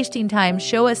are wasting time.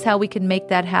 Show us how we can make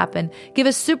that happen. Give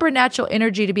us supernatural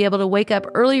energy to be able to wake up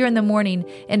earlier in the morning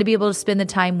and to be able to spend the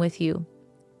time with you.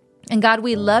 And God,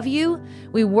 we love you.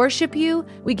 We worship you.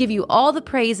 We give you all the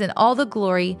praise and all the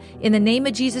glory. In the name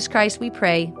of Jesus Christ, we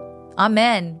pray.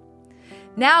 Amen.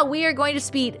 Now we are going to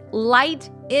speak light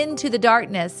into the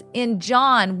darkness. In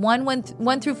John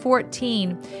 1 through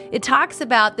 14, it talks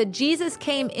about that Jesus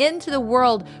came into the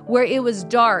world where it was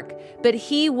dark, but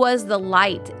he was the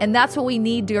light. And that's what we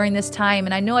need during this time.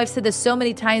 And I know I've said this so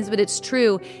many times, but it's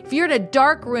true. If you're in a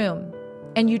dark room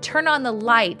and you turn on the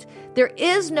light, there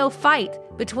is no fight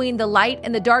between the light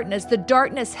and the darkness. The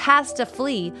darkness has to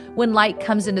flee when light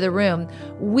comes into the room.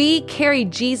 We carry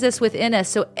Jesus within us.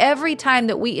 So every time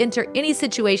that we enter any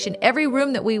situation, every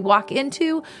room that we walk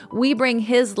into, we bring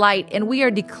his light, and we are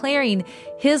declaring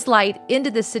his light into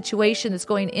the situation that's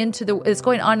going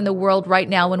on in the world right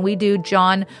now when we do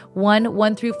John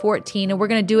 1 through 14. And we're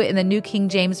going to do it in the New King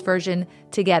James Version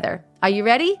together. Are you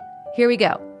ready? Here we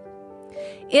go.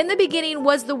 In the beginning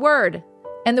was the Word,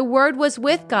 and the Word was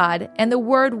with God, and the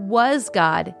Word was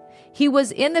God. He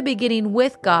was in the beginning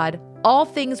with God. All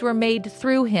things were made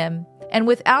through him, and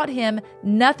without him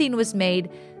nothing was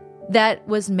made that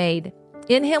was made.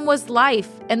 In him was life,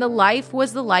 and the life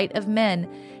was the light of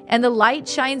men. And the light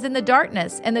shines in the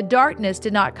darkness, and the darkness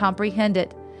did not comprehend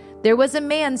it. There was a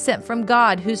man sent from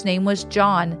God whose name was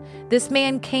John. This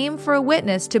man came for a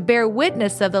witness, to bear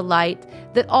witness of the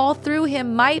light, that all through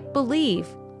him might believe.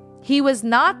 He was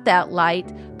not that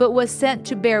light, but was sent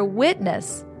to bear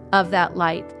witness of that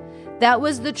light. That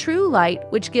was the true light,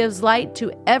 which gives light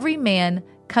to every man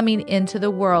coming into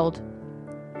the world.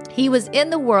 He was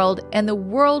in the world, and the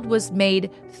world was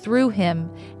made through him,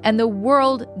 and the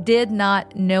world did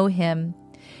not know him.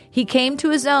 He came to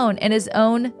his own, and his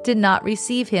own did not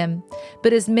receive him.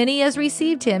 But as many as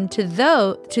received him, to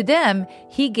them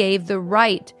he gave the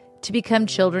right to become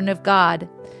children of God,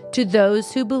 to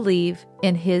those who believe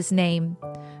in his name,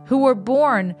 who were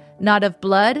born not of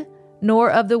blood,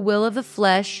 nor of the will of the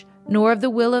flesh, nor of the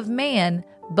will of man,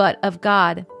 but of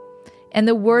God. And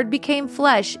the Word became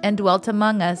flesh and dwelt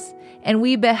among us, and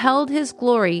we beheld his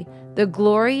glory, the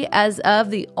glory as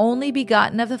of the only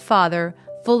begotten of the Father,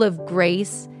 full of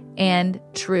grace and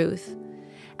truth.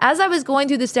 As I was going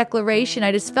through this declaration,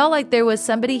 I just felt like there was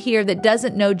somebody here that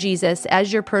doesn't know Jesus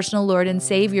as your personal Lord and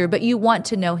Savior, but you want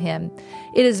to know him.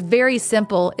 It is very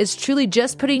simple. It's truly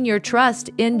just putting your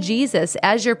trust in Jesus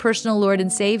as your personal Lord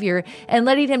and Savior, and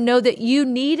letting him know that you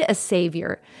need a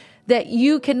Savior, that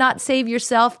you cannot save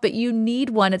yourself, but you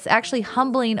need one. It's actually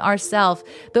humbling ourselves,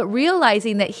 but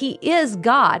realizing that he is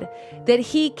God, that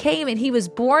he came and he was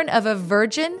born of a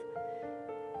virgin,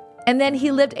 and then he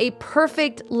lived a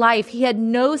perfect life. He had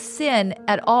no sin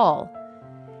at all.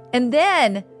 And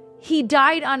then he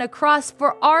died on a cross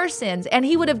for our sins, and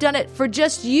he would have done it for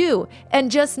just you and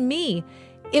just me.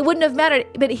 It wouldn't have mattered,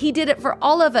 but he did it for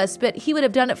all of us, but he would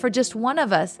have done it for just one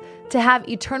of us to have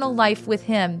eternal life with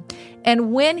him.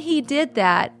 And when he did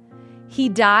that, he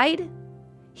died,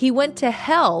 he went to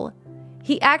hell.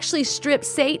 He actually stripped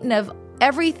Satan of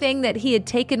everything that he had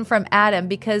taken from Adam,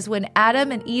 because when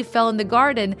Adam and Eve fell in the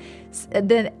garden,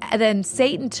 then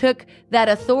Satan took that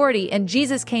authority, and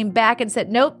Jesus came back and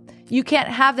said, nope, you can't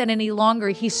have that any longer.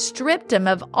 He stripped him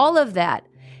of all of that.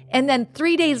 And then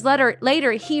 3 days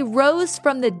later, he rose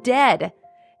from the dead.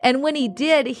 And when he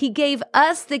did, he gave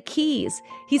us the keys.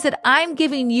 He said, I'm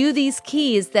giving you these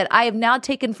keys that I have now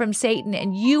taken from Satan,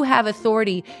 and you have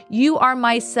authority. You are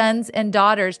my sons and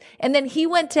daughters. And then he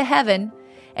went to heaven,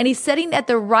 and he's sitting at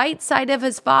the right side of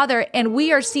his Father, and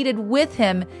we are seated with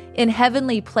him in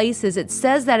heavenly places. It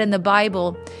says that in the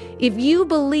Bible. If you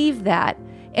believe that,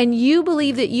 and you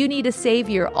believe that you need a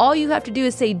Savior, all you have to do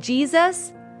is say,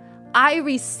 Jesus, I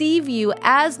receive you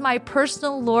as my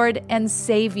personal Lord and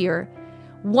Savior.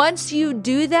 Once you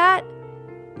do that,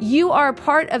 you are a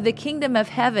part of the kingdom of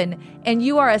heaven, and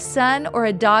you are a son or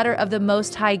a daughter of the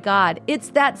Most High God. It's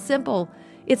that simple.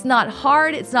 It's not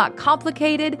hard. It's not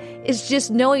complicated. It's just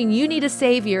knowing you need a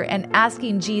Savior and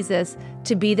asking Jesus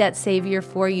to be that Savior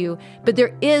for you. But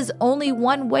there is only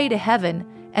one way to heaven,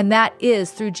 and that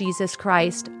is through Jesus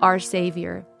Christ, our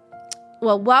Savior.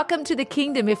 Well, welcome to the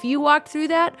kingdom. If you walked through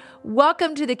that,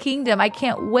 welcome to the kingdom. I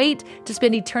can't wait to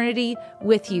spend eternity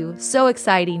with you. So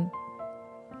exciting.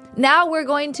 Now we're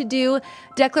going to do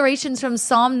declarations from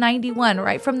Psalm 91,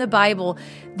 right from the Bible.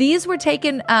 These were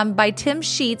taken by Tim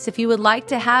Sheets. If you would like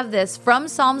to have this from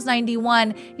Psalms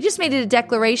 91, you just made it a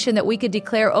declaration that we could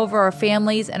declare over our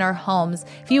families and our homes.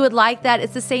 If you would like that,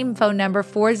 it's the same phone number,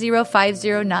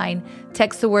 40509.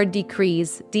 Text the word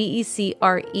decrees,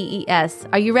 DECREES.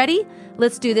 Are you ready?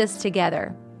 Let's do this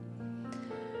together.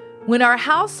 When our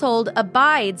household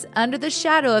abides under the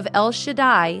shadow of El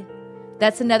Shaddai,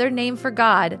 that's another name for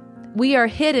God, we are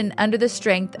hidden under the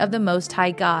strength of the Most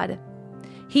High God.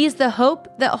 He is the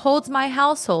hope that holds my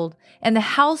household and the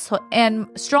household and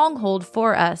stronghold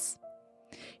for us.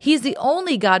 He is the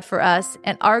only God for us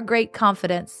and our great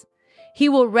confidence. He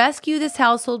will rescue this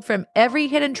household from every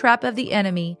hidden trap of the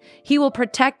enemy. He will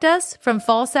protect us from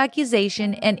false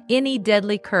accusation and any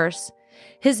deadly curse.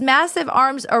 His massive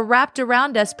arms are wrapped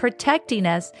around us, protecting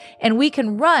us, and we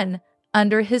can run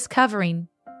under his covering.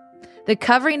 The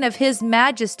covering of his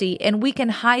majesty, and we can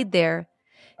hide there.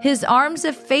 His arms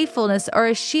of faithfulness are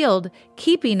a shield,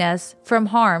 keeping us from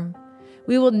harm.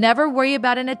 We will never worry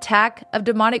about an attack of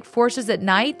demonic forces at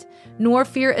night, nor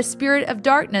fear a spirit of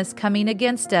darkness coming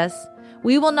against us.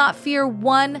 We will not fear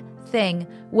one thing,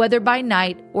 whether by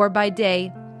night or by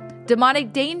day.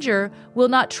 Demonic danger will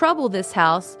not trouble this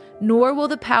house, nor will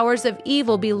the powers of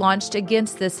evil be launched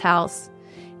against this house.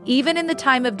 Even in the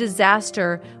time of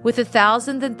disaster, with the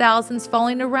thousands and thousands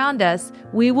falling around us,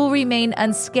 we will remain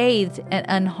unscathed and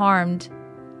unharmed.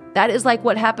 That is like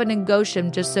what happened in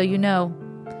Goshen, just so you know.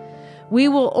 We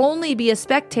will only be a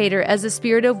spectator as the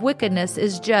spirit of wickedness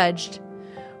is judged.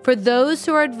 For those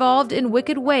who are involved in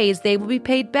wicked ways, they will be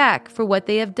paid back for what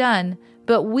they have done,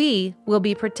 but we will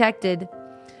be protected.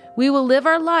 We will live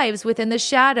our lives within the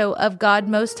shadow of God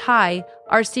Most High,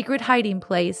 our secret hiding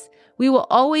place. We will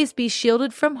always be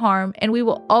shielded from harm, and we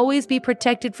will always be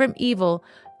protected from evil.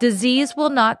 Disease will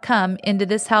not come into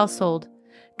this household.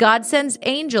 God sends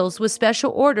angels with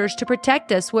special orders to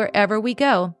protect us wherever we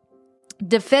go,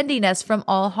 defending us from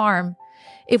all harm.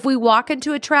 If we walk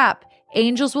into a trap,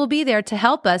 angels will be there to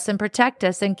help us and protect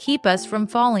us and keep us from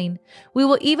falling. We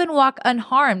will even walk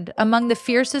unharmed among the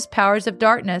fiercest powers of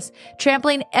darkness,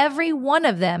 trampling every one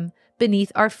of them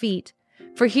beneath our feet.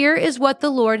 For here is what the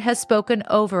Lord has spoken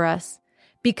over us.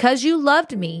 Because you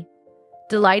loved me,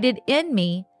 delighted in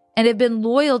me, and have been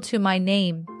loyal to my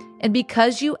name, and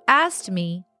because you asked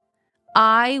me,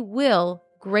 I will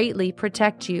greatly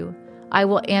protect you. I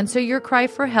will answer your cry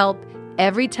for help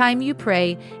every time you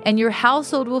pray, and your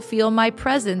household will feel my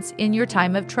presence in your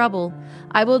time of trouble.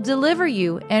 I will deliver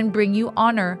you and bring you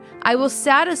honor. I will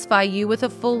satisfy you with a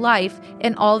full life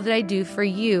in all that I do for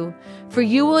you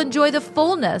will enjoy the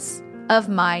fullness of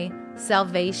my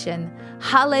salvation.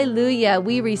 Hallelujah.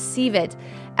 We receive it.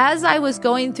 As I was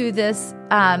going through this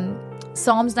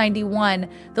Psalms 91,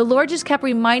 the Lord just kept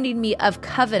reminding me of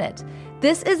covenant.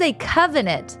 This is a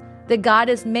covenant that God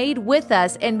has made with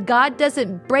us, and God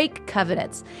doesn't break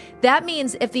covenants. That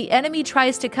means if the enemy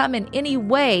tries to come in any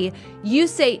way, you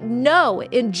say no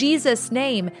in Jesus'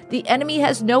 name. The enemy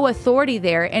has no authority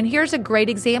there. And here's a great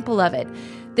example of it.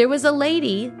 There was a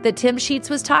lady that Tim Sheets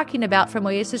was talking about from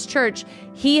Oasis Church.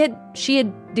 She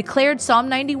had declared Psalm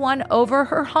 91 over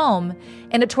her home,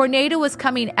 and a tornado was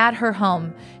coming at her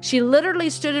home. She literally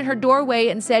stood in her doorway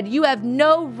and said, "You have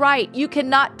no right. You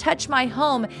cannot touch my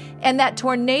home." And that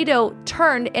tornado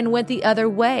turned and went the other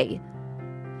way.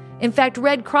 In fact,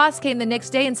 Red Cross came the next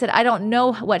day and said, "I don't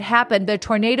know what happened, but a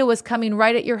tornado was coming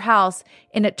right at your house,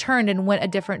 and it turned and went a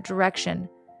different direction."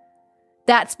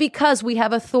 That's because we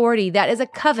have authority. That is a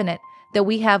covenant that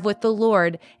we have with the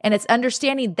Lord. And it's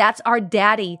understanding that's our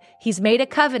daddy. He's made a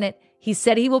covenant. He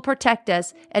said he will protect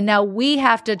us. And now we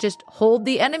have to just hold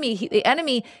the enemy. The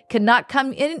enemy cannot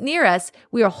come in near us.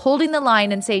 We are holding the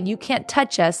line and saying, you can't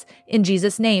touch us in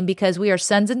Jesus' name, because we are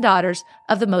sons and daughters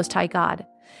of the Most High God.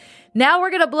 Now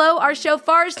we're going to blow our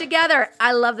shofars together.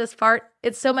 I love this part.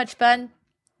 It's so much fun.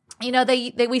 You know,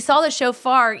 we saw the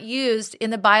shofar used in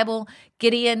the Bible.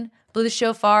 Gideon blew the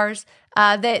shofars.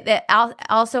 That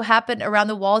also happened around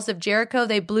the walls of Jericho.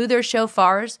 They blew their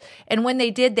shofars, and when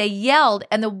they did, they yelled,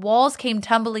 and the walls came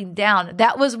tumbling down.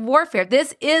 That was warfare.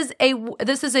 This is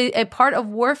a part of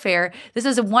warfare. This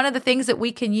is one of the things that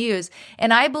we can use.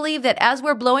 And I believe that as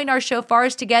we're blowing our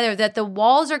shofars together, that the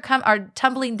walls are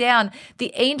tumbling down.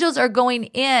 The angels are going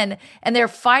in, and they're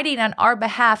fighting on our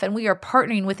behalf, and we are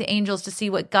partnering with the angels to see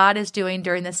what God is doing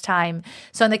during this time.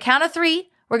 So on the count of 3,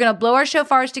 we're going to blow our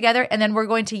shofars together, and then we're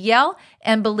going to yell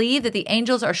and believe that the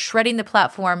angels are shredding the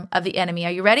platform of the enemy.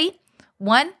 Are you ready?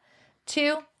 1,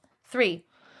 2, 3.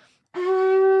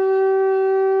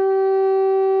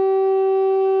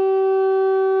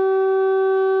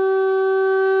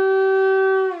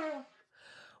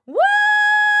 Woo!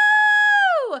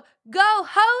 Go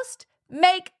host,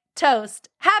 make toast.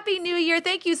 Happy New Year.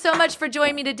 Thank you so much for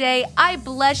joining me today. I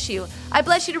bless you. I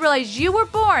bless you to realize you were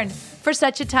born for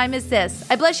such a time as this.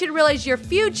 I bless you to realize your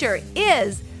future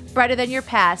is brighter than your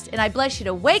past. And I bless you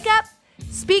to wake up,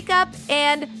 speak up,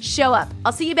 and show up.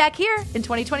 I'll see you back here in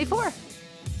 2024. All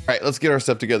right, let's get our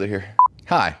stuff together here.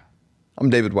 Hi, I'm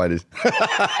David Whited.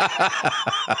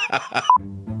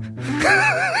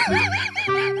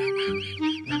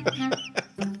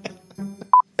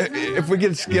 If we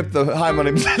could skip the hi, my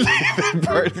name's David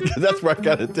part, because that's where I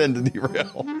kind of tend to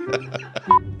derail.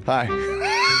 Hi.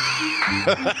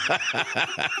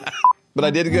 But I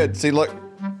did good. See, look.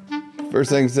 First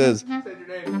thing it says,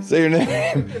 say your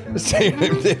name. Say your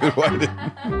name, David White.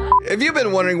 Have you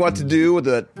been wondering what to do with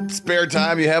the spare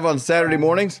time you have on Saturday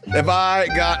mornings? Have I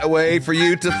got a way for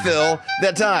you to fill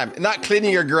that time? Not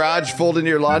cleaning your garage, folding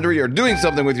your laundry, or doing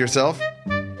something with yourself.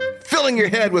 Filling your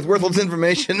head with worthless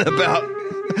information about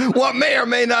what may or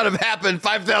may not have happened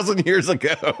 5,000 years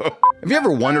ago. Have you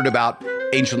ever wondered about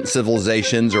ancient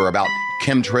civilizations or about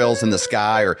chemtrails in the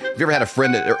sky? Or have you ever had a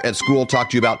friend at school talk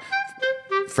to you about...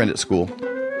 Friend at school.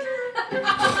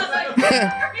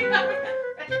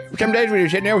 Some days when you're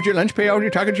sitting there with your lunch pail, you're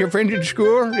talking to your friends at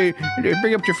school, they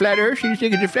bring up your flat earth, and you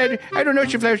think it's a flat earth. I don't know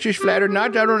if your flat earth is flat or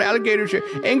not. I don't know, alligators are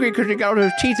angry because they got all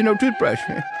those teeth and no toothbrush.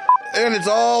 And it's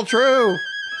all true.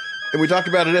 And we talk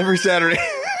about it every Saturday.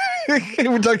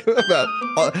 We talk about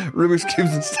Rubik's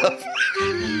Cubes and stuff.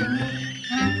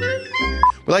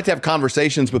 We like to have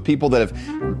conversations with people that have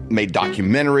made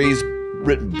documentaries,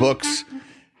 written books.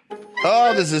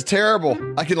 Oh, this is terrible.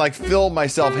 I can feel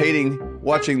myself hating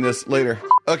watching this later.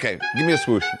 Okay, give me a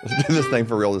swoosh. Let's do this thing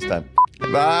for real this time.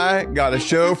 Have I got a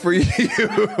show for you?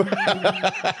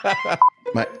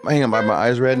 Hang on, my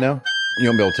eyes red now? You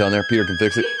won't be able to tell in there. Peter can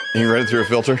fix it. He can run it through a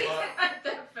filter.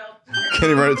 Can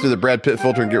he run it through the Brad Pitt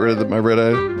filter and get rid of my red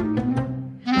eyes?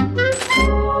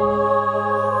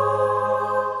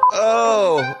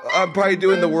 Oh, I'm probably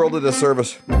doing the world a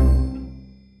disservice.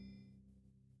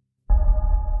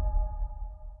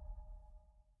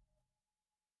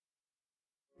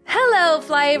 Hello,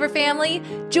 Flyover family.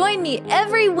 Join me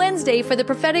every Wednesday for the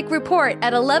Prophetic Report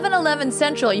at 11:11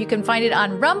 Central. You can find it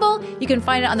on Rumble. You can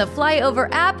find it on the Flyover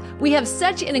app. We have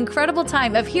such an incredible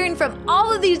time of hearing from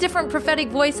all of these different prophetic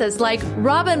voices like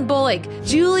Robin Bullock,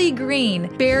 Julie Green,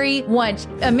 Barry Wunsch,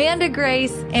 Amanda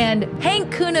Grace, and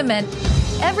Hank Kuhneman.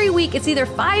 Every week, it's either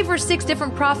 5 or 6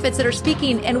 different prophets that are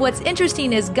speaking, and what's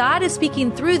interesting is God is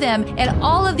speaking through them, and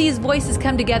all of these voices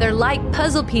come together like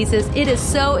puzzle pieces. It is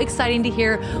so exciting to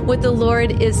hear what the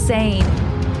Lord is saying.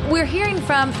 We're hearing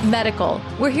from medical.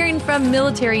 We're hearing from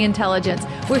military intelligence.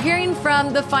 We're hearing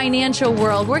from the financial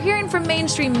world. We're hearing from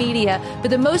mainstream media.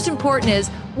 But the most important is,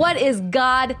 what is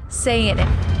God saying?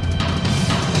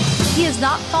 He has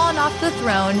not fallen off the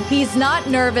throne. He's not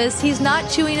nervous. He's not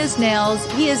chewing his nails.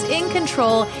 He is in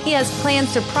control. He has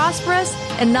plans to prosper us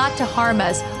and not to harm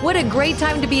us. What a great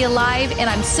time to be alive, and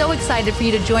I'm so excited for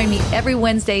you to join me every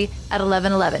Wednesday at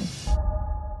 11:11.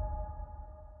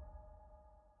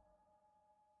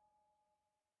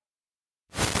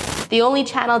 The only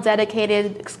channel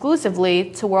dedicated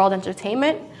exclusively to world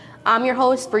entertainment. I'm your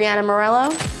host, Brianna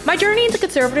Morello. My journey into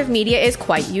conservative media is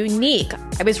quite unique.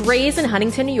 I was raised in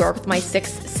Huntington, New York with my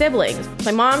 6 siblings.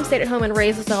 My mom stayed at home and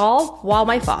raised us all while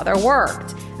my father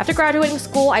worked. After graduating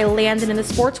school, I landed in the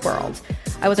sports world.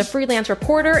 I was a freelance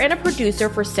reporter and a producer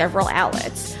for several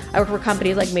outlets. I worked for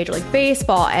companies like Major League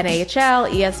Baseball, NHL,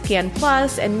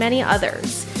 ESPN+, and many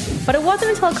others. But it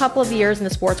wasn't until a couple of years in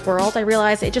the sports world I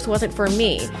realized it just wasn't for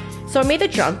me. So I made the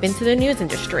jump into the news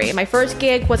industry. My first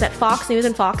gig was at Fox News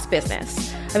and Fox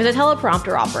Business. I was a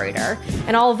teleprompter operator.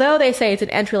 And although they say it's an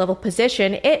entry-level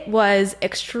position, it was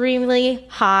extremely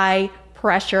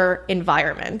high-pressure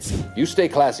environment. You stay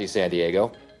classy, San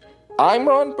Diego. I'm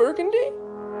Ron Burgundy.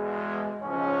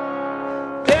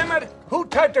 Damn it! Who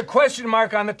typed a question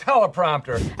mark on the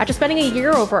teleprompter. After spending a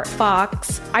year over at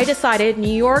Fox, I decided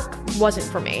New York wasn't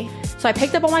for me. So I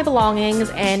picked up all my belongings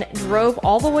and drove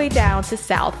all the way down to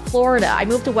South Florida. I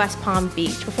moved to West Palm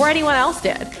Beach before anyone else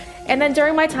did. And then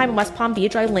during my time in West Palm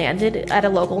Beach, I landed at a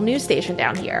local news station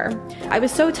down here. I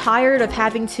was so tired of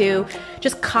having to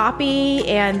just copy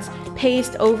and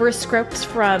paste over scripts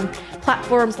from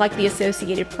platforms like the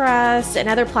Associated Press and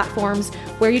other platforms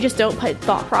where you just don't put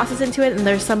thought process into it and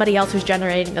there's somebody else who's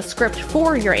generating a script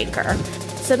for your anchor.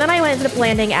 So then I ended up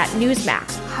landing at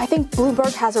Newsmax. I think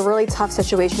Bloomberg has a really tough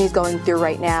situation he's going through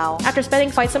right now. After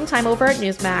spending quite some time over at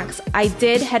Newsmax, I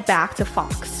did head back to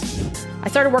Fox. I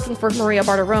started working for Maria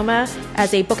Bartiromo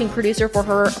as a booking producer for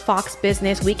her Fox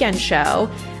Business Weekend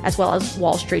show, as well as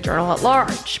Wall Street Journal at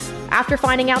large. After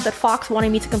finding out that Fox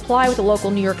wanted me to comply with the local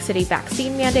New York City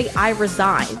vaccine mandate, I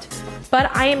resigned.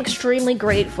 But I am extremely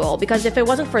grateful because if it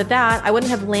wasn't for that, I wouldn't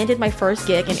have landed my first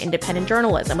gig in independent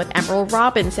journalism with Emerald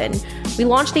Robinson. We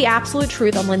launched The Absolute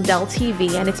Truth on Lindell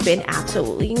TV, and it's been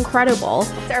absolutely incredible.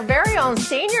 It's our very own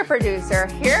senior producer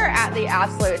here at The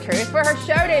Absolute Truth for her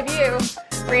show debut,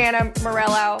 Brianna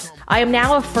Morello. I am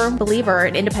now a firm believer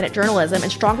in independent journalism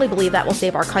and strongly believe that will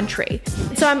save our country.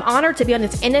 So I'm honored to be on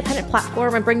this independent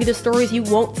platform and bring you the stories you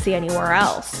won't see anywhere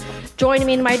else. Join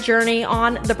me in my journey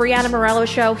on The Brianna Morello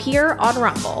Show here on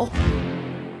Rumble.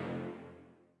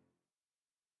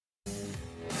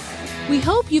 We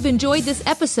hope you've enjoyed this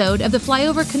episode of the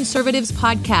Flyover Conservatives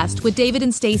podcast with David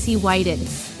and Stacy Whited.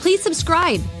 Please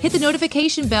subscribe, hit the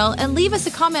notification bell, and leave us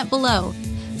a comment below.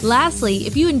 Lastly,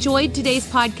 if you enjoyed today's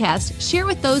podcast, share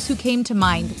with those who came to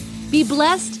mind. Be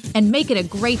blessed and make it a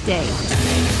great day.